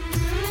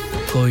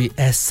कोई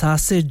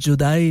एहसास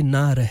जुदाई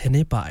ना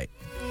रहने पाए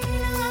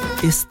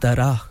इस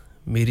तरह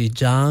मेरी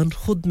जान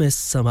खुद में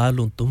समा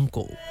लूं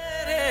तुमको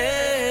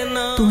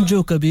तुम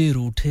जो कभी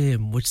रूठे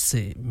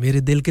मुझसे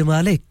मेरे दिल के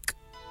मालिक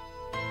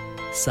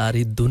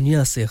सारी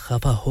दुनिया से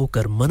खफा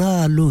होकर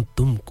मना लूं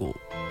तुमको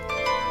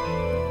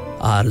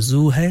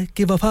आरज़ू है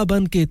कि वफा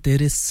बन के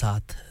तेरे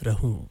साथ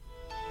रहूं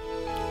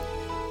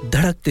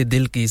धड़कते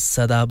दिल की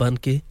सदा बन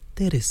के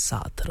तेरे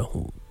साथ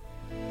रहूं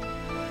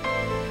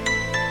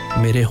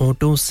मेरे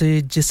होंठों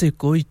से जिसे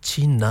कोई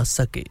छीन ना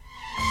सके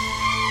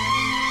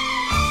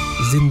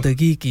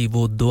जिंदगी की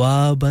वो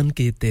दुआ बन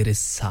के तेरे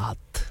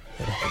साथ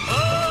रहूं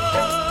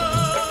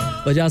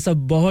वजह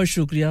सब बहुत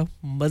शुक्रिया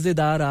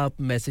मजेदार आप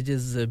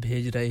मैसेजेस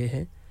भेज रहे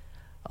हैं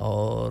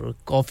और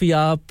कॉफी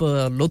आप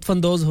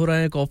लुत्फअंदोज हो रहे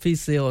हैं कॉफी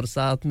से और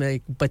साथ में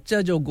एक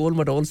बच्चा जो गोल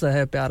मटोल सा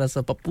है प्यारा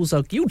सा पप्पू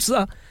सा क्यूट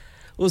सा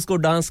उसको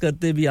डांस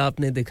करते भी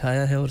आपने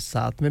दिखाया है और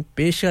साथ में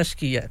पेशकश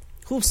किया है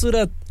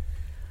खूबसूरत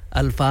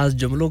अल्फाज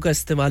जुमलों का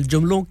इस्तेमाल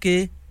जुमलों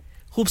के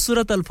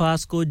खूबसूरत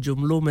अल्फाज को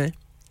जुमलों में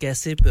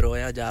कैसे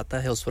पिरोया जाता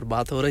है उस पर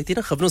बात हो रही थी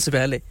ना खबरों से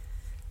पहले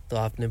तो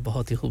आपने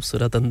बहुत ही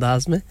खूबसूरत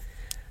अंदाज में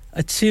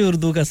अच्छी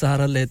उर्दू का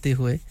सहारा लेते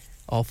हुए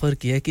ऑफर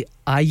किया कि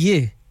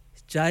आइए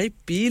चाय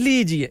पी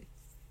लीजिए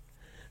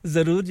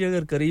जरूर जी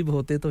अगर करीब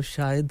होते तो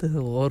शायद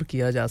और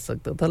किया जा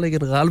सकता था लेकिन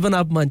गालबन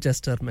आप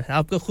मैनचेस्टर में हैं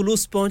आपका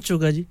खुलूस पहुंच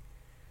चुका जी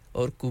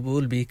और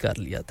कबूल भी कर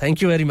लिया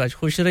थैंक यू वेरी मच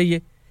खुश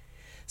रहिए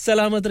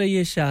सलामत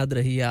रहिए शाद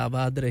रहिए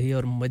आबाद रहिए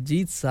और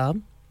मजीद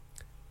साहब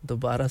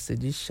दोबारा से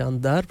जी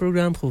शानदार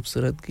प्रोग्राम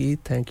खूबसूरत गीत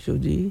थैंक यू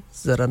जी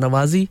जरा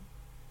नवाजी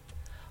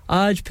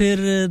आज फिर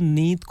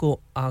नींद को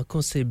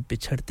आंखों से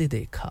बिछड़ते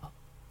देखा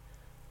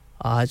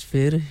आज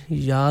फिर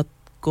याद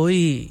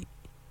कोई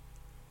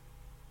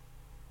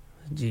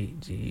जी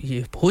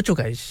ये हो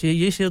चुका है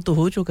ये शेर तो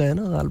हो चुका है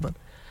ना गालबन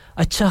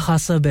अच्छा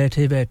खासा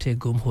बैठे बैठे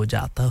गुम हो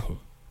जाता हूं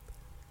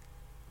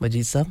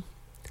मजीद साहब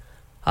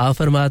आप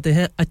फरमाते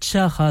हैं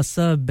अच्छा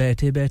खासा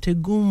बैठे बैठे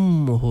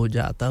गुम हो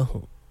जाता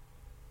हूं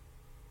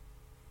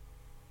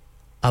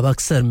अब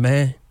अक्सर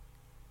मैं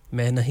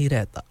नहीं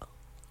रहता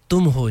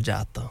तुम हो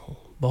जाता हूं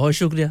बहुत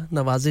शुक्रिया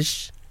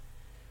नवाजिश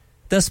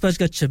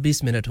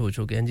 10:26 हो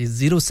चुके हैं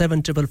जी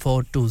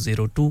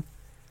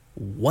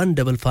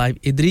 07442021155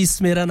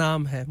 इदरीस मेरा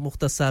नाम है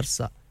मुख्तसर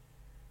सा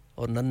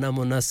और नन्ना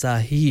मुन्ना सा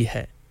ही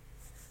है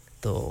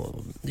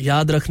तो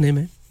याद रखने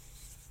में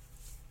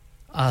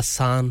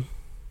आसान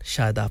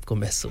शायद आपको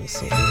महसूस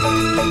हो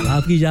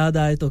आपकी याद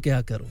आए तो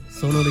क्या करूं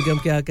सोनू निगम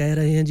क्या कह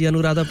रहे हैं जी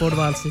अनुराधा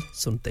पौडवाल से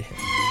सुनते हैं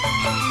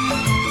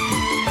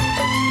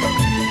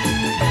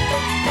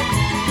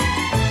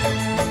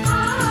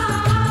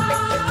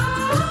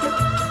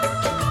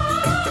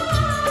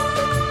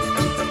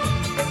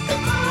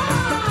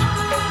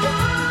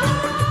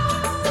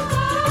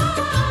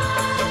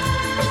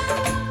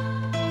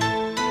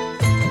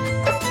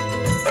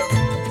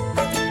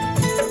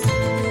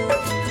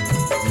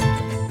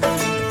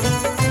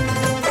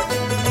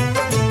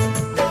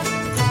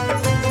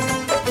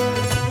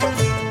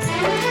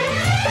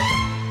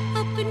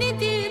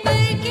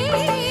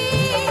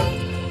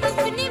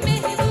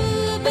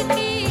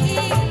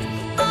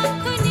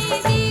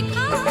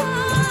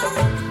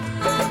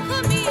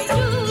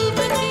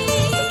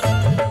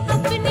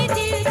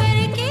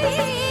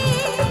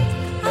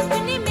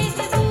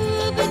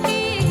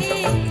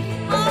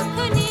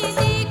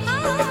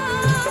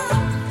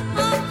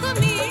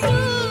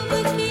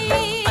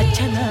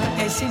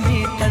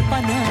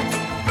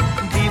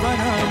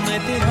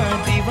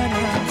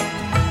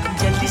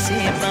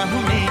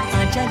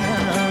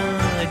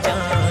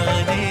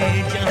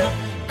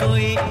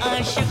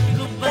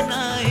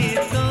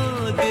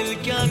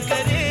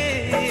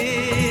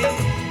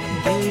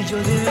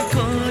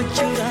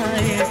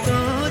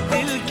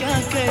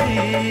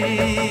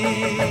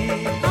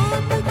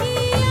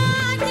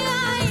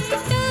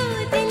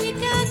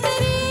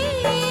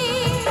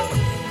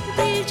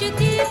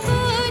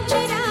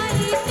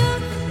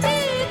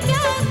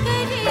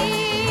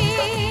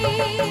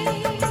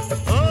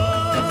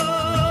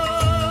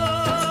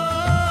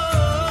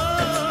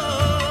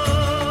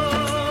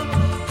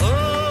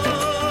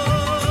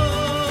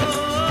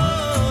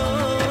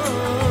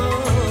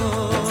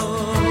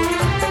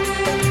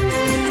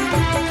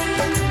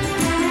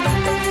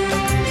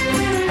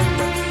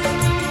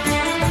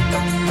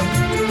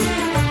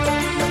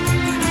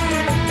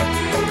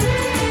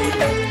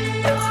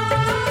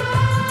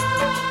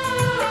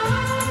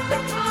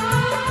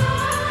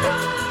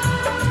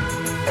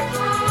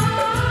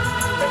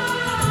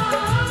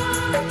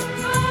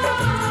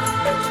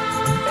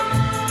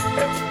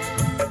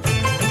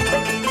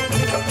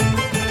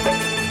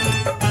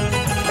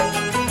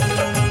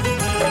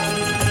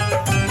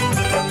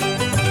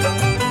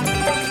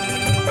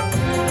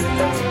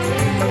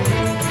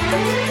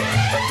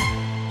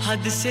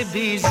हद से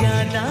भी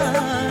ज्यादा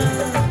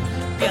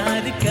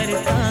प्यार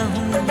करता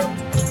हूँ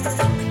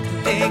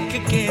देख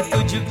के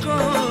तुझको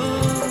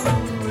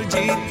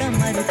जीता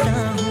मरता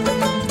हूँ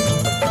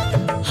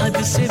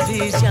हद से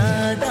भी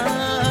ज्यादा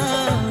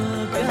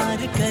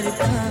प्यार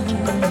करता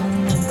हूँ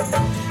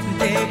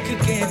देख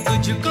के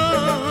तुझको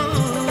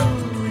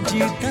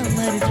जीता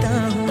मरता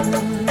हूँ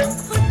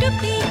होठ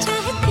पे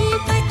चाहती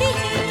बातें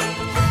हैं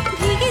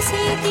भीगे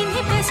से दिन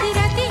बस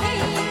रातें हैं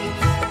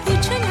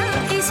पूछो ना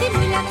कैसे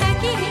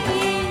मुलाकातें हैं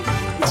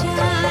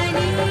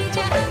जाने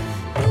जा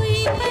कोई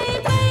पल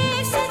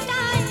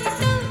सताए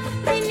तो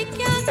दिल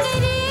क्या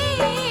करे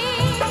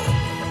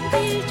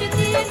दिल जो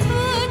दिल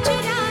को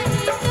चुराए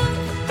तो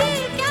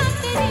दिल क्या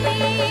करे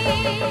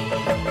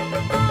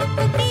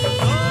आपकी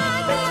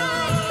याद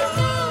आए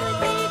तो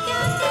दिल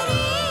क्या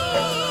करे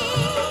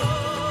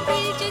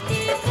दिल जो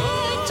दिल को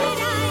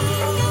चुराए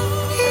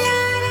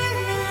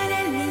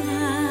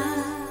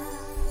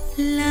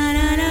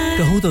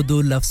तो कहूँ तो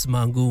दो लफ्ज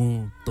मांगूं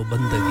तो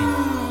बंदगी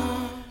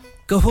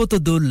कहो तो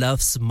दो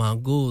लफ्ज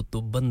मांगो तो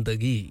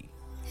बंदगी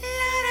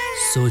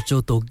सोचो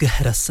तो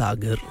गहरा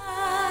सागर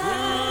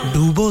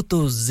डूबो तो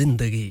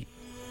जिंदगी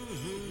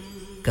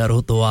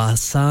करो तो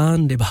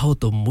आसान निभाओ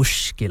तो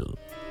मुश्किल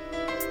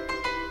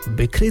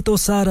बिखरे तो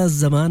सारा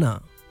जमाना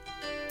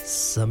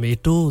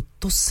समेटो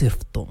तो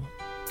सिर्फ तुम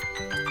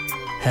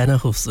है ना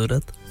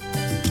खूबसूरत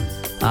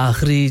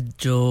आखिरी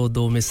जो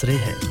दो मिसरे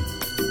हैं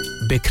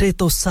बिखरे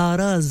तो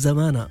सारा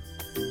जमाना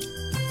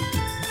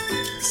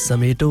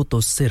समेटो तो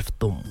सिर्फ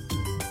तुम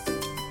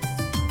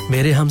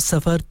मेरे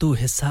हमसफर तू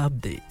हिसाब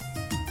दे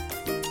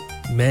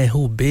मैं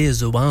हूँ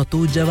बेजुबान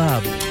तू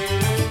जवाब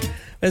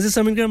वैसे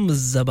समीकरण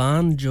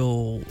ज़बान जो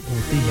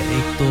होती है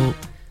एक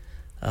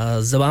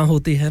तो ज़बान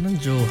होती है ना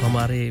जो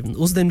हमारे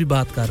उस दिन भी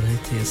बात कर रहे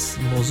थे इस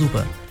मौजू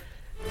पर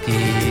कि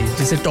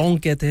जिसे टोंग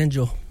कहते हैं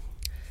जो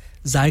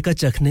जायका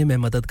चखने में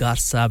मददगार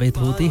साबित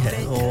होती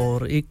है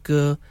और एक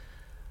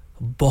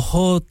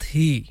बहुत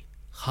ही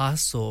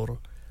खास और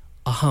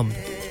अहम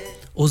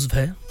उज़्व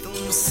है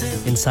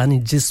इंसानी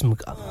जिस्म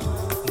का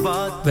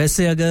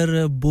वैसे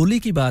अगर बोली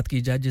की बात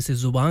की जाए जिसे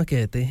ज़ुबान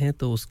कहते हैं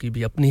तो उसकी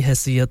भी अपनी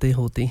हैसियतें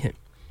होती हैं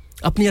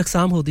अपनी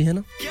अक़साम होती है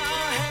ना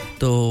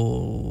तो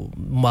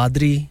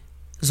मादरी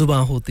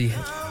ज़ुबान होती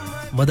है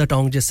मदर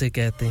टंग जिसे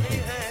कहते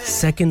हैं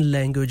सेकंड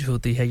लैंग्वेज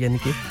होती है यानी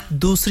कि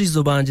दूसरी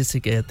ज़ुबान जिसे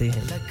कहते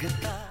हैं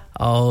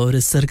और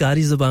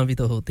सरकारी ज़ुबान भी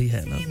तो होती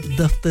है ना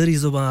दफ्तरी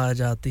ज़ुबान आ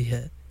जाती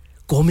है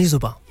कौमी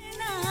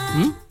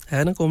ज़ुबान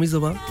है ना कौमी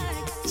ज़ुबान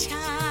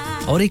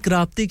और एक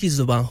राब्ते की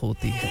ज़ुबान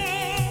होती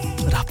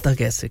है राब्ता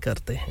कैसे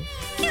करते हैं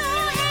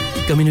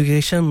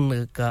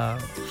कम्युनिकेशन का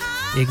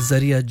एक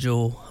ज़रिया जो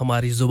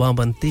हमारी ज़ुबान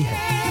बनती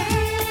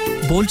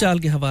है बोलचाल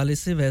के हवाले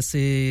से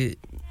वैसे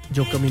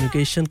जो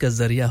कम्युनिकेशन का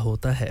ज़रिया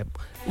होता है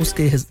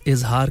उसके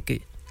इज़हार के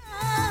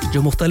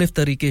जो मुख्तलिफ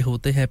तरीके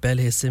होते हैं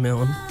पहले हिस्से में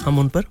हम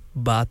उन पर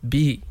बात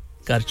भी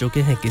कर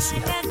चुके हैं किसी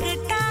हद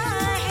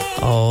तक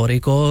और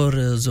एक और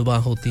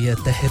ज़ुबान होती है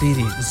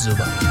तहरीरी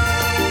ज़ुबान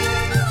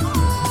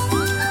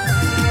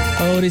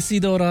और इसी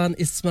दौरान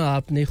इसमें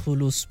आपने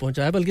खुलूस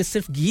पहुंचाया बल्कि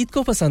सिर्फ गीत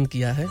को पसंद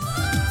किया है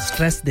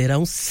स्ट्रेस दे रहा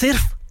हूं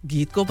सिर्फ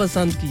गीत को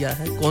पसंद किया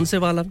है कौन से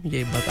वाला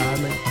ये बता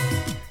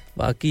नहीं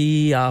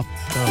बाकी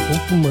आपका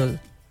हुक्म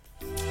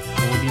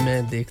वो भी मैं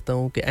देखता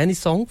हूं कि एनी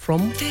सॉन्ग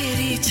फ्रॉम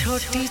तेरी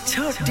छोटी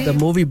छोटी द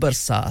मूवी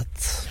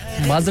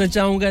बरसात माजरत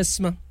चाहूंगा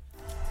इसमें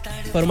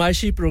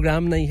फरमाइशी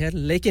प्रोग्राम नहीं है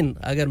लेकिन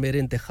अगर मेरे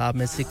इंतखाब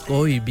में से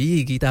कोई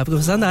भी गीत आपको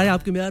पसंद आए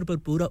आपके म्यार पर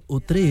पूरा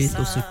उतरे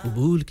तो उसे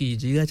कबूल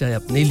कीजिएगा चाहे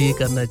अपने लिए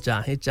करना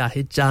चाहे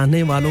चाहे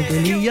चाहने वालों के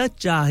लिए या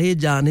चाहे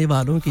जाने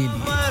वालों के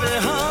लिए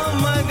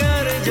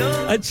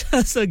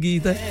अच्छा सा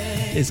गीत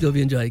है इसको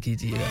भी एंजॉय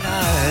कीजिएगा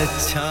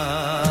अच्छा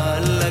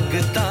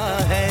लगता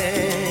है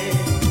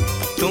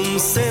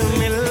तुमसे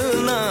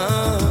मिलना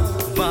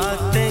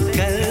बातें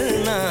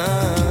करना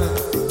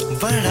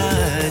बड़ा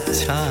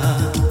अच्छा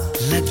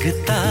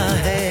लगता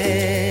है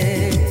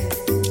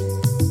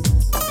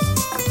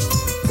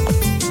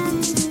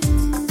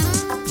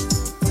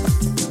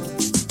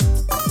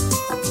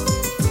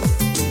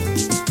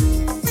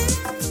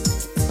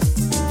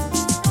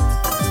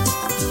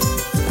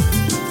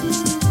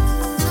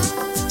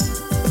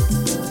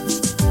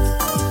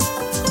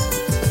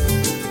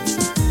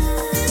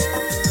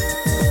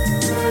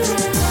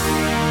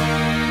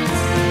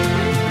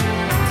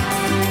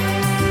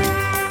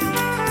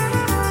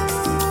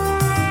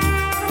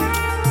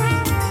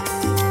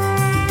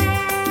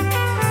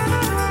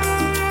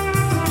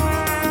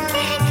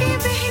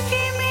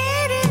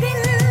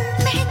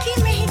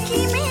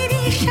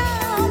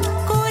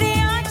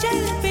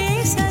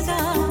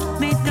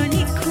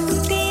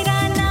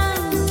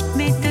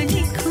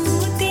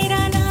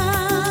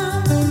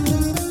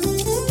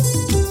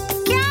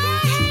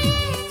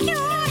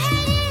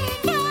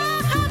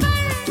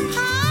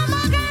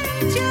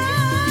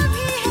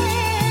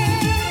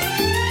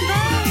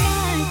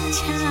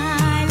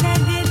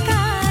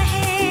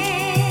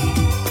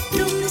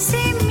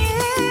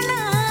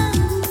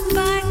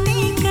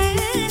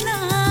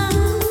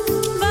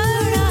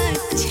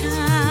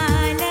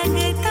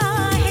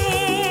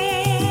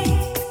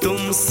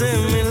तुमसे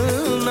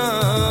मिलना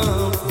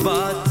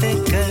बातें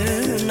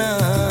करना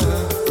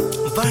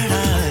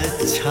बड़ा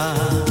अच्छा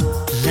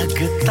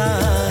लगता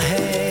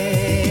है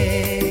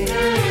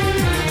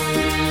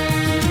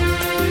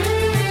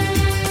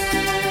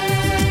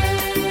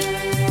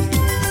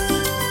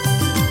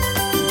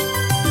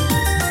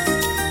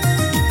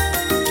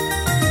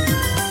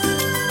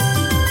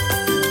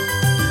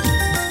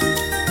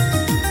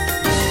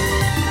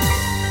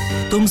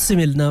तुमसे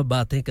मिलना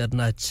बातें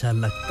करना अच्छा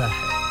लगता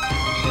है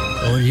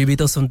और ये भी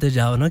तो सुनते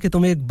जाओ ना कि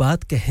तुम्हें एक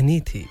बात कहनी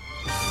थी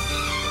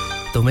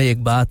तुम्हें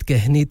एक बात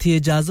कहनी थी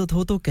इजाजत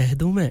हो तो कह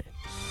दूं मैं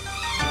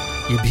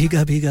ये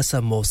भीगा भीगा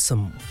सा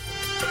मौसम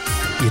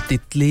ये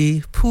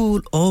तितली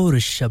फूल और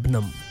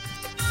शबनम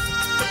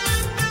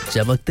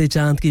चमकते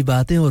चांद की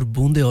बातें और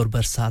बूंदे और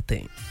बरसातें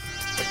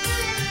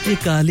ये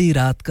काली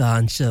रात का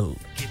आंचल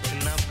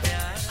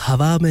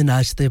हवा में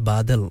नाचते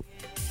बादल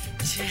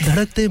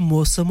धड़कते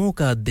मौसमों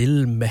का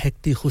दिल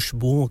महकती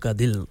खुशबुओं का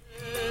दिल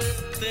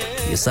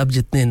ये सब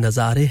जितने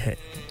नजारे हैं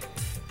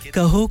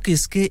कहो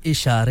किसके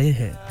इशारे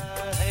हैं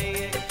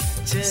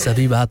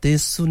सभी बातें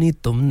सुनी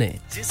तुमने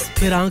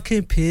फिर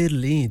आंखें फेर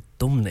ली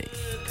तुमने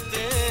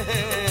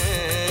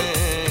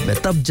मैं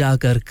तब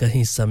जाकर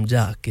कहीं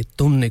समझा कि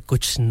तुमने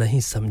कुछ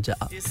नहीं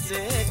समझा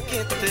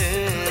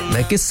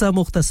मैं किस्सा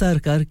मुख्तसर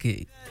करके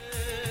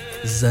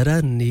जरा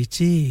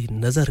नीचे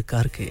नजर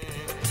करके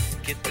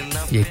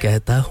ये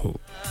कहता हूँ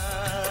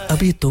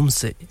अभी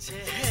तुमसे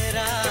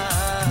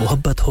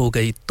मोहब्बत हो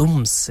गई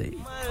तुमसे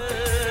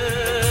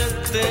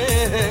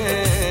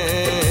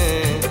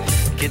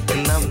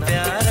कितना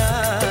प्यारा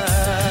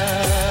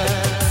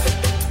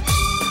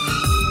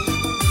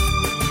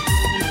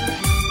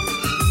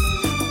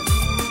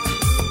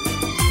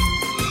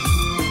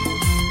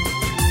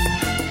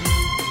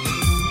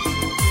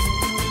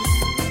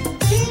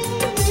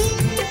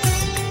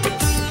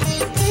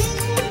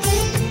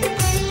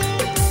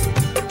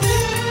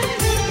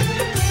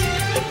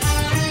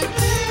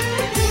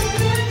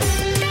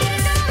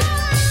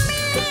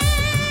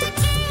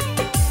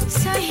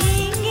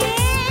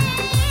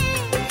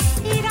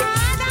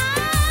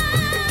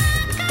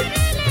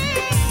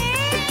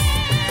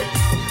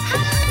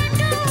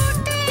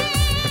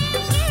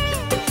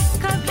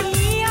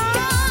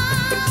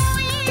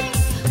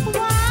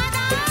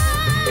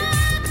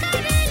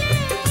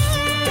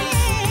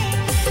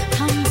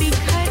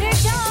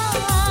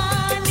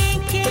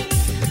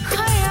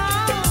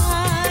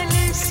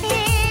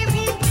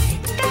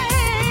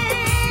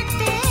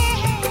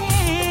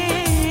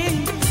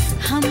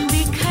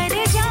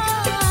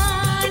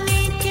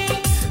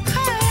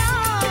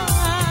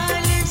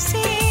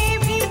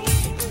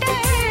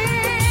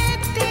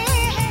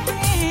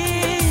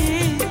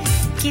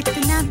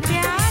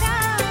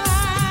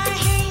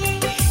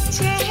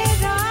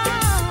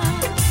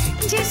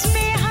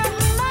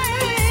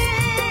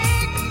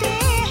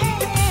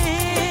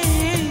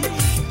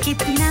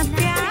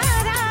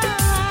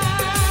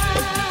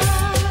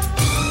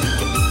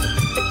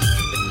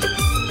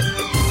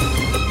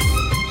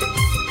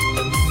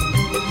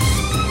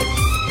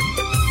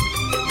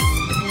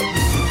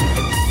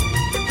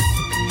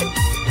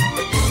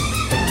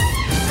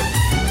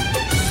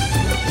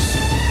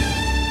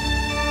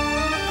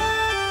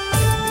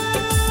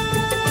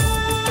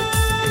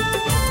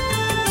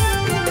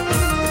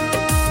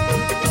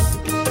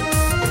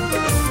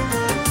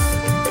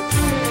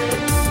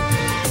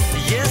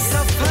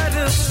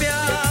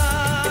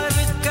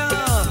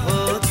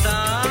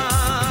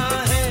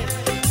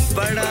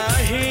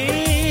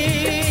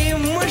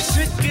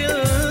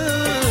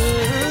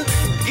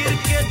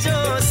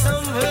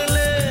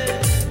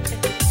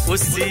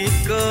उसी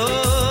को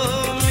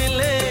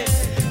मिले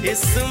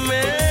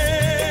इसमें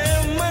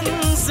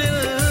मंजिल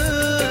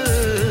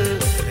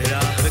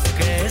राह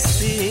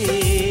कैसी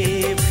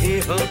भी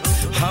हो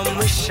हम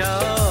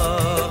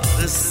शौक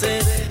से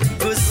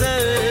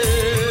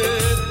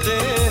गुजरते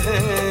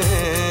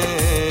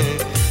हैं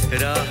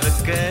राह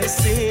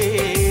कैसी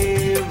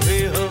भी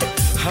हो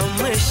हम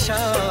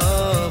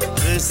शौक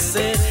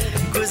से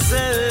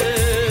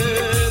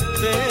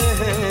गुजरते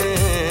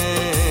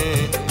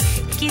हैं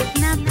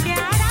कितना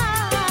प्यारा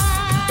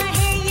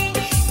है ये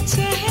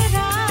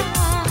चेहरा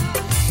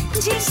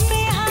जिस पे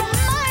हम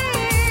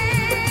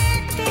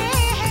मरते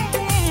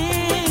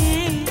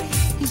हैं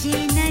ये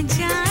न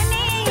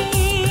जाने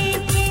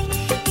कि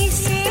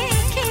इसे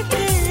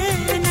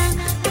कितना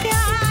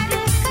प्यार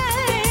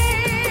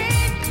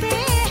करते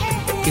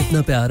हैं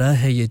कितना प्यारा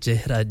है ये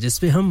चेहरा जिस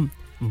पे हम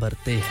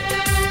मरते हैं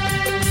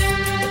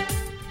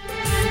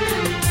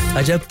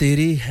अजब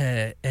तेरी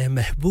है ए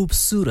महबूब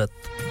सूरत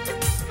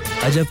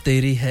अजब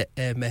तेरी है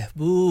ए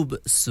महबूब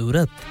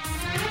सूरत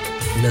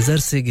नजर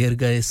से गिर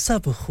गए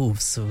सब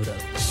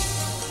खूबसूरत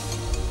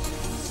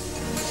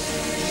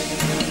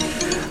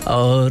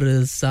और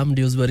सम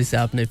ड्यूसबरी से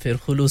आपने फिर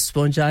खुलूस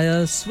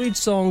पहुंचाया स्वीट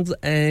सॉन्ग्स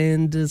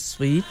एंड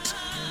स्वीट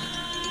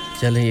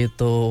चलें ये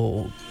तो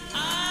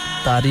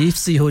तारीफ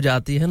सी हो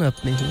जाती है ना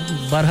अपनी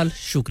ही बहरहाल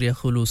शुक्रिया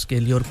खुलूस के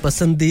लिए और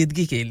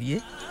पसंदीदगी के लिए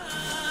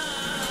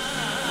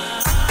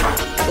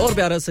और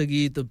प्यारा सा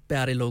गीत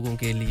प्यारे लोगों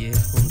के लिए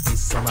उनकी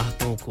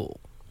समाहतों को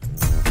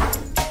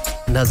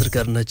नजर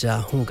करना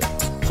चाहूंगा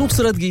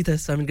खूबसूरत गीत है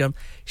सामिन ग्राम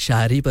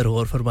शायरी पर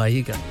गौर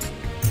फरमाइएगा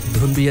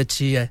धुन भी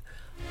अच्छी है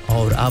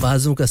और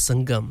आवाजों का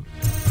संगम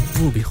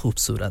वो भी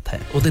खूबसूरत है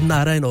उदित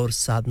नारायण और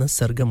साधना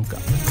सरगम का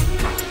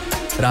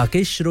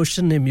राकेश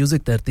रोशन ने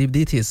म्यूजिक तरतीब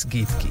दी थी इस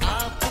गीत की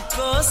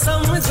आपको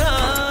समझा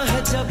है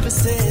जब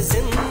से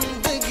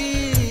जिंदगी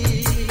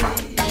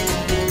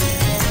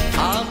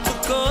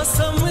आपको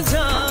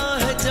समझा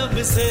है जब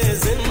से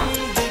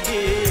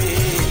जिंदगी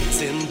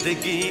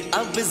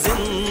अब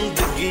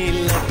जिंदगी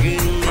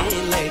लगने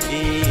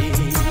लगी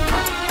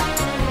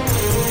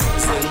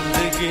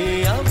जिंदगी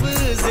अब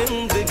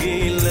जिंदगी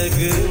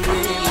लगने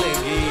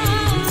लगी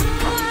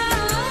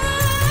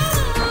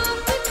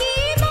आपकी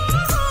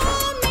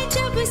बाहों में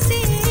जब से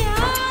आ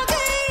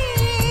गए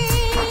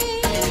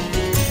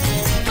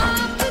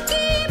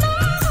आपकी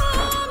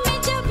बाहों में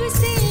जब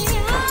से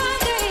आ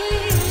गए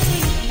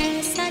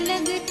ऐसा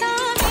लगता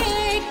है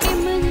कि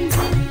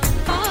मंजिल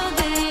पा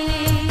गए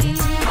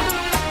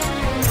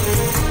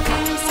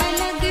ऐसा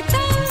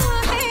लगता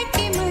है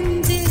कि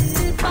मंजिल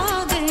पा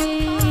गए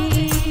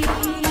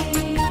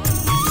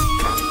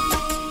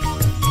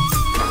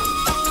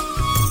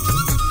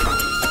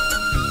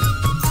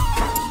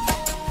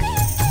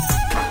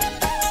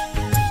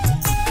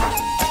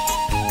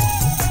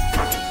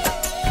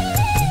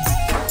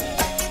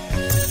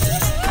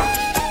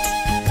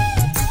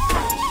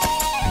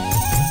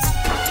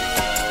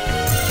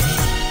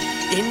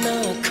इन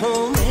आँखों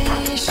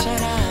में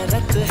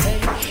शरारत है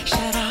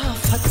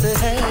शराफत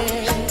है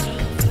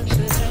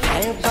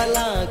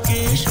बला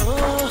की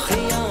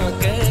शोखियाँ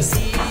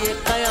कैसी ये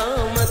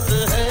कयामत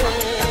है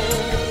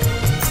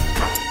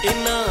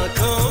इन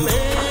आँखों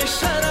में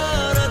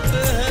शरारत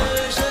है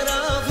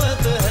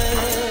शराफत है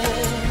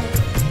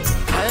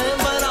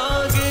बला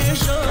की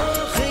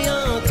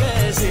शोखियाँ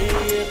कैसी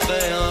ये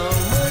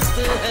कयामत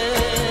है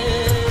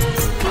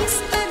इस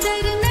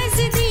कदर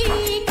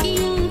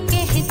नज़दीकियों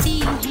कहती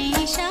हैं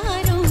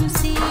इशारों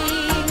से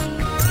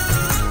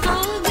आ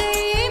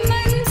गए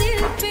मंजिल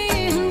पे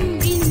हम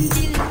इन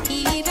दिल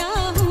की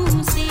राहों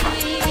से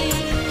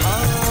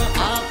हाँ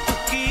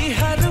आपकी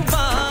हर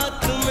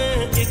बात में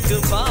एक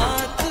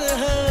बात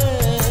है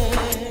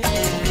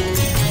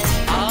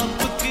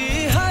आपकी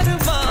हर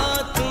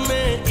बात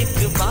में एक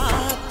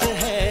बात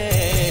है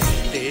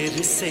देर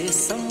से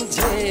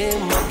समझे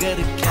मगर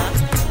क्या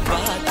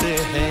बात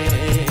है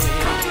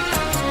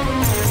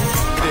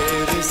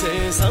देर से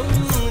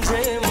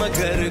समझे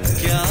मगर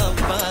क्या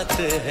बात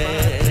है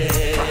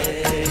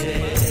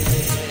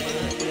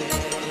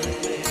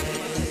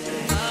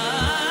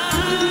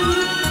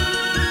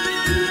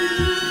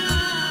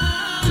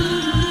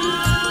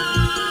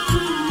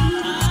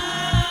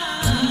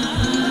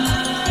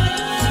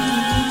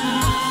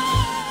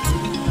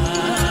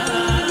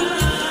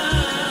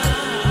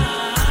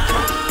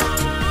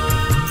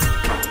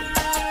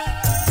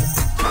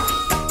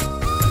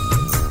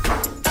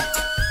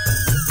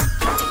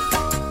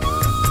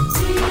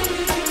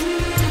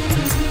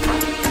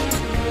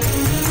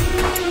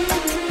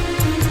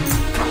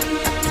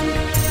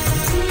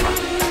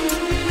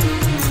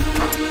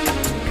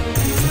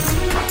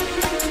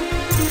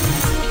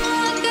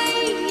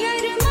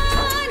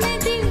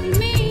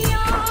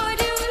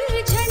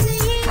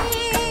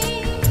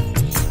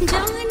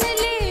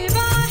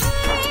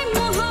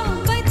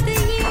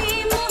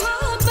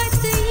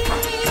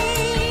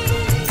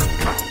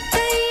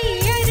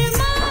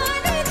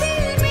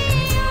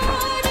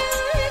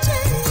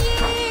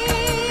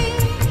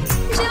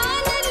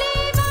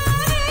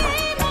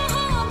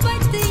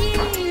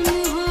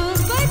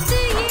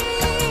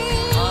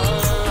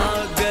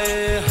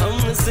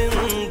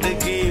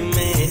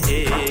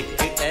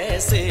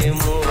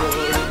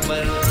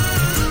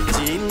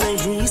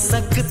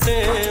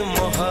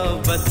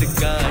मोहब्बत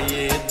का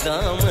ये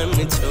दामन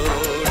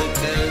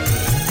छोड़कर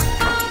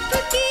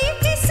आपकी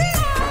किस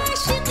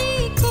आशिकी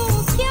को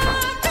क्या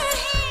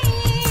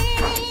कहें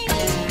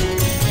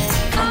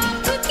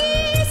आपकी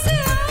इस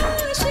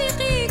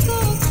आशिकी को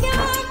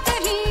क्या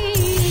कहें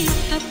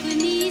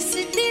अपनी इस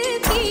दिल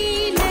की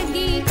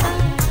लगी का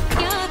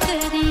क्या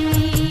करें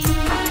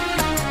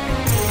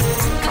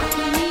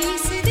अपनी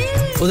इस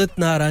दिल उदित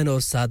नारायण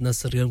और साधना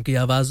सरगम की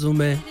आवाजों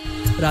में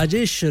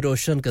राजेश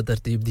रोशन का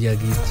तरतीब दिया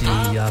गीत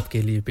जी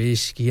आपके लिए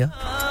पेश किया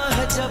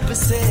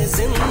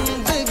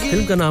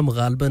फिल्म का नाम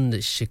गालबन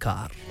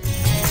शिकार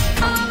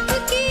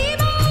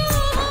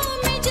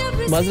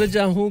माजरत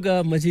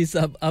चाहूंगा मजीद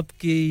साहब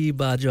आपकी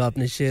बात जो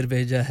आपने शेर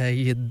भेजा है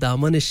ये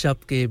दामन शब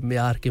के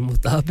म्यार के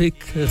मुताबिक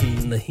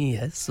नहीं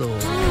है सो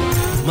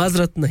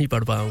माजरत नहीं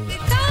पढ़ पाऊंगा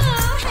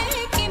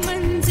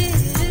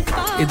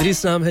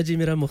इदरीस नाम है जी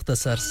मेरा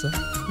मुख्तसर सा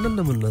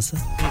नन्ना मुन्ना सा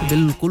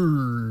बिल्कुल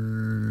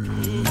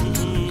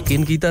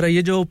किन की तरह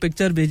ये जो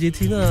पिक्चर भेजी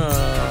थी ना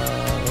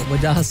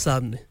वजाहत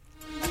साहब ने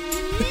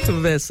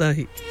वैसा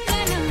ही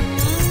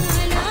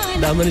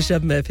दामन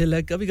शब महफिल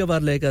है कभी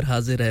कभार लेकर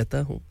हाजिर रहता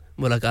हूं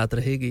मुलाकात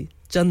रहेगी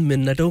चंद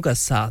मिनटों का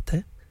साथ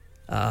है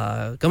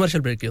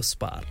कमर्शियल ब्रेक के उस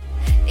पार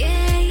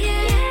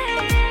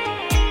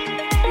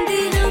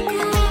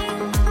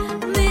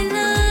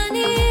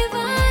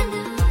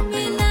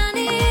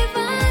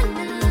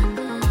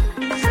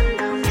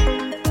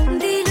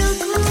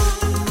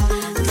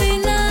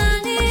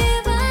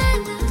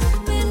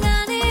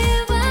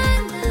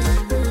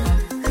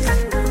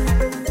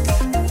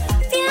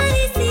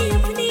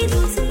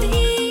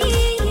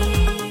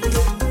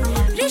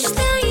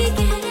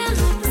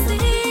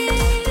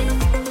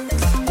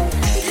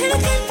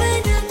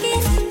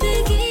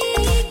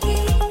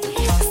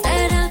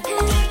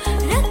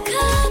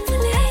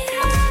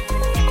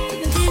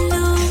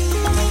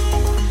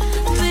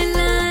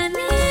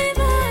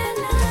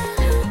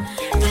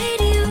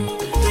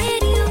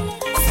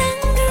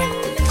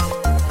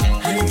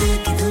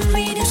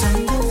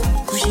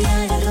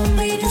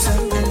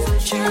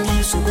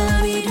सुबह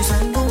रेडियो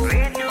संगम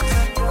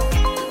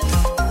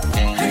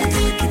हर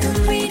दिल की धुन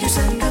रेडियो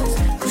संगम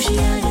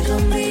खुशियाँ ये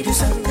गम रेडियो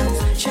संगम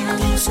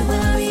शाम सुबह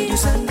रेडियो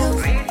संगम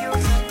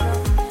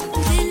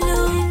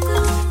दिलों को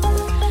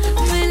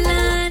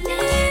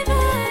मिलाने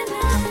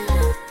वाला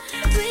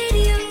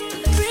रेडियो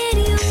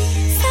रेडियो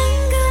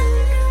संगम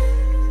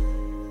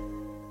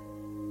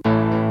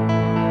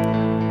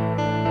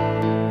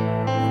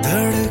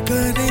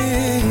धड़कने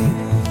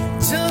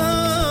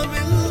जहाँ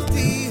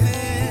मिलती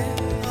है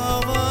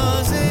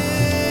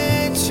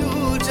आवाजें छू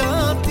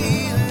जाती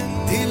है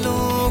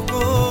दिलों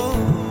को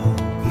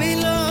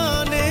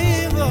मिलाने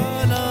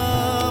वाला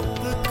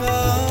आपका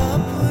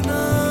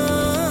अपना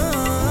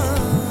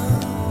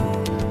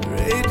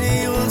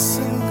रेडियो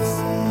संगम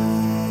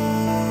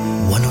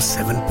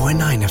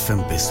 107.9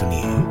 FM पे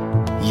सुनिए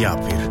या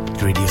फिर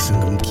रेडियो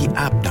संगम की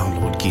ऐप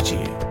डाउनलोड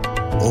कीजिए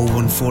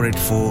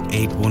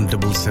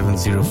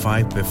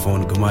 01484817705 पे फोन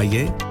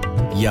घुमाइए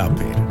या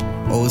फिर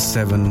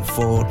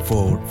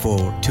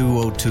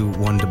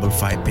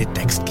 07444202155 पे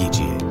टेक्स्ट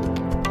कीजिए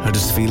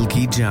हडर्सफील्ड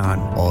की जान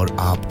और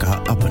आपका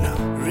अपना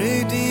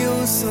रेडियो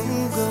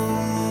संगम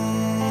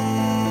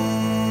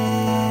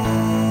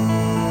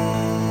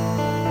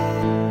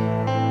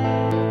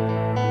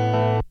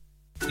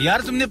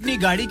यार तुमने अपनी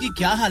गाड़ी की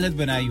क्या हालत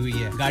बनाई हुई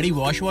है गाड़ी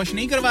वॉश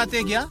नहीं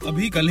करवाते क्या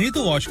अभी कल ही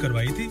तो वॉश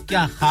करवाई थी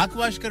क्या खाक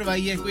वॉश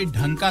करवाई है कोई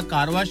ढंग का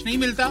कार वॉश नहीं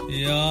मिलता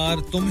यार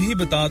तुम ही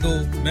बता दो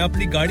मैं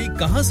अपनी गाड़ी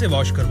कहाँ से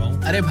वॉश करवाऊँ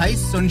अरे भाई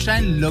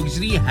Sunshine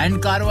Luxury Hand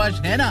Car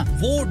Wash है ना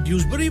वो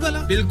ड्यूसबरी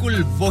वाला बिल्कुल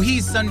वही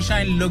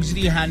Sunshine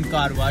Luxury Hand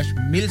Car Wash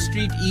Mill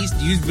Street East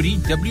Dewsbury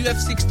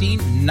WF16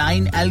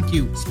 9LQ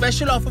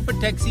special offer for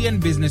taxi and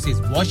businesses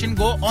wash and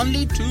go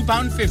only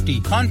 £2.50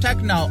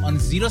 contact now on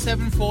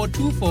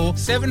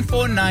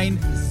 07424749012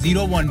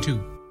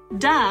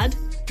 dad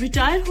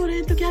retire हो रहे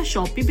हैं तो क्या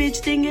शॉप भी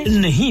बेच देंगे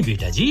नहीं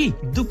बेटा जी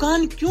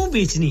दुकान क्यों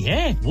बेचनी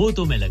है वो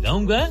तो मैं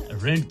लगाऊंगा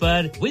रेंट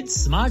पर with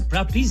smart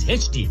properties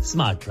HD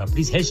smart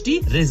properties HD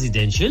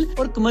residential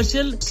और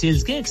कमर्शियल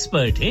सेल्स के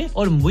एक्सपर्ट हैं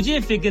और मुझे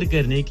फिक्र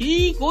करने की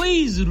कोई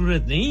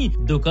जरूरत नहीं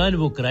दुकान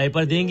वो किराए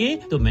पर देंगे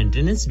तो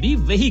मेंटेनेंस भी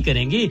वही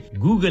करेंगे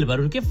गूगल पर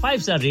उनके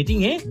 5 स्टार रेटिंग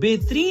है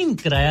बेहतरीन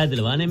किराया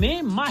दिलवाने में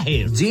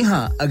माहिर जी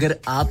हां अगर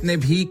आपने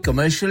भी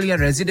कमर्शियल या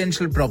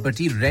रेजिडेंशियल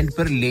प्रॉपर्टी रेंट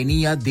पर लेनी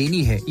या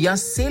देनी है या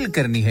सेल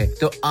करनी है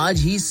तो आज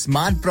ही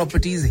स्मार्ट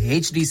प्रॉपर्टीज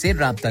HD से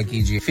राब्ता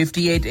कीजिए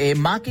 58A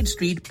market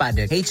street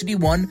paddock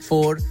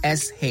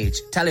HD14SH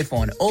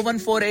telephone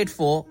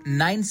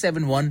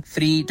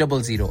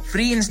 01484971300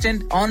 free instant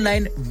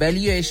online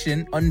valuation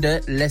under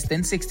less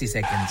than 60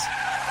 seconds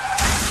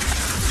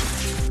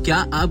क्या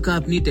आपका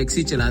अपनी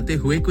टैक्सी चलाते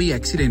हुए कोई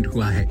एक्सीडेंट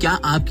हुआ है क्या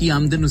आपकी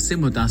आमदन उससे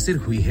मुतासिर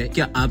हुई है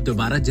क्या आप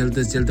दोबारा जल्द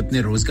से जल्द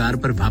अपने रोजगार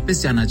पर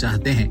वापस जाना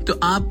चाहते हैं तो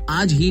आप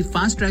आज ही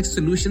फास्ट ट्रैक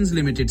सॉल्यूशंस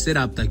लिमिटेड से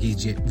राब्ता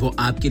कीजिए वो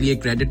आपके लिए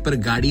क्रेडिट पर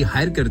गाड़ी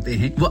हायर करते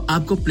हैं वो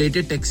आपको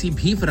प्लेटेड टैक्सी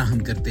भी फराहम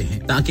करते हैं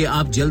ताकि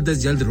आप जल्द से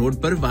जल्द रोड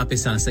पर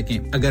वापस आ सकें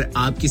अगर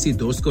आप किसी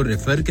दोस्त को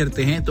रेफर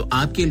करते हैं तो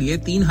आपके लिए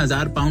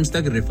 £3000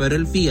 तक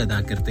रेफरल फी अदा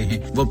करते हैं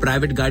वो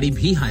प्राइवेट गाड़ी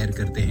भी हायर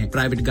करते हैं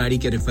प्राइवेट गाड़ी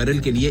के रेफरल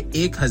के लिए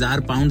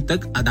 £1000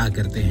 तक अदा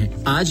करते हैं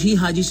आज ही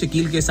हाजी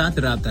शकील के साथ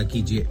राब्ता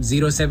कीजिए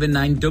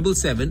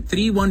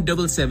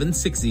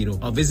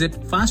 07977317760 और visit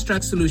fast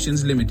track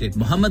solutions limited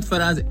Mohammad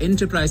Faraz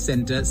enterprise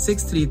centre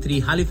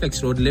 633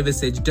 Halifax road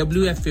Liversedge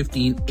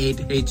WF15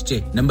 8HJ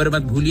number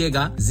मत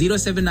भूलिएगा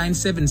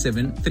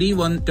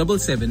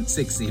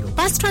 07977317760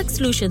 Fast Track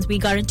Solutions we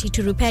guarantee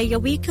to repair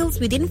your vehicles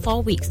within 4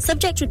 weeks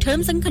subject to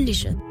terms and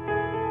conditions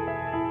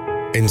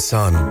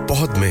इंसान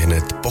बहुत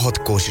मेहनत बहुत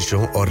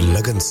कोशिशों और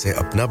लगन से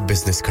अपना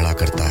बिजनेस खड़ा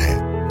करता है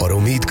और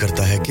उम्मीद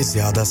करता है कि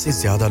ज्यादा से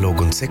ज्यादा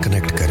लोग उनसे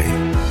कनेक्ट करें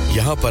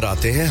यहाँ पर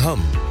आते हैं हम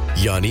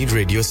यानी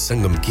रेडियो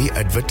संगम की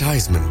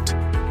एडवर्टाइजमेंट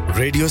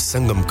रेडियो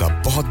संगम का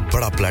बहुत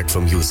बड़ा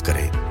प्लेटफॉर्म यूज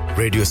करें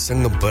रेडियो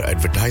संगम पर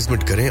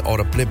एडवर्टाइजमेंट करें और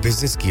अपने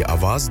बिजनेस की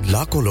आवाज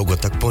लाखों लोगों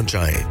तक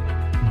पहुंचाएं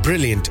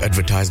Brilliant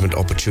advertisement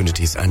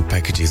opportunities and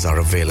packages are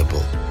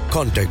available.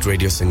 Contact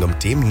Radio Sangam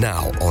team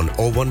now on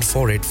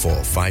 01484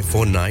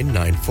 549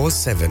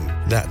 947.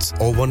 That's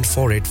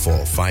 01484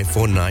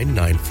 549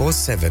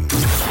 947.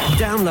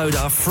 Download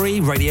our free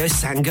Radio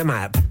Sangam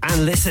app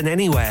and listen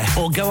anywhere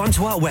or go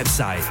onto our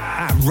website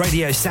at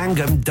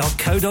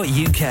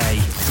radiosangam.co.uk.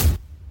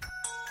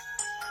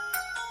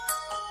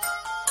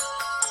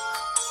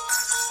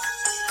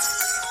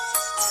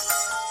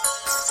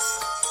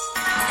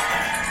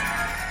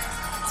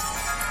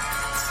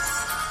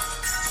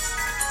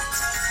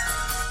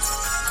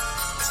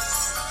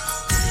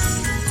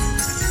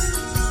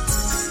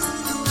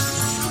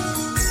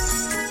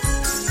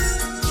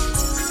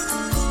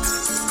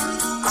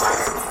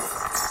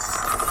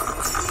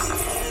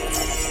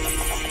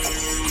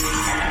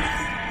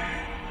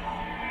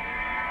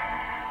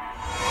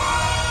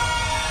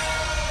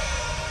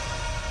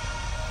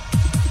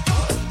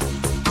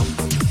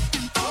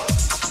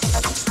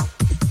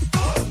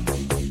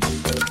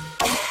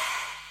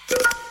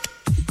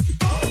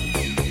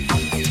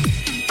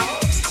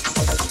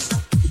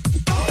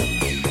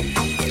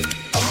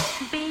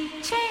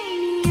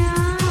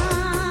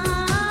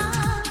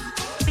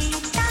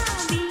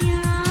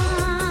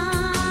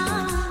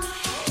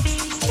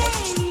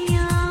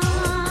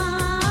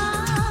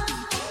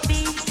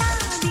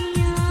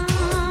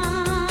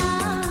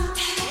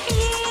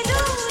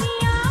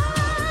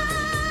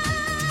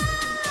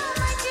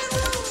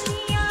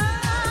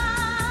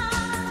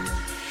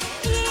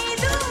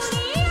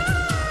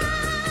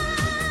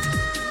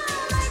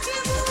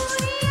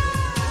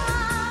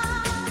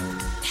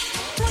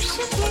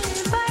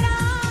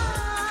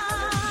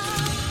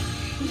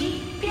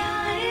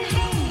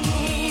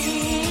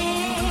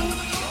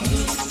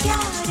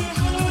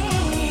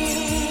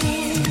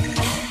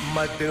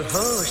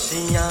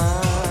 मदहोशियां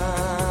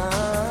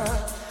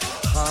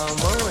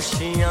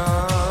खामोशियां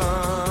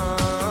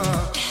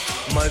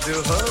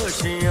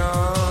मदहोशियां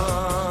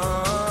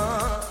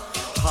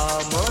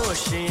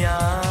खामोशियां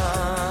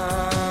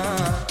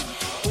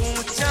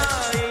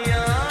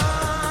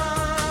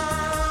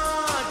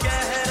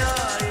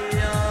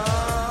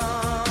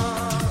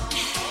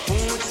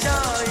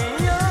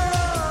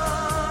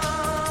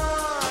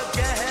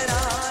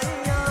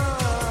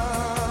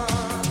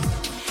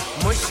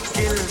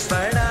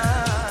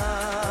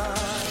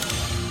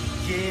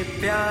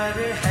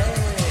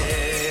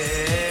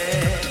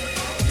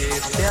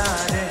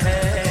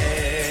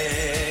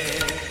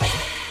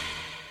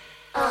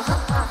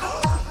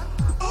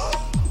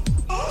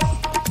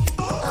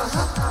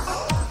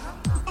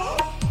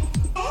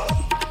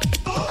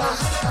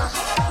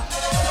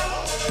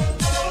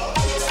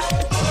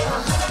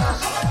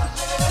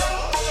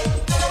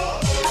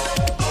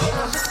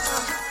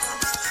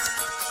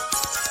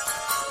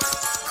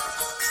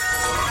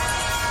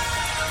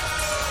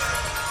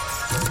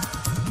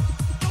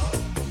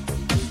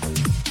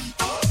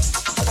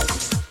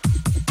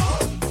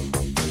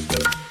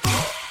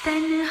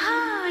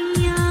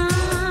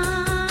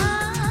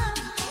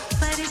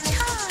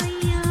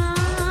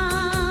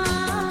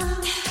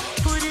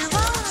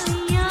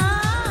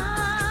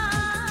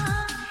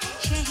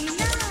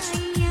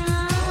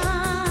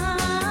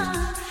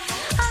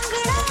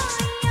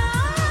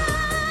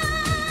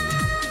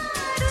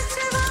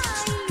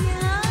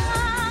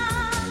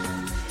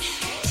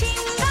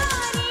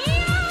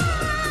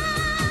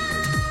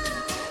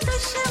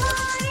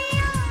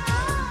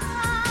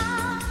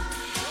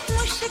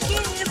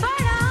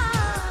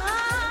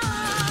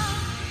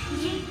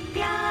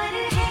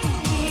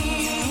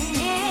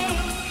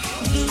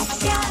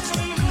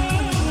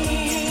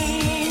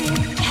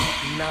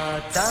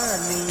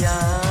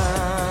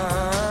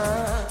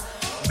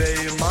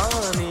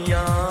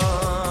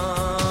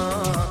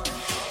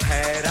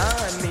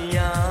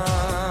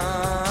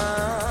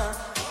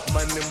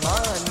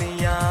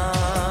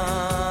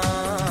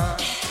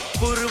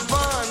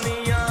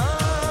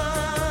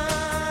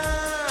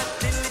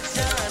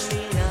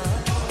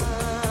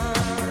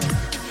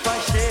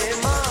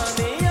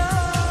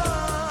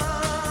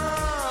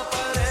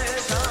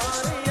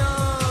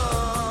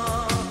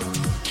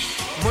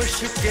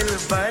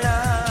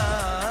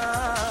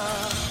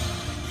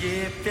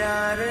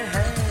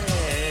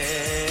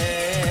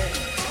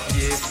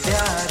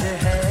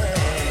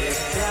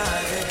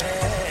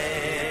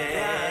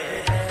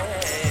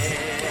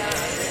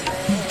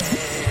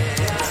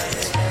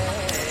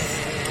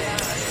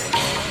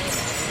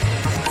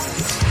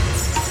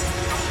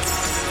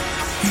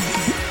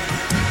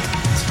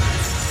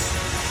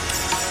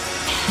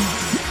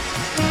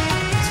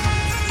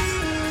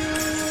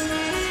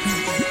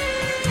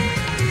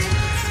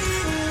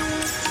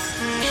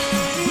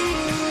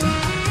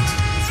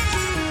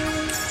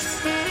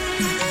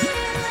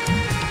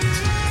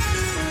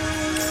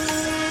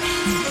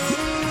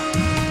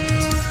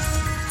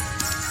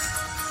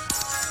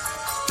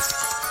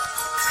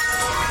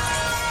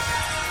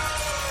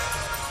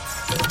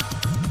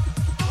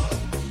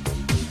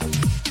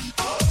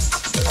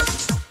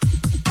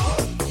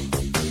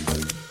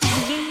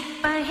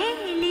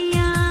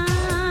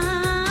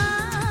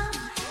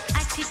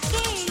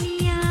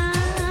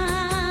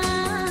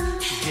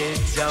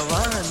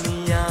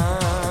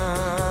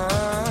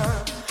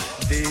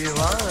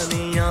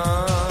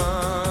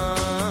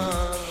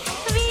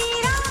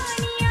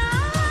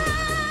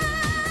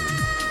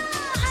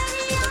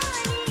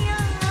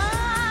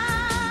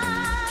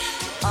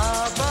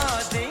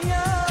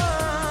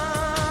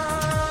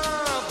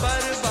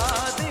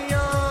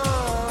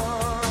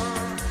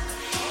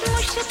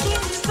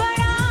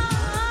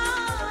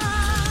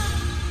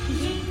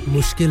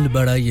मुश्किल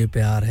बड़ा ये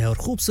प्यार है और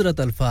खूबसूरत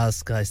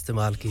अल्फाज का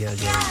इस्तेमाल किया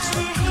गया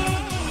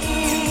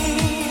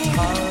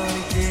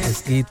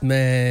इस गीत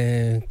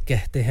में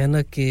कहते हैं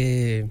ना कि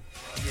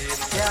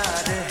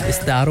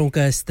इस्तारों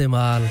का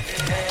इस्तेमाल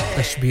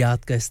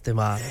तशबीहात का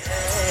इस्तेमाल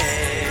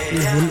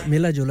ये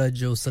मिला जुला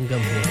जो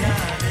संगम होगा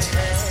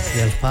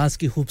ये अल्फाज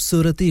की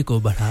खूबसूरती को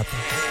बढ़ाता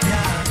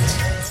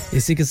है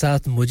इसी के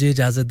साथ मुझे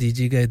इजाजत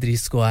दीजिएगा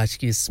इदरीस को आज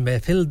की इस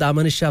महफिल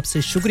दामनिश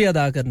आपसे शुक्रिया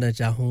अदा करना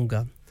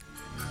चाहूँगा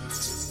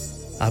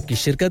आपकी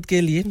शिरकत के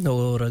लिए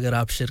और अगर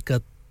आप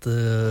शिरकत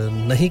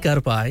नहीं कर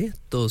पाए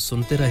तो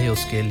सुनते रहे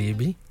उसके लिए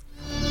भी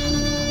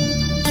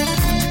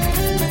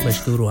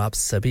मशकूर हूँ आप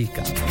सभी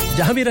का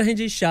जहां भी रहें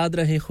जी शाद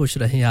रहें खुश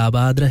रहें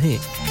आबाद रहें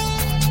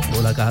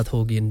मुलाकात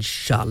होगी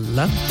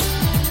इंशाअल्लाह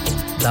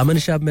दामन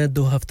शाब में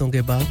 2 हफ्तों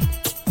के बाद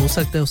हो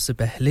सकता है उससे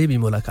पहले भी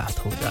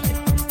मुलाकात हो जाए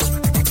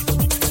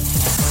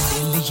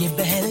दिल ये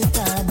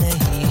बहलता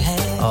नहीं है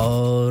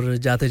और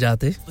जाते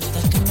जाते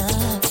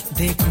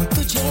देखूं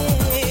तुझे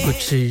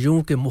कुछ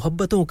यूं के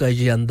मोहब्बतों का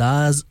ये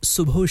अंदाज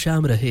सुबह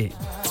शाम रहे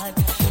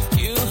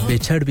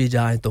बिछड़ भी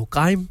जाए तो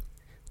कायम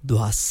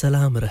दुआ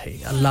सलाम रहे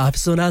अल्लाह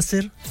हाफ़िज़ व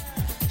नासिर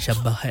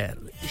शब बखैर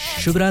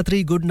शुभ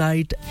रात्रि good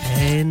night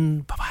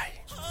and bye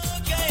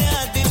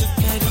bye दिल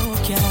करूं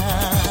क्या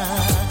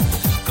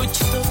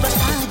कुछ तो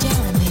बता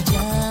जाने जा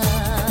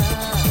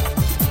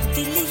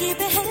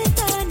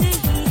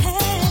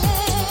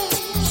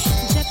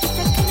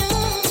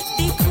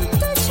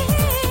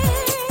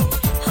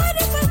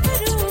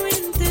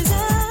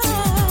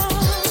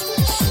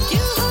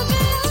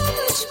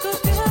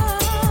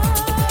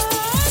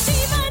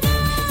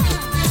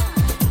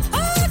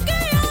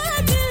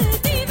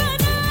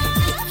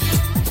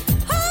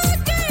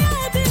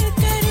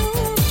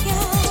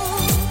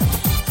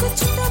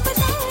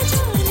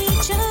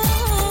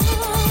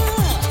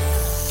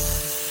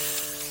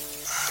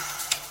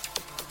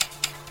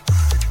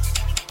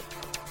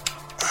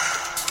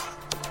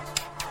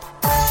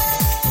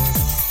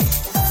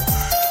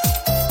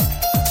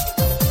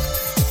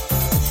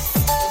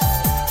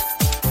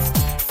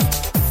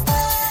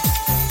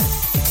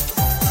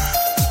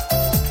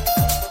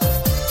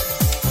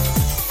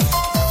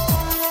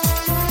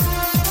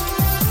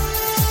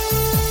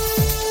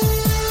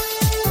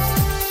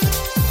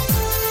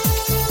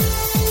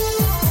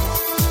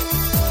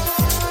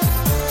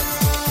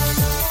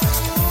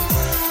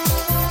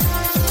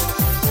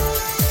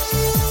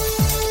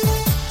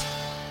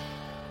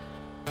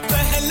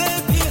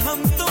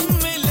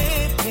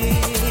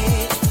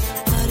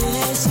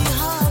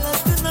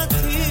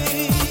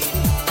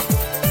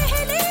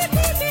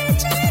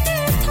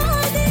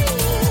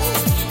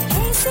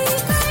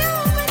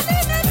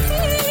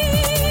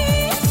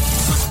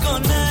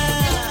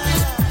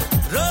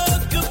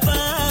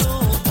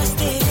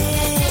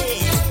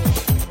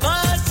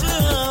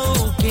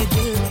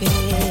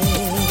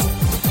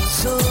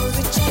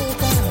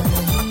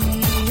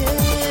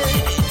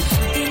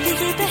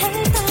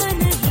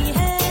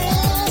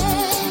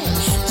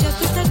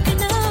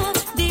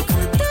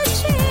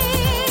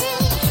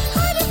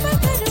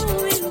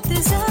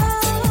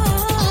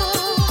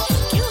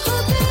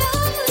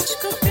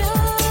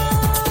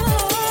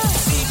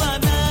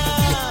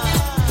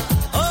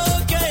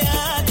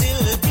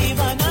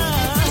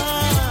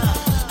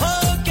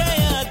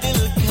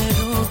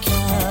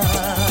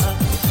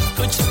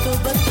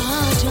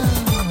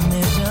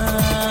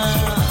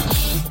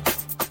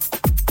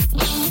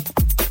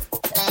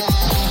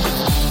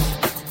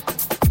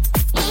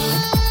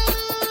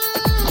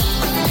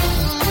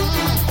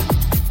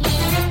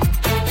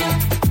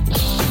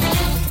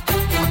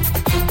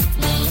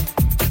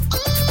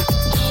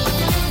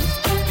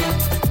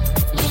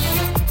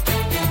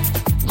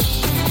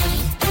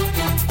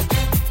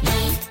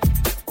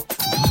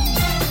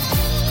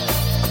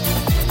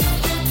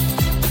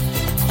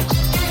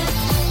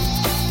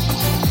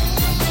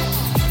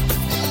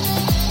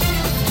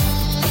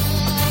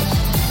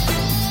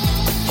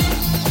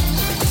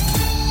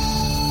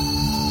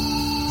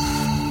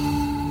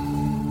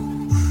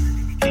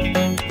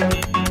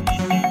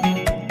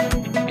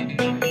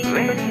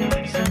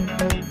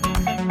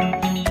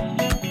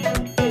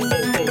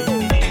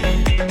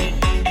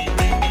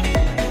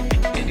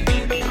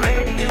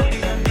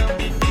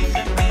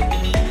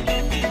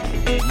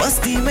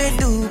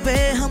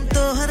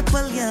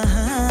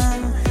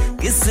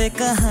से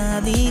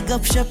कहानी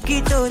गपशप की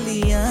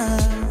टोलियां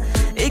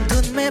एक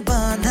धुन में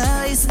बांधा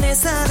इसने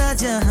सारा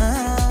जहां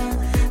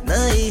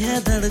नई है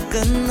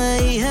धड़कन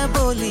नई है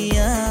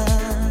बोलियां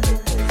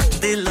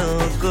दिलों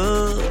को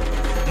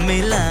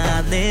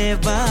मिलाने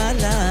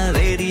वाला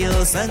रेडियो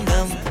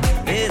संगम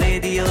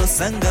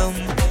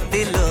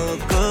दिलों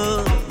को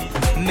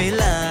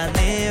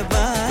मिलाने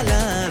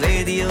वाला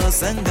रेडियो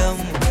संगम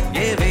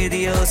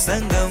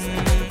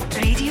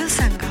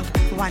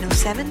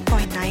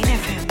 107.9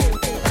 FM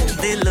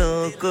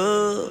दिलों को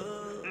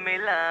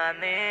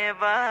मिलाने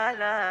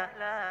वाला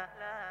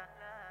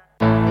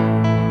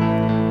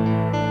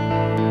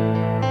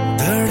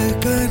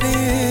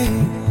धड़कने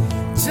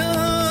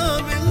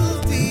जहाँ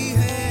मिलती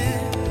है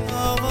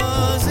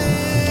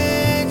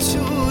आवाज़ें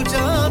छू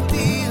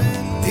जाती है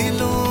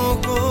दिलों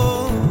को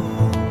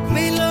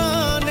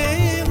मिलाने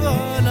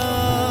वाला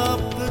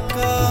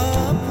आपका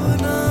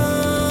अपना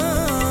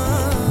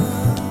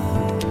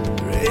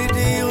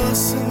radio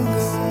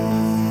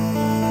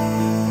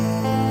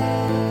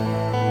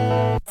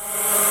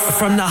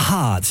From the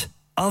heart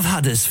of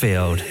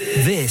Huddersfield,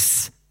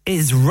 this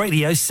is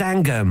Radio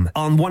Sangam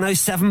on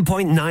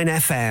 107.9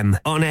 FM,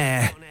 on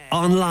air,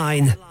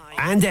 online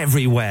and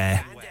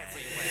everywhere.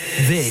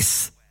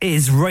 This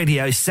is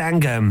Radio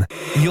Sangam.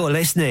 You're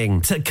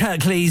listening to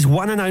Kirklees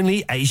one and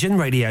only Asian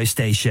radio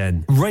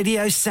station,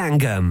 Radio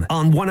Sangam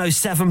on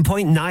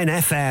 107.9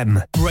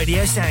 FM.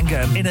 Radio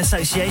Sangam in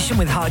association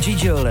with Haji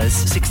Jewellers,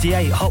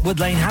 68 Hotwood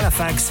Lane,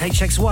 Halifax, HX1.